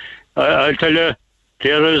done with. I'll tell you,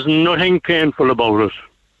 there is nothing painful about it.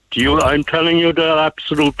 I'm telling you, they're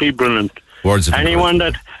absolutely brilliant. Words of anyone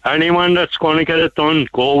that's going to get it done,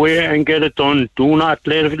 go away and get it done. Do not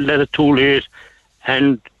let it too late,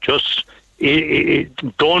 and just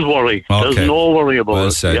don't worry. Okay. There's no worry about well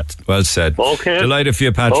it. Said. Yeah. Well said. Okay. Delighted for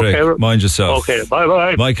you, Patrick. Okay. Mind yourself. Okay.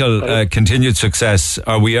 Bye. Michael, continued success.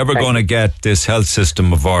 Are we ever going to get this health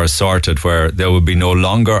system of ours sorted where there will be no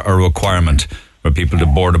longer a requirement for people to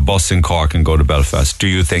board a bus in Cork and go to Belfast? Do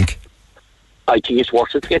you think? I think it's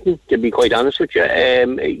worse it's getting, to be quite honest with you.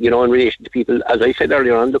 In relation to people, as I said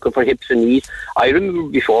earlier on, looking for hips and knees. I remember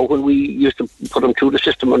before when we used to put them through the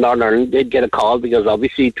system in Northern Ireland, they'd get a call because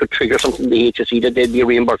obviously to trigger something in the HSE that they'd be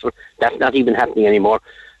reimbursed. That's not even happening anymore.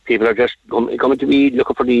 People are just coming to be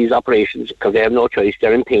looking for these operations because they have no choice.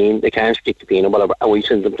 They're in pain. They can't stick to pain or whatever. And we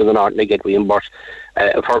send them to the north and they get reimbursed.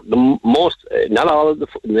 For the most, not all of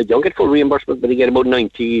they don't get full reimbursement, but they get about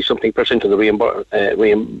 90-something% of the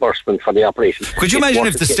reimbursement for the operation. Could you imagine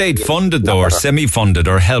if the state funded, though, or semi-funded,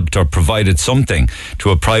 or helped, or provided something to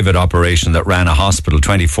a private operation that ran a hospital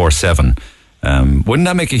 24/7? Wouldn't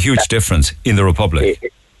that make a huge difference in the Republic?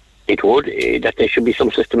 It would. That there should be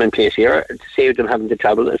some system in place here to save them having to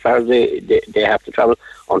travel as far as they have to travel.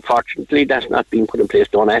 Unfortunately, that's not being put in place.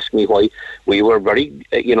 Don't ask me why. We were very,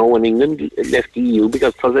 when England left the EU,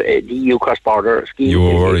 because for the EU cross-border scheme,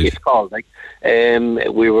 it's called.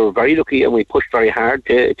 We were very lucky and we pushed very hard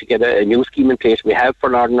to get a new scheme in place. We have for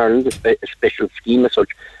Northern Ireland a special scheme as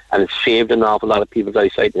such, and it's saved an awful lot of people's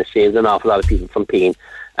eyesight and it's saved an awful lot of people from pain.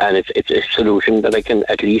 And it's a solution that I can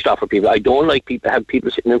at least offer people. I don't like have people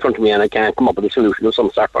sitting in front of me and I can't come up with a solution of some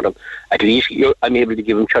sort for them. At least I'm able to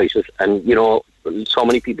give them choices. And, so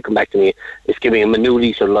many people come back to me. It's giving them a new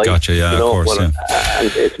lease of life. Gotcha, yeah, of course. And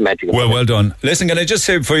it's magical. Well done. Listen, can I just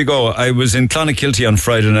say before you go, I was in Clonakilty on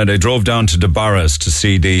Friday night. I drove down to Debarras to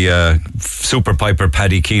see the Super Piper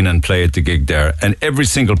Paddy Keenan play at the gig there. And every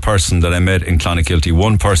single person that I met in Clonakilty,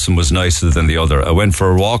 one person was nicer than the other. I went for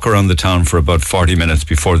a walk around the town for about 40 minutes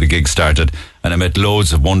before the gig started, and I met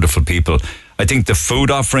loads of wonderful people. I think the food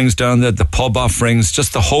offerings down there, the pub offerings,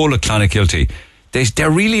 just the whole of Clonakilty, they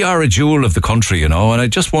really are a jewel of the country, and I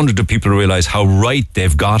just wonder, do people realise how right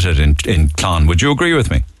they've got it in Clon? Would you agree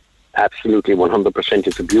with me? Absolutely, 100%.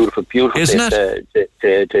 It's a beautiful, beautiful Isn't place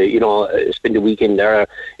to spend the weekend there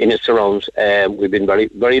in its surrounds. We've been very,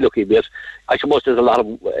 very lucky because I suppose there's a lot of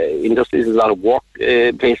industries, there's a lot of work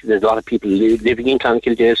places, there's a lot of people living in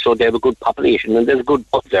Clonakilty, so they have a good population and there's a good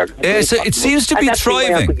buzz there. It seems to be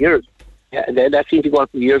thriving. Yeah, that seems to go on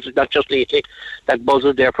for years, not just lately. That buzz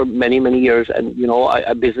is there for many, many years, and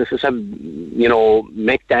businesses have,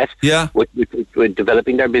 met that with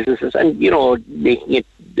developing their businesses and making it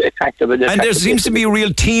attractive. And there seems to be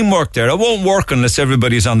real teamwork there. It won't work unless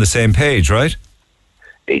everybody's on the same page, right?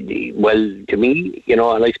 Well, to me, and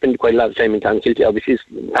I spend quite a lot of time in Clonakilty. Obviously, it's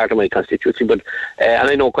part of my constituency, but and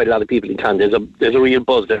I know quite a lot of people in Clon. There's a real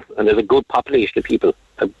buzz there, and there's a good population of people,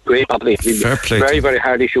 a great population. Fair play. Very, very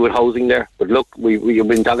hard issue with housing there. But look, we've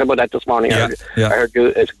been talking about that this morning. I heard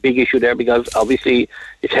it's a big issue there because obviously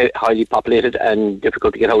it's highly populated and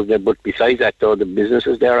difficult to get housing there. But besides that, though, the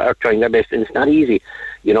businesses there are trying their best, and it's not easy.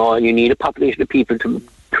 And you need a population of people to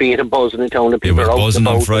create a buzz in the town. It was buzzing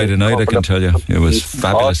on Friday night, I can tell you. It was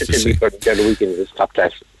fabulous to see. The weekend is top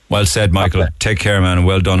class. Well said, Michael. Take care, man, and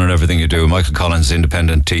well done on everything you do. Michael Collins,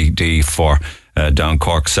 independent TD for down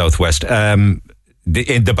Cork Southwest.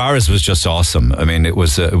 The Barras was just awesome. I mean, it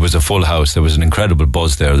was a full house. There was an incredible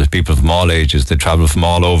buzz there. There's people from all ages. They travelled from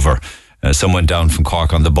all over. Some went down from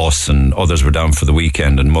Cork on the bus, and others were down for the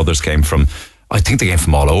weekend, and mothers came from, I think they came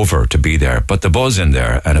from all over to be there, but the buzz in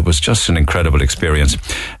there, and it was just an incredible experience,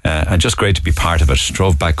 and just great to be part of it.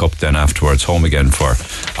 Drove back up then afterwards, home again for,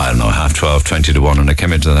 12:30, 20 to 1, and I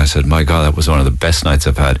came into it and I said, my God, that was one of the best nights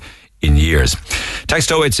I've had in years. Text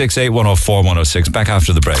 0868 104 106. Back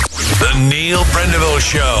after the break. The Neil Prendeville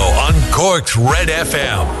Show on Cork's Red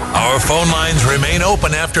FM. Our phone lines remain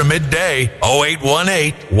open after midday.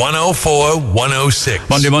 0818 104 106.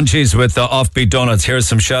 Monday Munchies with Offbeat Donuts. Here's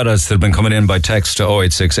some shout outs that have been coming in by text to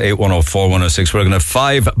 0868 104 106. We're going to have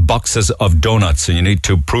 5 boxes of donuts, and you need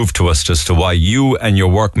to prove to us as to why you and your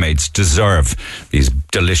workmates deserve these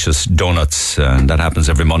delicious donuts, and that happens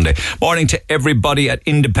every Monday. Morning to everybody at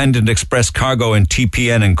Independent Express Cargo and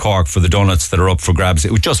TPN in Cork for the donuts that are up for grabs.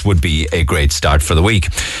 It just would be a great start for the week.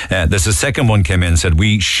 There's a second one came in and said,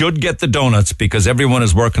 we should get the donuts because everyone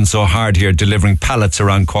is working so hard here delivering pallets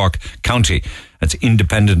around Cork County. That's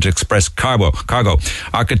Independent Express Cargo.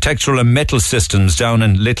 Architectural and metal systems down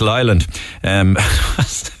in Little Island. I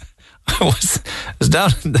was down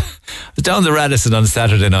the Radisson on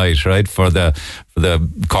Saturday night, right, for the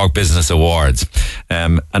Cork Business Awards,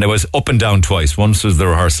 and it was up and down twice. Once was the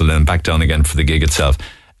rehearsal and back down again for the gig itself.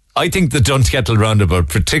 I think the Dunkettle roundabout,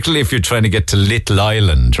 particularly if you're trying to get to Little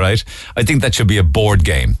Island, right, I think that should be a board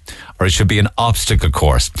game, or it should be an obstacle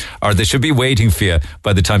course, or they should be waiting for you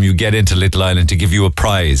by the time you get into Little Island to give you a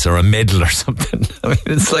prize or a medal or something. I mean,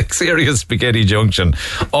 it's like serious spaghetti junction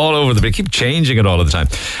all over they keep changing it all of the time.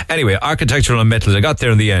 Anyway, architectural and metals, I got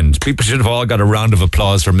there in the end. People should have all got a round of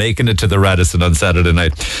applause for making it to the Radisson on Saturday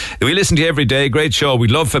night. We listen to you every day. Great show.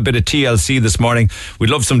 We'd love a bit of TLC this morning. We'd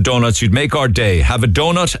love some donuts. You'd make our day. Have a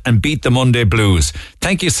donut and beat the Monday blues.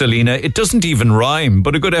 Thank you, Selena. It doesn't even rhyme,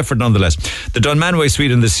 but a good effort nonetheless. The Dunmanway Suite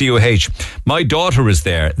in the COH. My daughter is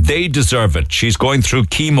there. They deserve it. She's going through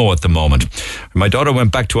chemo at the moment. My daughter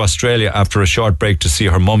went back to Australia after a short break to see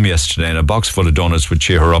her mum yesterday, and a box full of donuts would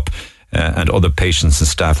cheer her up. And other patients and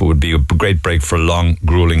staff. It would be a great break for a long,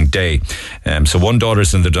 grueling day. So one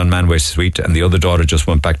daughter's in the Dunmanway Suite and the other daughter just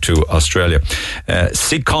went back to Australia.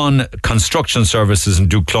 Sigcon Construction Services in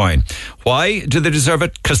Ducloyne. Why do they deserve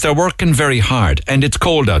it? Because they're working very hard and it's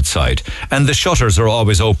cold outside and the shutters are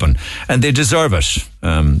always open and they deserve it.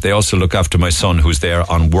 They also look after my son who's there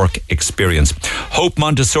on work experience. Hope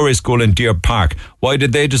Montessori School in Deer Park. Why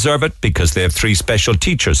did they deserve it? Because they have 3 special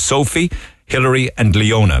teachers, Sophie, Hillary and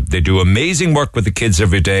Leona. They do amazing work with the kids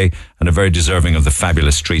every day and are very deserving of the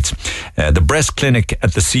fabulous treats. The breast clinic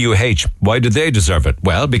at the CUH. Why do they deserve it?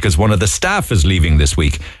 Well, because one of the staff is leaving this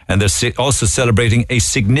week and they're also celebrating a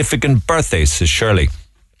significant birthday, says Shirley.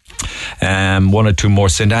 1 or 2 more.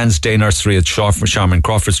 St. Anne's Day Nursery at Sharman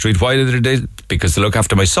Crawford Street. Why did they? Because they look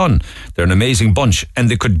after my son. They're an amazing bunch and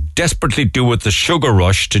they could desperately do with the sugar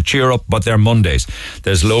rush to cheer up but their Mondays.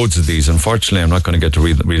 There's loads of these. Unfortunately, I'm not going to get to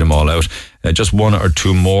read them all out. Just 1 or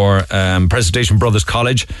 2 more. Presentation Brothers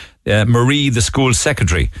College. Marie, the school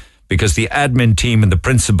secretary. Because the admin team and the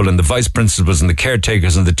principal and the vice principals and the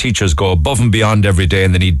caretakers and the teachers go above and beyond every day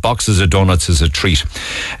and they need boxes of donuts as a treat.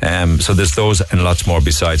 So there's those and lots more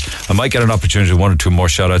besides. I might get an opportunity, 1 or 2 more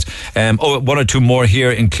shout outs. 1 or 2 more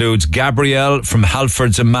here includes Gabrielle from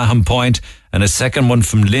Halfords and Mahon Point and a second one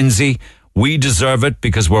from Lindsay. We deserve it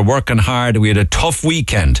because we're working hard. We had a tough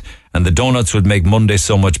weekend and the donuts would make Monday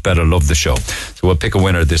so much better. Love the show. So we'll pick a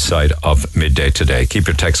winner this side of midday today. Keep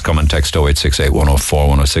your text coming. Text 0868 104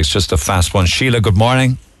 106. Just a fast one. Sheila, good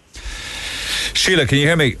morning. Sheila, can you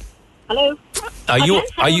hear me? Hello. Are you?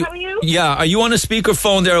 How are you? Yeah. Are you on a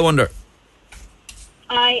speakerphone there, I wonder?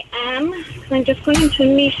 I am. I'm just going into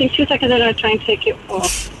a meeting. 2 seconds and I'll try and take you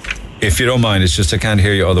off. If you don't mind, it's just I can't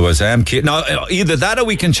hear you otherwise. I am now, either that or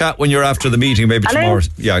we can chat when you're after the meeting, maybe Hello? tomorrow.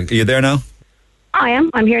 Yeah, are you there now? I am.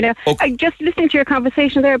 I'm here now. Okay. I just listening to your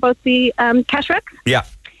conversation there about the cataracts. Yeah.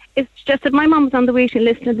 It's just that my mum was on the waiting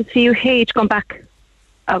list and the CUH gone back.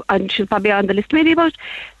 And she'll probably on the list maybe about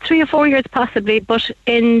 3 or 4 years possibly. But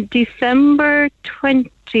in December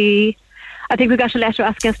 20, I think we got a letter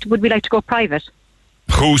asking us, would we like to go private?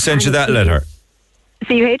 Who sent you that letter?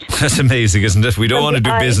 CUH. That's amazing, isn't it? We don't want to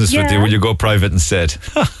do business with you. Will you go private instead?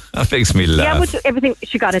 That makes me laugh. Yeah, but everything,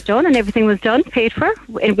 she got it done and everything was done, paid for,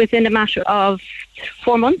 within a matter of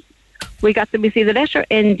 4 months. We received the letter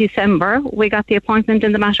in December. We got the appointment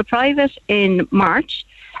in the matter private in March,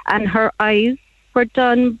 and her eyes were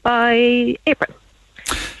done by April.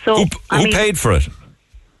 So who paid for it?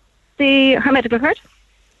 Her medical card.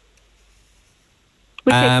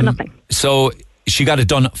 We paid for nothing. So she got it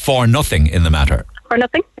done for nothing in the matter? For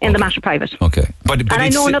nothing in the matter private. Okay. But and I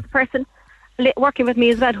know another person working with me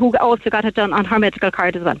as well who also got it done on her medical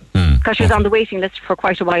card as well. Because she was on the waiting list for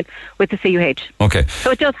quite a while with the CUH. Okay.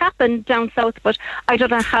 So it does happen down south, but I don't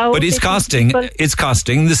know how. But it's costing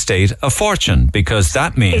the state a fortune because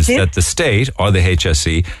that means that the state or the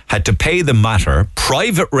HSE had to pay the matter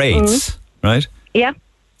private rates, right? Yeah.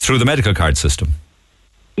 Through the medical card system.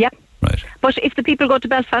 Yep. Right. But if the people go to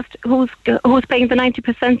Belfast, who's paying the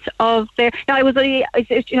 90% of their? Now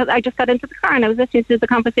I just got into the car and I was listening to the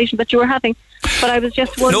conversation that you were having, but I was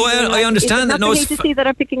just wondering. No, I understand that. No, it's the HSE that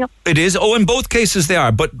are picking up. It is. Oh, in both cases they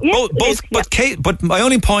are. But but my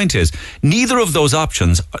only point is neither of those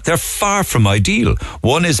options. They're far from ideal.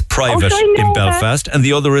 One is private in Belfast, and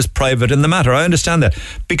the other is private in the matter. I understand that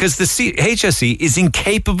because the HSE is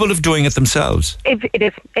incapable of doing it themselves. It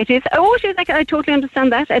is. Oh, I totally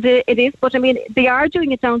understand that. It is, but I mean, they are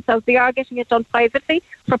doing it down south. They are getting it done privately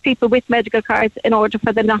for people with medical cards in order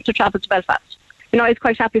for them not to travel to Belfast. You know, I was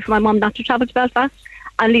quite happy for my mum not to travel to Belfast,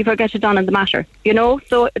 and leave her get it done in the matter,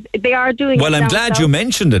 so they are doing Well, I'm glad you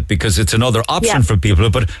mentioned it, because it's another option for people,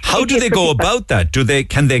 but how do they go about that?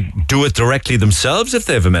 Can they do it directly themselves if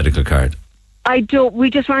they have a medical card?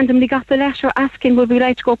 We just randomly got the letter asking would we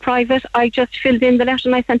like to go private. I just filled in the letter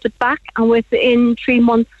and I sent it back, and within 3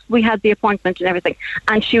 months we had the appointment and everything,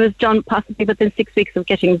 and she was done possibly within 6 weeks of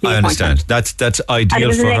getting the appointment. I understand. That's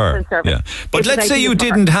ideal for her. Yeah. But let's say you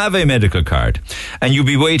didn't have a medical card and you'd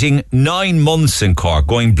be waiting 9 months in Cork,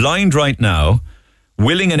 going blind right now,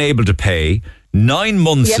 willing and able to pay. 9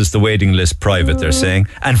 months is the waiting list private, they're saying,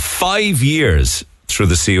 and 5 years through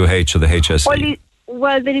the COH or the HSE.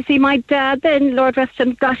 Well, then you see, my dad then, Lord rest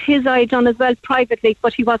him, got his eye done as well privately,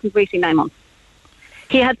 but he wasn't waiting 9 months.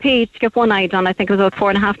 He had paid to get one eye done. I think it was about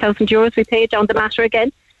 €4,500 we paid down the matter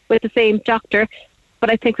again with the same doctor. But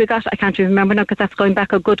I think I can't even remember now, because that's going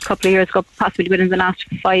back a good couple of years ago, possibly within the last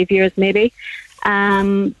 5 years maybe.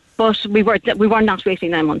 But we were not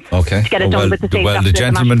waiting 9 months to get it done with the same doctor. Well, the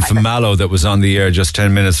gentleman from Mallow that was on the air just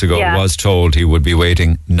 10 minutes ago was told he would be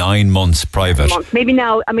waiting 9 months private. 9 months. Maybe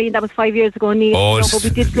now. I mean, that was 5 years ago, Neil. But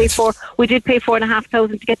we did pay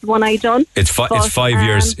 $4,500 to get the one eye done. It's 5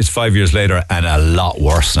 years. It's 5 years later, and a lot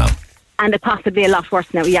worse now. And possibly a lot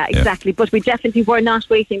worse now. Yeah, exactly. But we definitely were not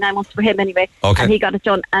waiting 9 months for him anyway. Okay. And he got it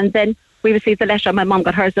done, and then we received the letter. My mum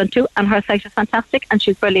got hers done too, and her sight is fantastic, and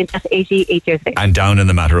she's brilliant at 88 years old. And down in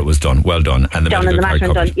the matter it was done. Well done. And the down in the matter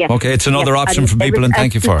covered. done, yes. Okay, it's another option for people, and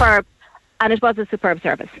thank you for it. And it was a superb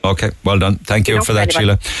service. Okay, well done. Thank you for that,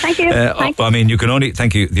 Sheila. Thank you. I mean,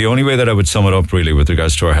 thank you. The only way that I would sum it up really with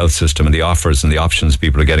regards to our health system and the offers and the options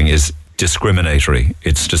people are getting is discriminatory.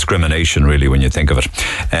 It's discrimination really when you think of it.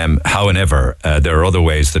 However, there are other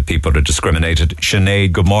ways that people are discriminated.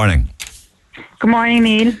 Sinead, good morning. Good morning,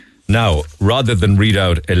 Neil. Now, rather than read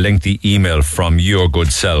out a lengthy email from your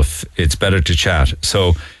good self, it's better to chat.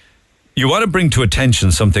 So, you want to bring to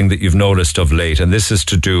attention something that you've noticed of late, and this is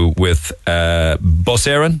to do with bus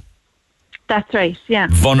éireann? That's right, yeah.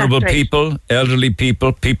 Vulnerable people, elderly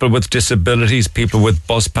people, people with disabilities, people with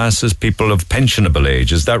bus passes, people of pensionable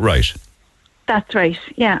age. Is that right? That's right,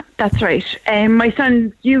 yeah, that's right. My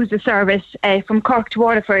son used the service from Cork to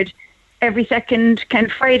Waterford every second kind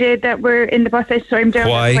of Friday that we're in the bus, so I'm down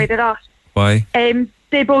quite a lot. Why?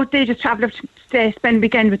 They just travel up to spend the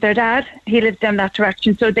weekend with their dad. He lives down that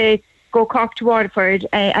direction, so they go Cork to Waterford,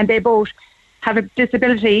 and they both have a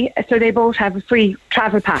disability, so they both have a free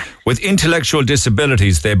travel pass. With intellectual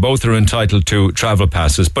disabilities, they both are entitled to travel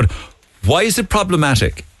passes, but why is it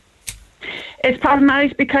problematic? It's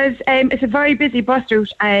problematic because it's a very busy bus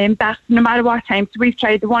route, that no matter what time. So we've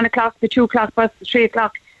tried the 1 o'clock, the 2 o'clock bus, the 3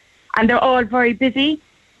 o'clock, and they're all very busy.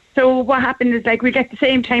 So what happens is, we get the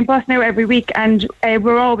same time bus now every week, and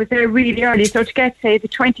we're always there really early. So to get, say, the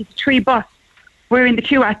 20 to 3 bus, we're in the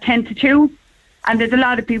queue at 10 to 2, and there's a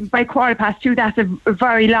lot of people by 2:15. That's a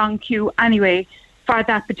very long queue anyway for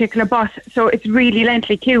that particular bus. So it's really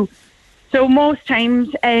lengthy queue. So most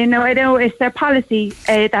times, now I know it's their policy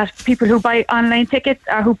that people who buy online tickets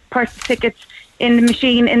or who purchase tickets in the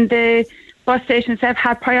machine in the bus stations have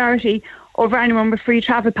had priority over anyone with free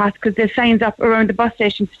travel pass, because there's signs up around the bus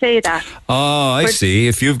station to say that. Oh, I see.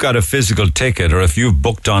 If you've got a physical ticket or if you've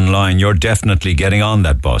booked online, you're definitely getting on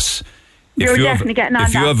that bus. You're definitely getting on that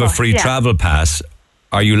bus. If you have a free travel pass,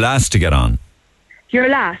 are you last to get on? You're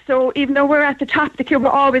last. So even though we're at the top of the queue, we're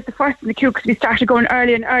always the first in the queue, because we started going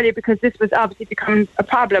earlier and earlier, because this was obviously becoming a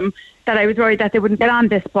problem that I was worried that they wouldn't get on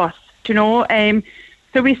this bus,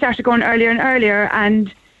 So we started going earlier and earlier,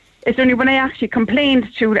 and it's only when I actually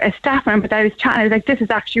complained to a staff member that I was chatting, I was like, this is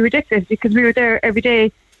actually ridiculous, because we were there every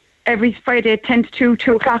day, every Friday at 10 to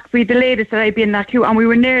 2 o'clock, be the latest that I'd be in that queue, and we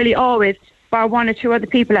were nearly always, bar 1 or 2 other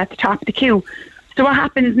people at the top of the queue. So what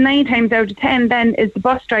happens 9 times out of 10 then is the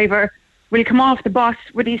bus driver will come off the bus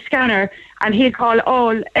with his scanner, and he'll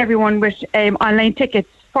call everyone with online tickets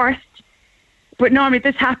first. But normally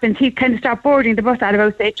this happens, he'd kind of start boarding the bus at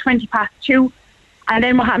about, say, 2:20. And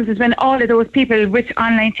then what happens is when all of those people with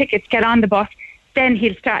online tickets get on the bus, then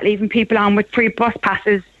he'll start leaving people on with free bus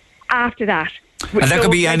passes after that. And that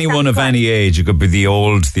could be anyone of any age. It could be the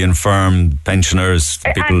old, the infirm, pensioners,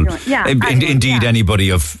 people. Indeed, anybody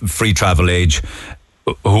of free travel age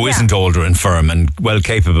who isn't old or infirm and well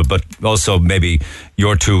capable, but also maybe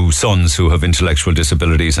your 2 sons who have intellectual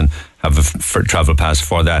disabilities and have a travel pass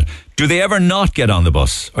for that. Do they ever not get on the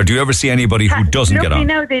bus? Or do you ever see anybody who doesn't get on? Luckily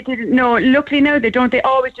now they didn't. No, luckily now they don't. They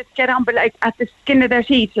always just get on, but at the skin of their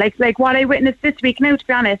teeth. Like what I witnessed this week now, to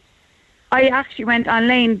be honest, I actually went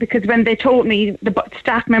online, because when they told me, the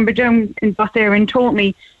staff member down in bus éireann told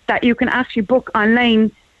me that you can actually book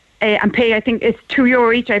online and pay, I think it's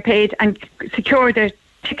 €2 each I paid, and secure the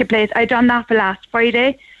ticket place. I'd done that for last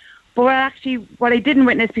Friday. But what I didn't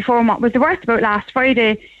witness before, and what was the worst about last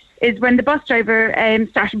Friday, is when the bus driver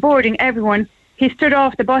started boarding everyone, he stood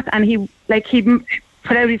off the bus and he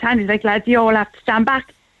put out his hand. He's like, lads, you all have to stand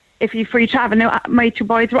back if you free travel. Now, my two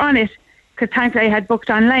boys were on it, because thankfully I had booked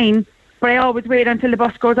online, but I always wait until the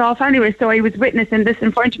bus goes off anyway, so I was witnessing this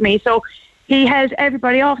in front of me. So he held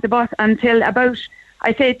everybody off the bus until about,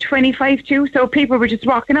 I say, 25 to, so people were just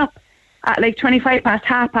rocking up at like 25 past,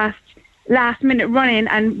 half past, last minute running,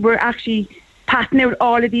 and we're actually passing out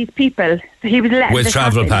all of these people. So he was letting with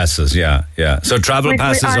travel passes, yeah. So travel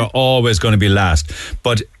passes are always going to be last,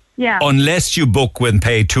 but unless you book and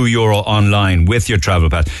pay €2 online with your travel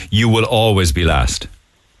pass, you will always be last.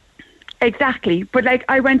 Exactly, but like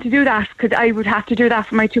I went to do that because I would have to do that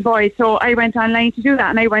for my two boys, so I went online to do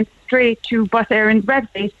that, and I went straight to Bus Éireann's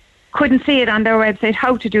website. Couldn't see it on their website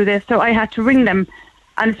how to do this, so I had to ring them.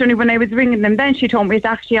 And it's only when I was ringing them, then she told me it's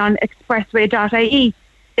actually on expressway.ie.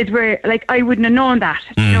 Is where, like, I wouldn't have known that.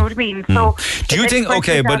 You know what I mean? So, do you think,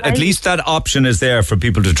 okay, but at least that option is there for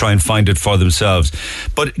people to try and find it for themselves.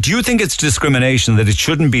 But do you think it's discrimination that it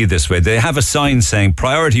shouldn't be this way? They have a sign saying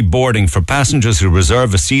priority boarding for passengers who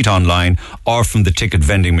reserve a seat online or from the ticket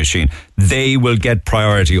vending machine. They will get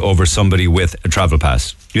priority over somebody with a travel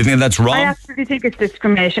pass. Do you think that's wrong? I absolutely think it's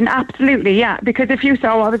discrimination. Absolutely, yeah. Because if you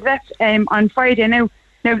saw what was left on Friday, now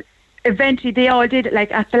eventually they all did it,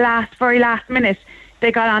 like at the very last minute.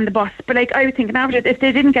 They got on the bus. But like I was thinking after, if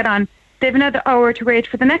they didn't get on, they have another hour to wait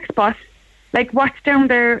for the next bus. Like what's down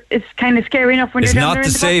there is kind of scary enough when it's you're down there.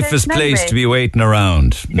 It's not the safest place to be waiting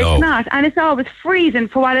around. No. It's not. And it's always freezing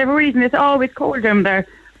for whatever reason. It's always cold down there.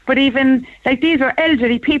 But even, like, these were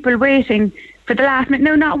elderly people waiting for the last minute.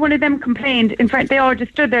 No, not one of them complained. In fact, they all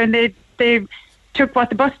just stood there and they took what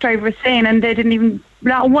the bus driver was saying, and they didn't even,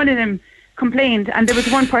 not one of them complained, and there was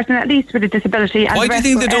one person at least with a disability. And why do you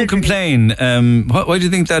think they don't complain? Why do you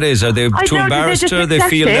think that is? Are they too embarrassed, or they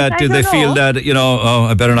feel that? Do they feel that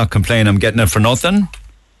I better not complain? I'm getting it for nothing.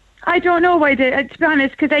 I don't know why they. To be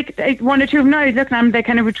honest, because one or two of them, I was looking at them, they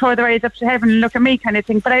kind of would throw their eyes up to heaven and look at me, kind of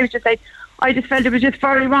thing. But I was just like, I just felt it was just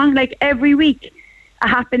very wrong. Like every week, it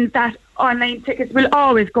happens that online tickets will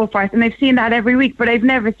always go first, and I've seen that every week. But I've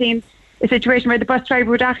never seen a situation where the bus driver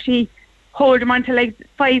would actually hold them until like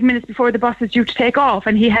 5 minutes before the bus was due to take off,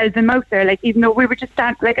 and he held them out there, like even though we were just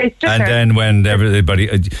standing, like I stood there. And then when everybody,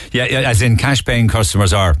 as in cash paying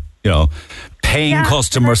customers are, paying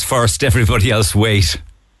customers first, everybody else wait.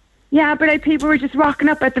 Yeah, but like people were just rocking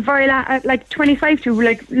up at the very at like 25 to,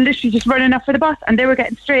 like literally just running up for the bus, and they were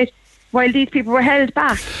getting straight while these people were held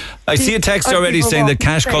back. I see a text already saying that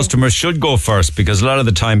cash customers should go first, because a lot of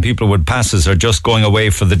the time people with passes are just going away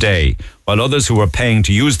for the day, while others who are paying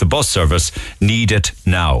to use the bus service need it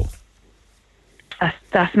now.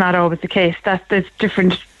 That's not always the case. There's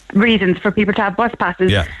different reasons for people to have bus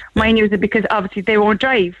passes. Yeah. Mine use it because obviously they won't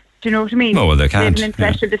drive. Do you know what I mean? Oh, well, they can't. They have an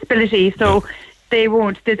intellectual disability, so they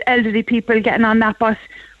won't. There's elderly people getting on that bus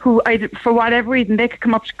who, for whatever reason, they could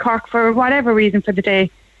come up to Cork for whatever reason for the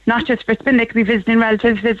day. Not just for spin, they could be visiting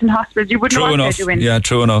relatives, visiting hospitals. You wouldn't know what they're doing. Yeah,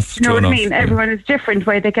 true enough. You know what I mean? Everyone is different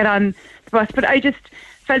where they get on the bus. But I just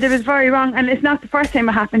felt it was very wrong, and it's not the first time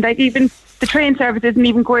it happened. Like even the train service isn't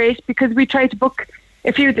even great, because we tried to book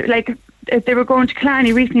if they were going to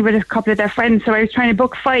Killarney recently with a couple of their friends, so I was trying to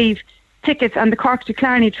book 5 tickets on the Cork to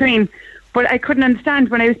Killarney train, but I couldn't understand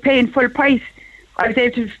when I was paying full price. I was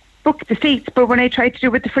able to book the seats, but when I tried to do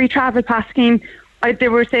it with the free travel pass scheme, they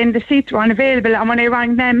were saying the seats were unavailable, and when I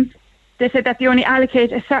rang them, they said that they only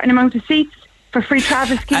allocate a certain amount of seats for free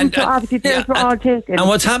travel schemes, so obviously theirs were all taken. And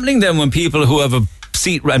what's happening then when people who have a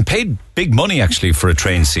seat and paid big money actually for a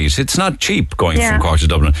train seat, it's not cheap going from Cork to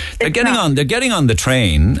Dublin, they're getting on the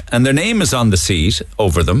train, and their name is on the seat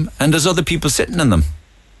over them, and there's other people sitting in them.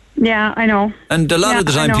 Yeah, I know. And a lot of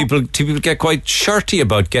the time people get quite shirty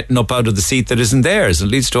about getting up out of the seat that isn't theirs. It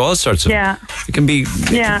leads to all sorts of... It can be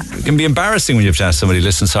embarrassing when you have to ask somebody,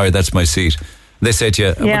 listen, sorry, that's my seat. They say to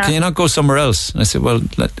you, well, can you not go somewhere else? And I say, well,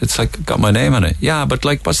 it's like got my name on it. Yeah, but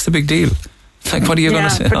like, what's the big deal? Like, what are you going to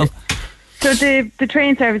say? So the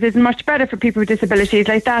train service is much better for people with disabilities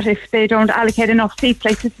like that if they don't allocate enough seats.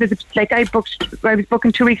 Like this was, like I was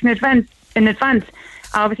booking 2 weeks in advance.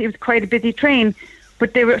 Obviously, it was quite a busy train.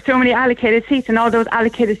 But there were so many allocated seats, and all those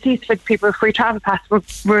allocated seats for the people with free travel pass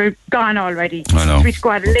were gone already. I know. So we had to go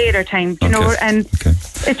at a later time, you know. And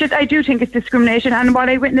it's just, I do think it's discrimination. And what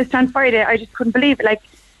I witnessed on Friday, I just couldn't believe it. Like,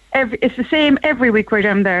 it's the same every week we're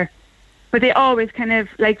down there. But they always kind of,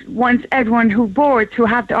 like, once everyone who boards, who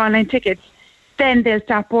have the online tickets, then they'll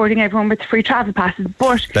start boarding everyone with free travel passes.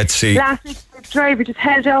 But let's see. Last week, the driver just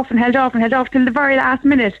held off till the very last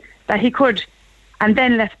minute that he could. and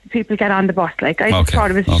then let people get on the bus. Like, I just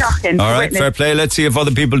thought it was shocking. All right, fair play. Let's see if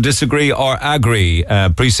other people disagree or agree.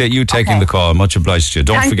 Appreciate you taking the call. Much obliged to you.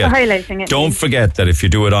 Thanks for highlighting it. Don't forget that if you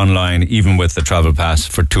do it online, even with the travel pass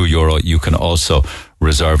for €2, you can also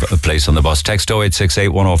reserve a place on the bus. Text 0868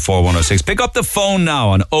 104 106. Pick up the phone now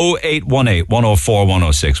on 0818 104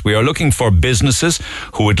 106. We are looking for businesses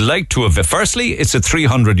who would like to have... Firstly, it's a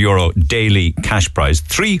 €300 daily cash prize.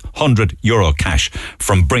 €300 cash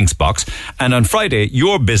from Brinks Box. And on Friday,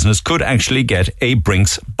 your business could actually get a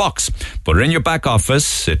Brinks box. Put it in your back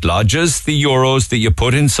office. It lodges the euros that you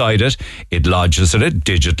put inside it. It lodges it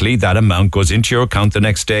digitally. That amount goes into your account the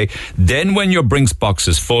next day. Then when your Brinks box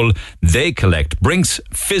is full, they collect. Brinks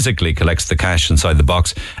physically collects the cash inside the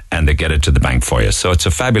box and they get it to the bank for you. So it's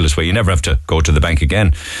a fabulous way. You never have to go to the bank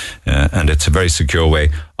again. And it's a very secure way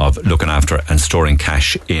of looking after and storing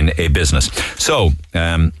cash in a business. So,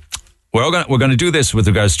 we're going to do this with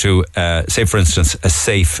regards to, say, for instance, a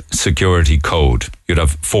safe security code. You'd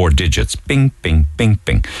have 4 digits. Bing, bing, bing,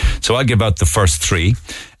 bing. So I'll give out the first 3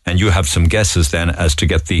 and you have some guesses then as to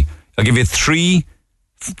get I'll give you 3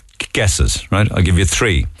 guesses, right? I'll give you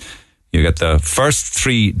 3. You get the first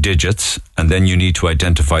 3 digits, and then you need to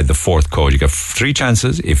identify the 4th code. You get 3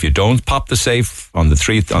 chances. If you don't pop the safe on the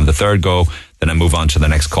 3rd go, then I move on to the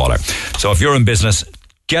next caller. So if you're in business,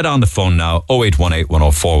 get on the phone now, 0818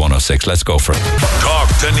 104 106. Let's go for it. Talk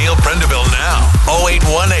to Neil Prendeville now,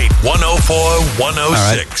 0818 104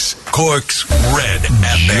 106. Cork's Red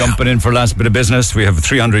FM. Jumping in for last bit of business. We have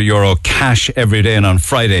 €300 cash every day, and on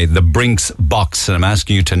Friday, the Brinks box. And I'm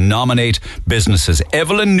asking you to nominate businesses.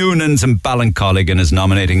 Evelyn Noonan's in Ballincolligan is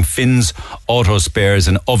nominating Finn's Auto Spares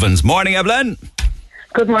and Ovens. Morning, Evelyn.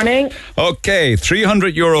 Good morning. Okay,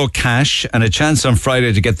 €300 cash and a chance on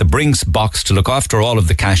Friday to get the Brinks box to look after all of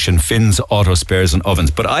the cash in Finn's Auto Spares and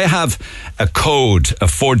Ovens. But I have a code, a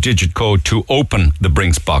 4-digit code to open the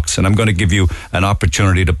Brinks box, and I'm going to give you an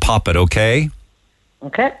opportunity to pop it, okay?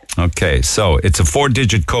 Okay. Okay, so it's a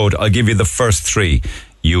 4-digit code. I'll give you the first 3.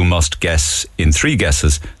 You must guess in 3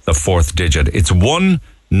 guesses the 4th digit. It's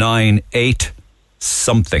 198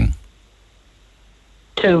 something.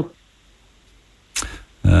 2.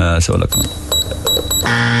 So look.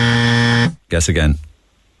 Guess again.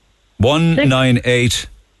 198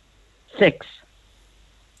 6.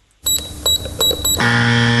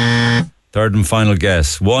 Third and final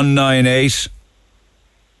guess. 198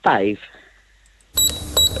 5.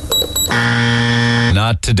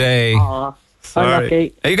 Not today. Aw,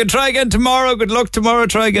 unlucky. You can try again tomorrow. Good luck tomorrow.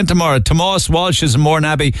 Try again tomorrow. Tomas Walsh is in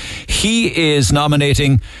Mourneabbey. He is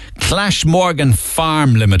nominating Clash Morgan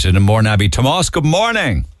Farm Limited in Mourneabbey. Tomas, good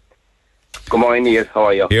morning. Good morning, Neil. How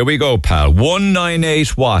are you? Here we go, pal.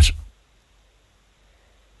 198 what?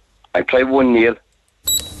 I tried 1, Neil.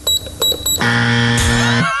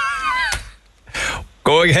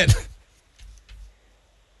 Go again.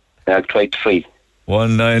 I tried 3.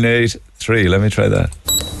 1983. Let me try that.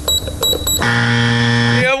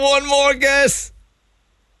 You have one more guess.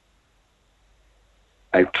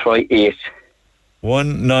 I try 8.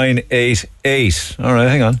 1988. All right,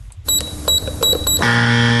 hang on.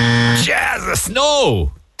 Jesus,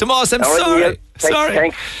 no. Tomas, I'm sorry.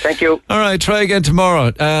 Sorry. Thank you. All right, try again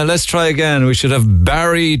tomorrow. Let's try again. We should have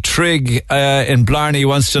Barry Trigg in Blarney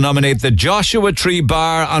wants to nominate the Joshua Tree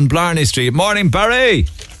Bar on Blarney Street. Morning, Barry.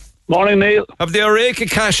 Morning, Neil. Have the Oreca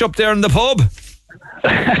cash up there in the pub?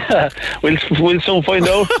 We'll soon find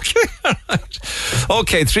out. Okay, all right.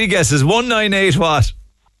 Okay, 3 guesses. 198 what?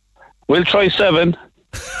 We'll try 7.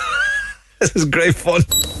 This is great fun.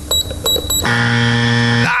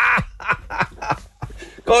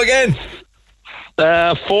 Go again.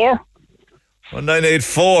 4.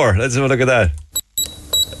 1984. Let's have a look at that.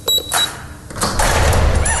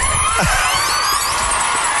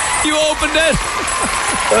 You opened it.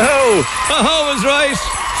 Oh, was right.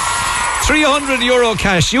 €300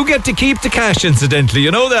 cash. You get to keep the cash, incidentally.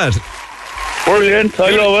 You know that. Brilliant.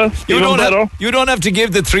 I love it. You don't have to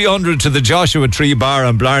give the 300 to the Joshua Tree Bar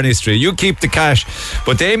on Blarney Street. You keep the cash,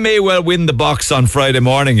 but they may well win the box on Friday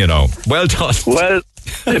morning, you know. Well done. Well,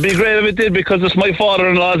 it'd be great if it did, because it's my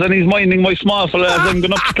father-in-law's and he's minding my small fella as I'm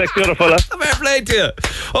going up to collect the other fella. Fair play to you.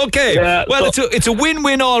 Okay. Well, it's a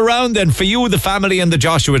win-win all round then for you, the family, and the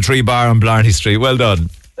Joshua Tree Bar on Blarney Street. Well done.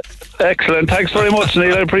 Excellent. Thanks very much,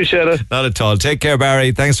 Neil. I appreciate it. Not at all. Take care,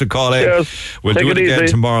 Barry. Thanks for calling. Cheers. We'll do it again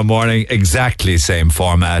tomorrow morning. Exactly same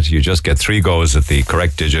format. You just get 3 goes at the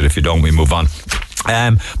correct digit. If you don't, we move on.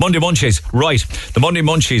 Monday Munchies, right. The Monday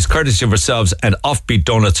Munchies, courtesy of ourselves and Offbeat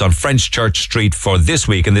Donuts on French Church Street for this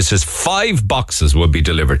week. And this is 5 boxes will be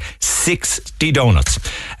delivered. 60 donuts.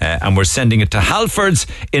 And we're sending it to Halfords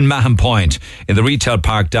in Mahon Point, in the retail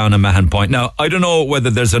park down in Mahon Point. Now, I don't know whether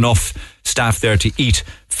there's enough staff there to eat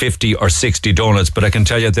 50 or 60 donuts, but I can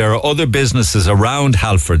tell you there are other businesses around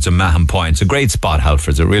Halfords and Mahon Point. It's a great spot,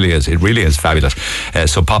 Halfords. It really is. It really is fabulous.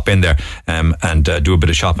 So pop in there and do a bit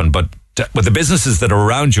of shopping. But with the businesses that are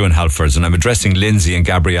around you in Halfords, and I'm addressing Lindsay and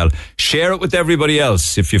Gabrielle, share it with everybody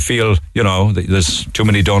else if you feel, that there's too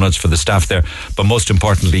many donuts for the staff there. But most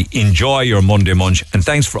importantly, enjoy your Monday Munch, and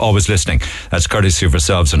thanks for always listening. That's courtesy of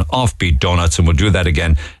ourselves and Offbeat Donuts, and we'll do that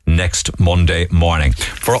again next Monday morning.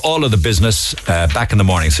 For all of the business, back in the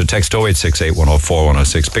morning, so text 0868 104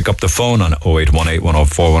 106. Pick up the phone on 0818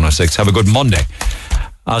 104 106. Have a good Monday.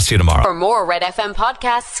 I'll see you tomorrow. For more Red FM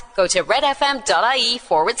podcasts, go to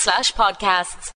redfm.ie/podcasts.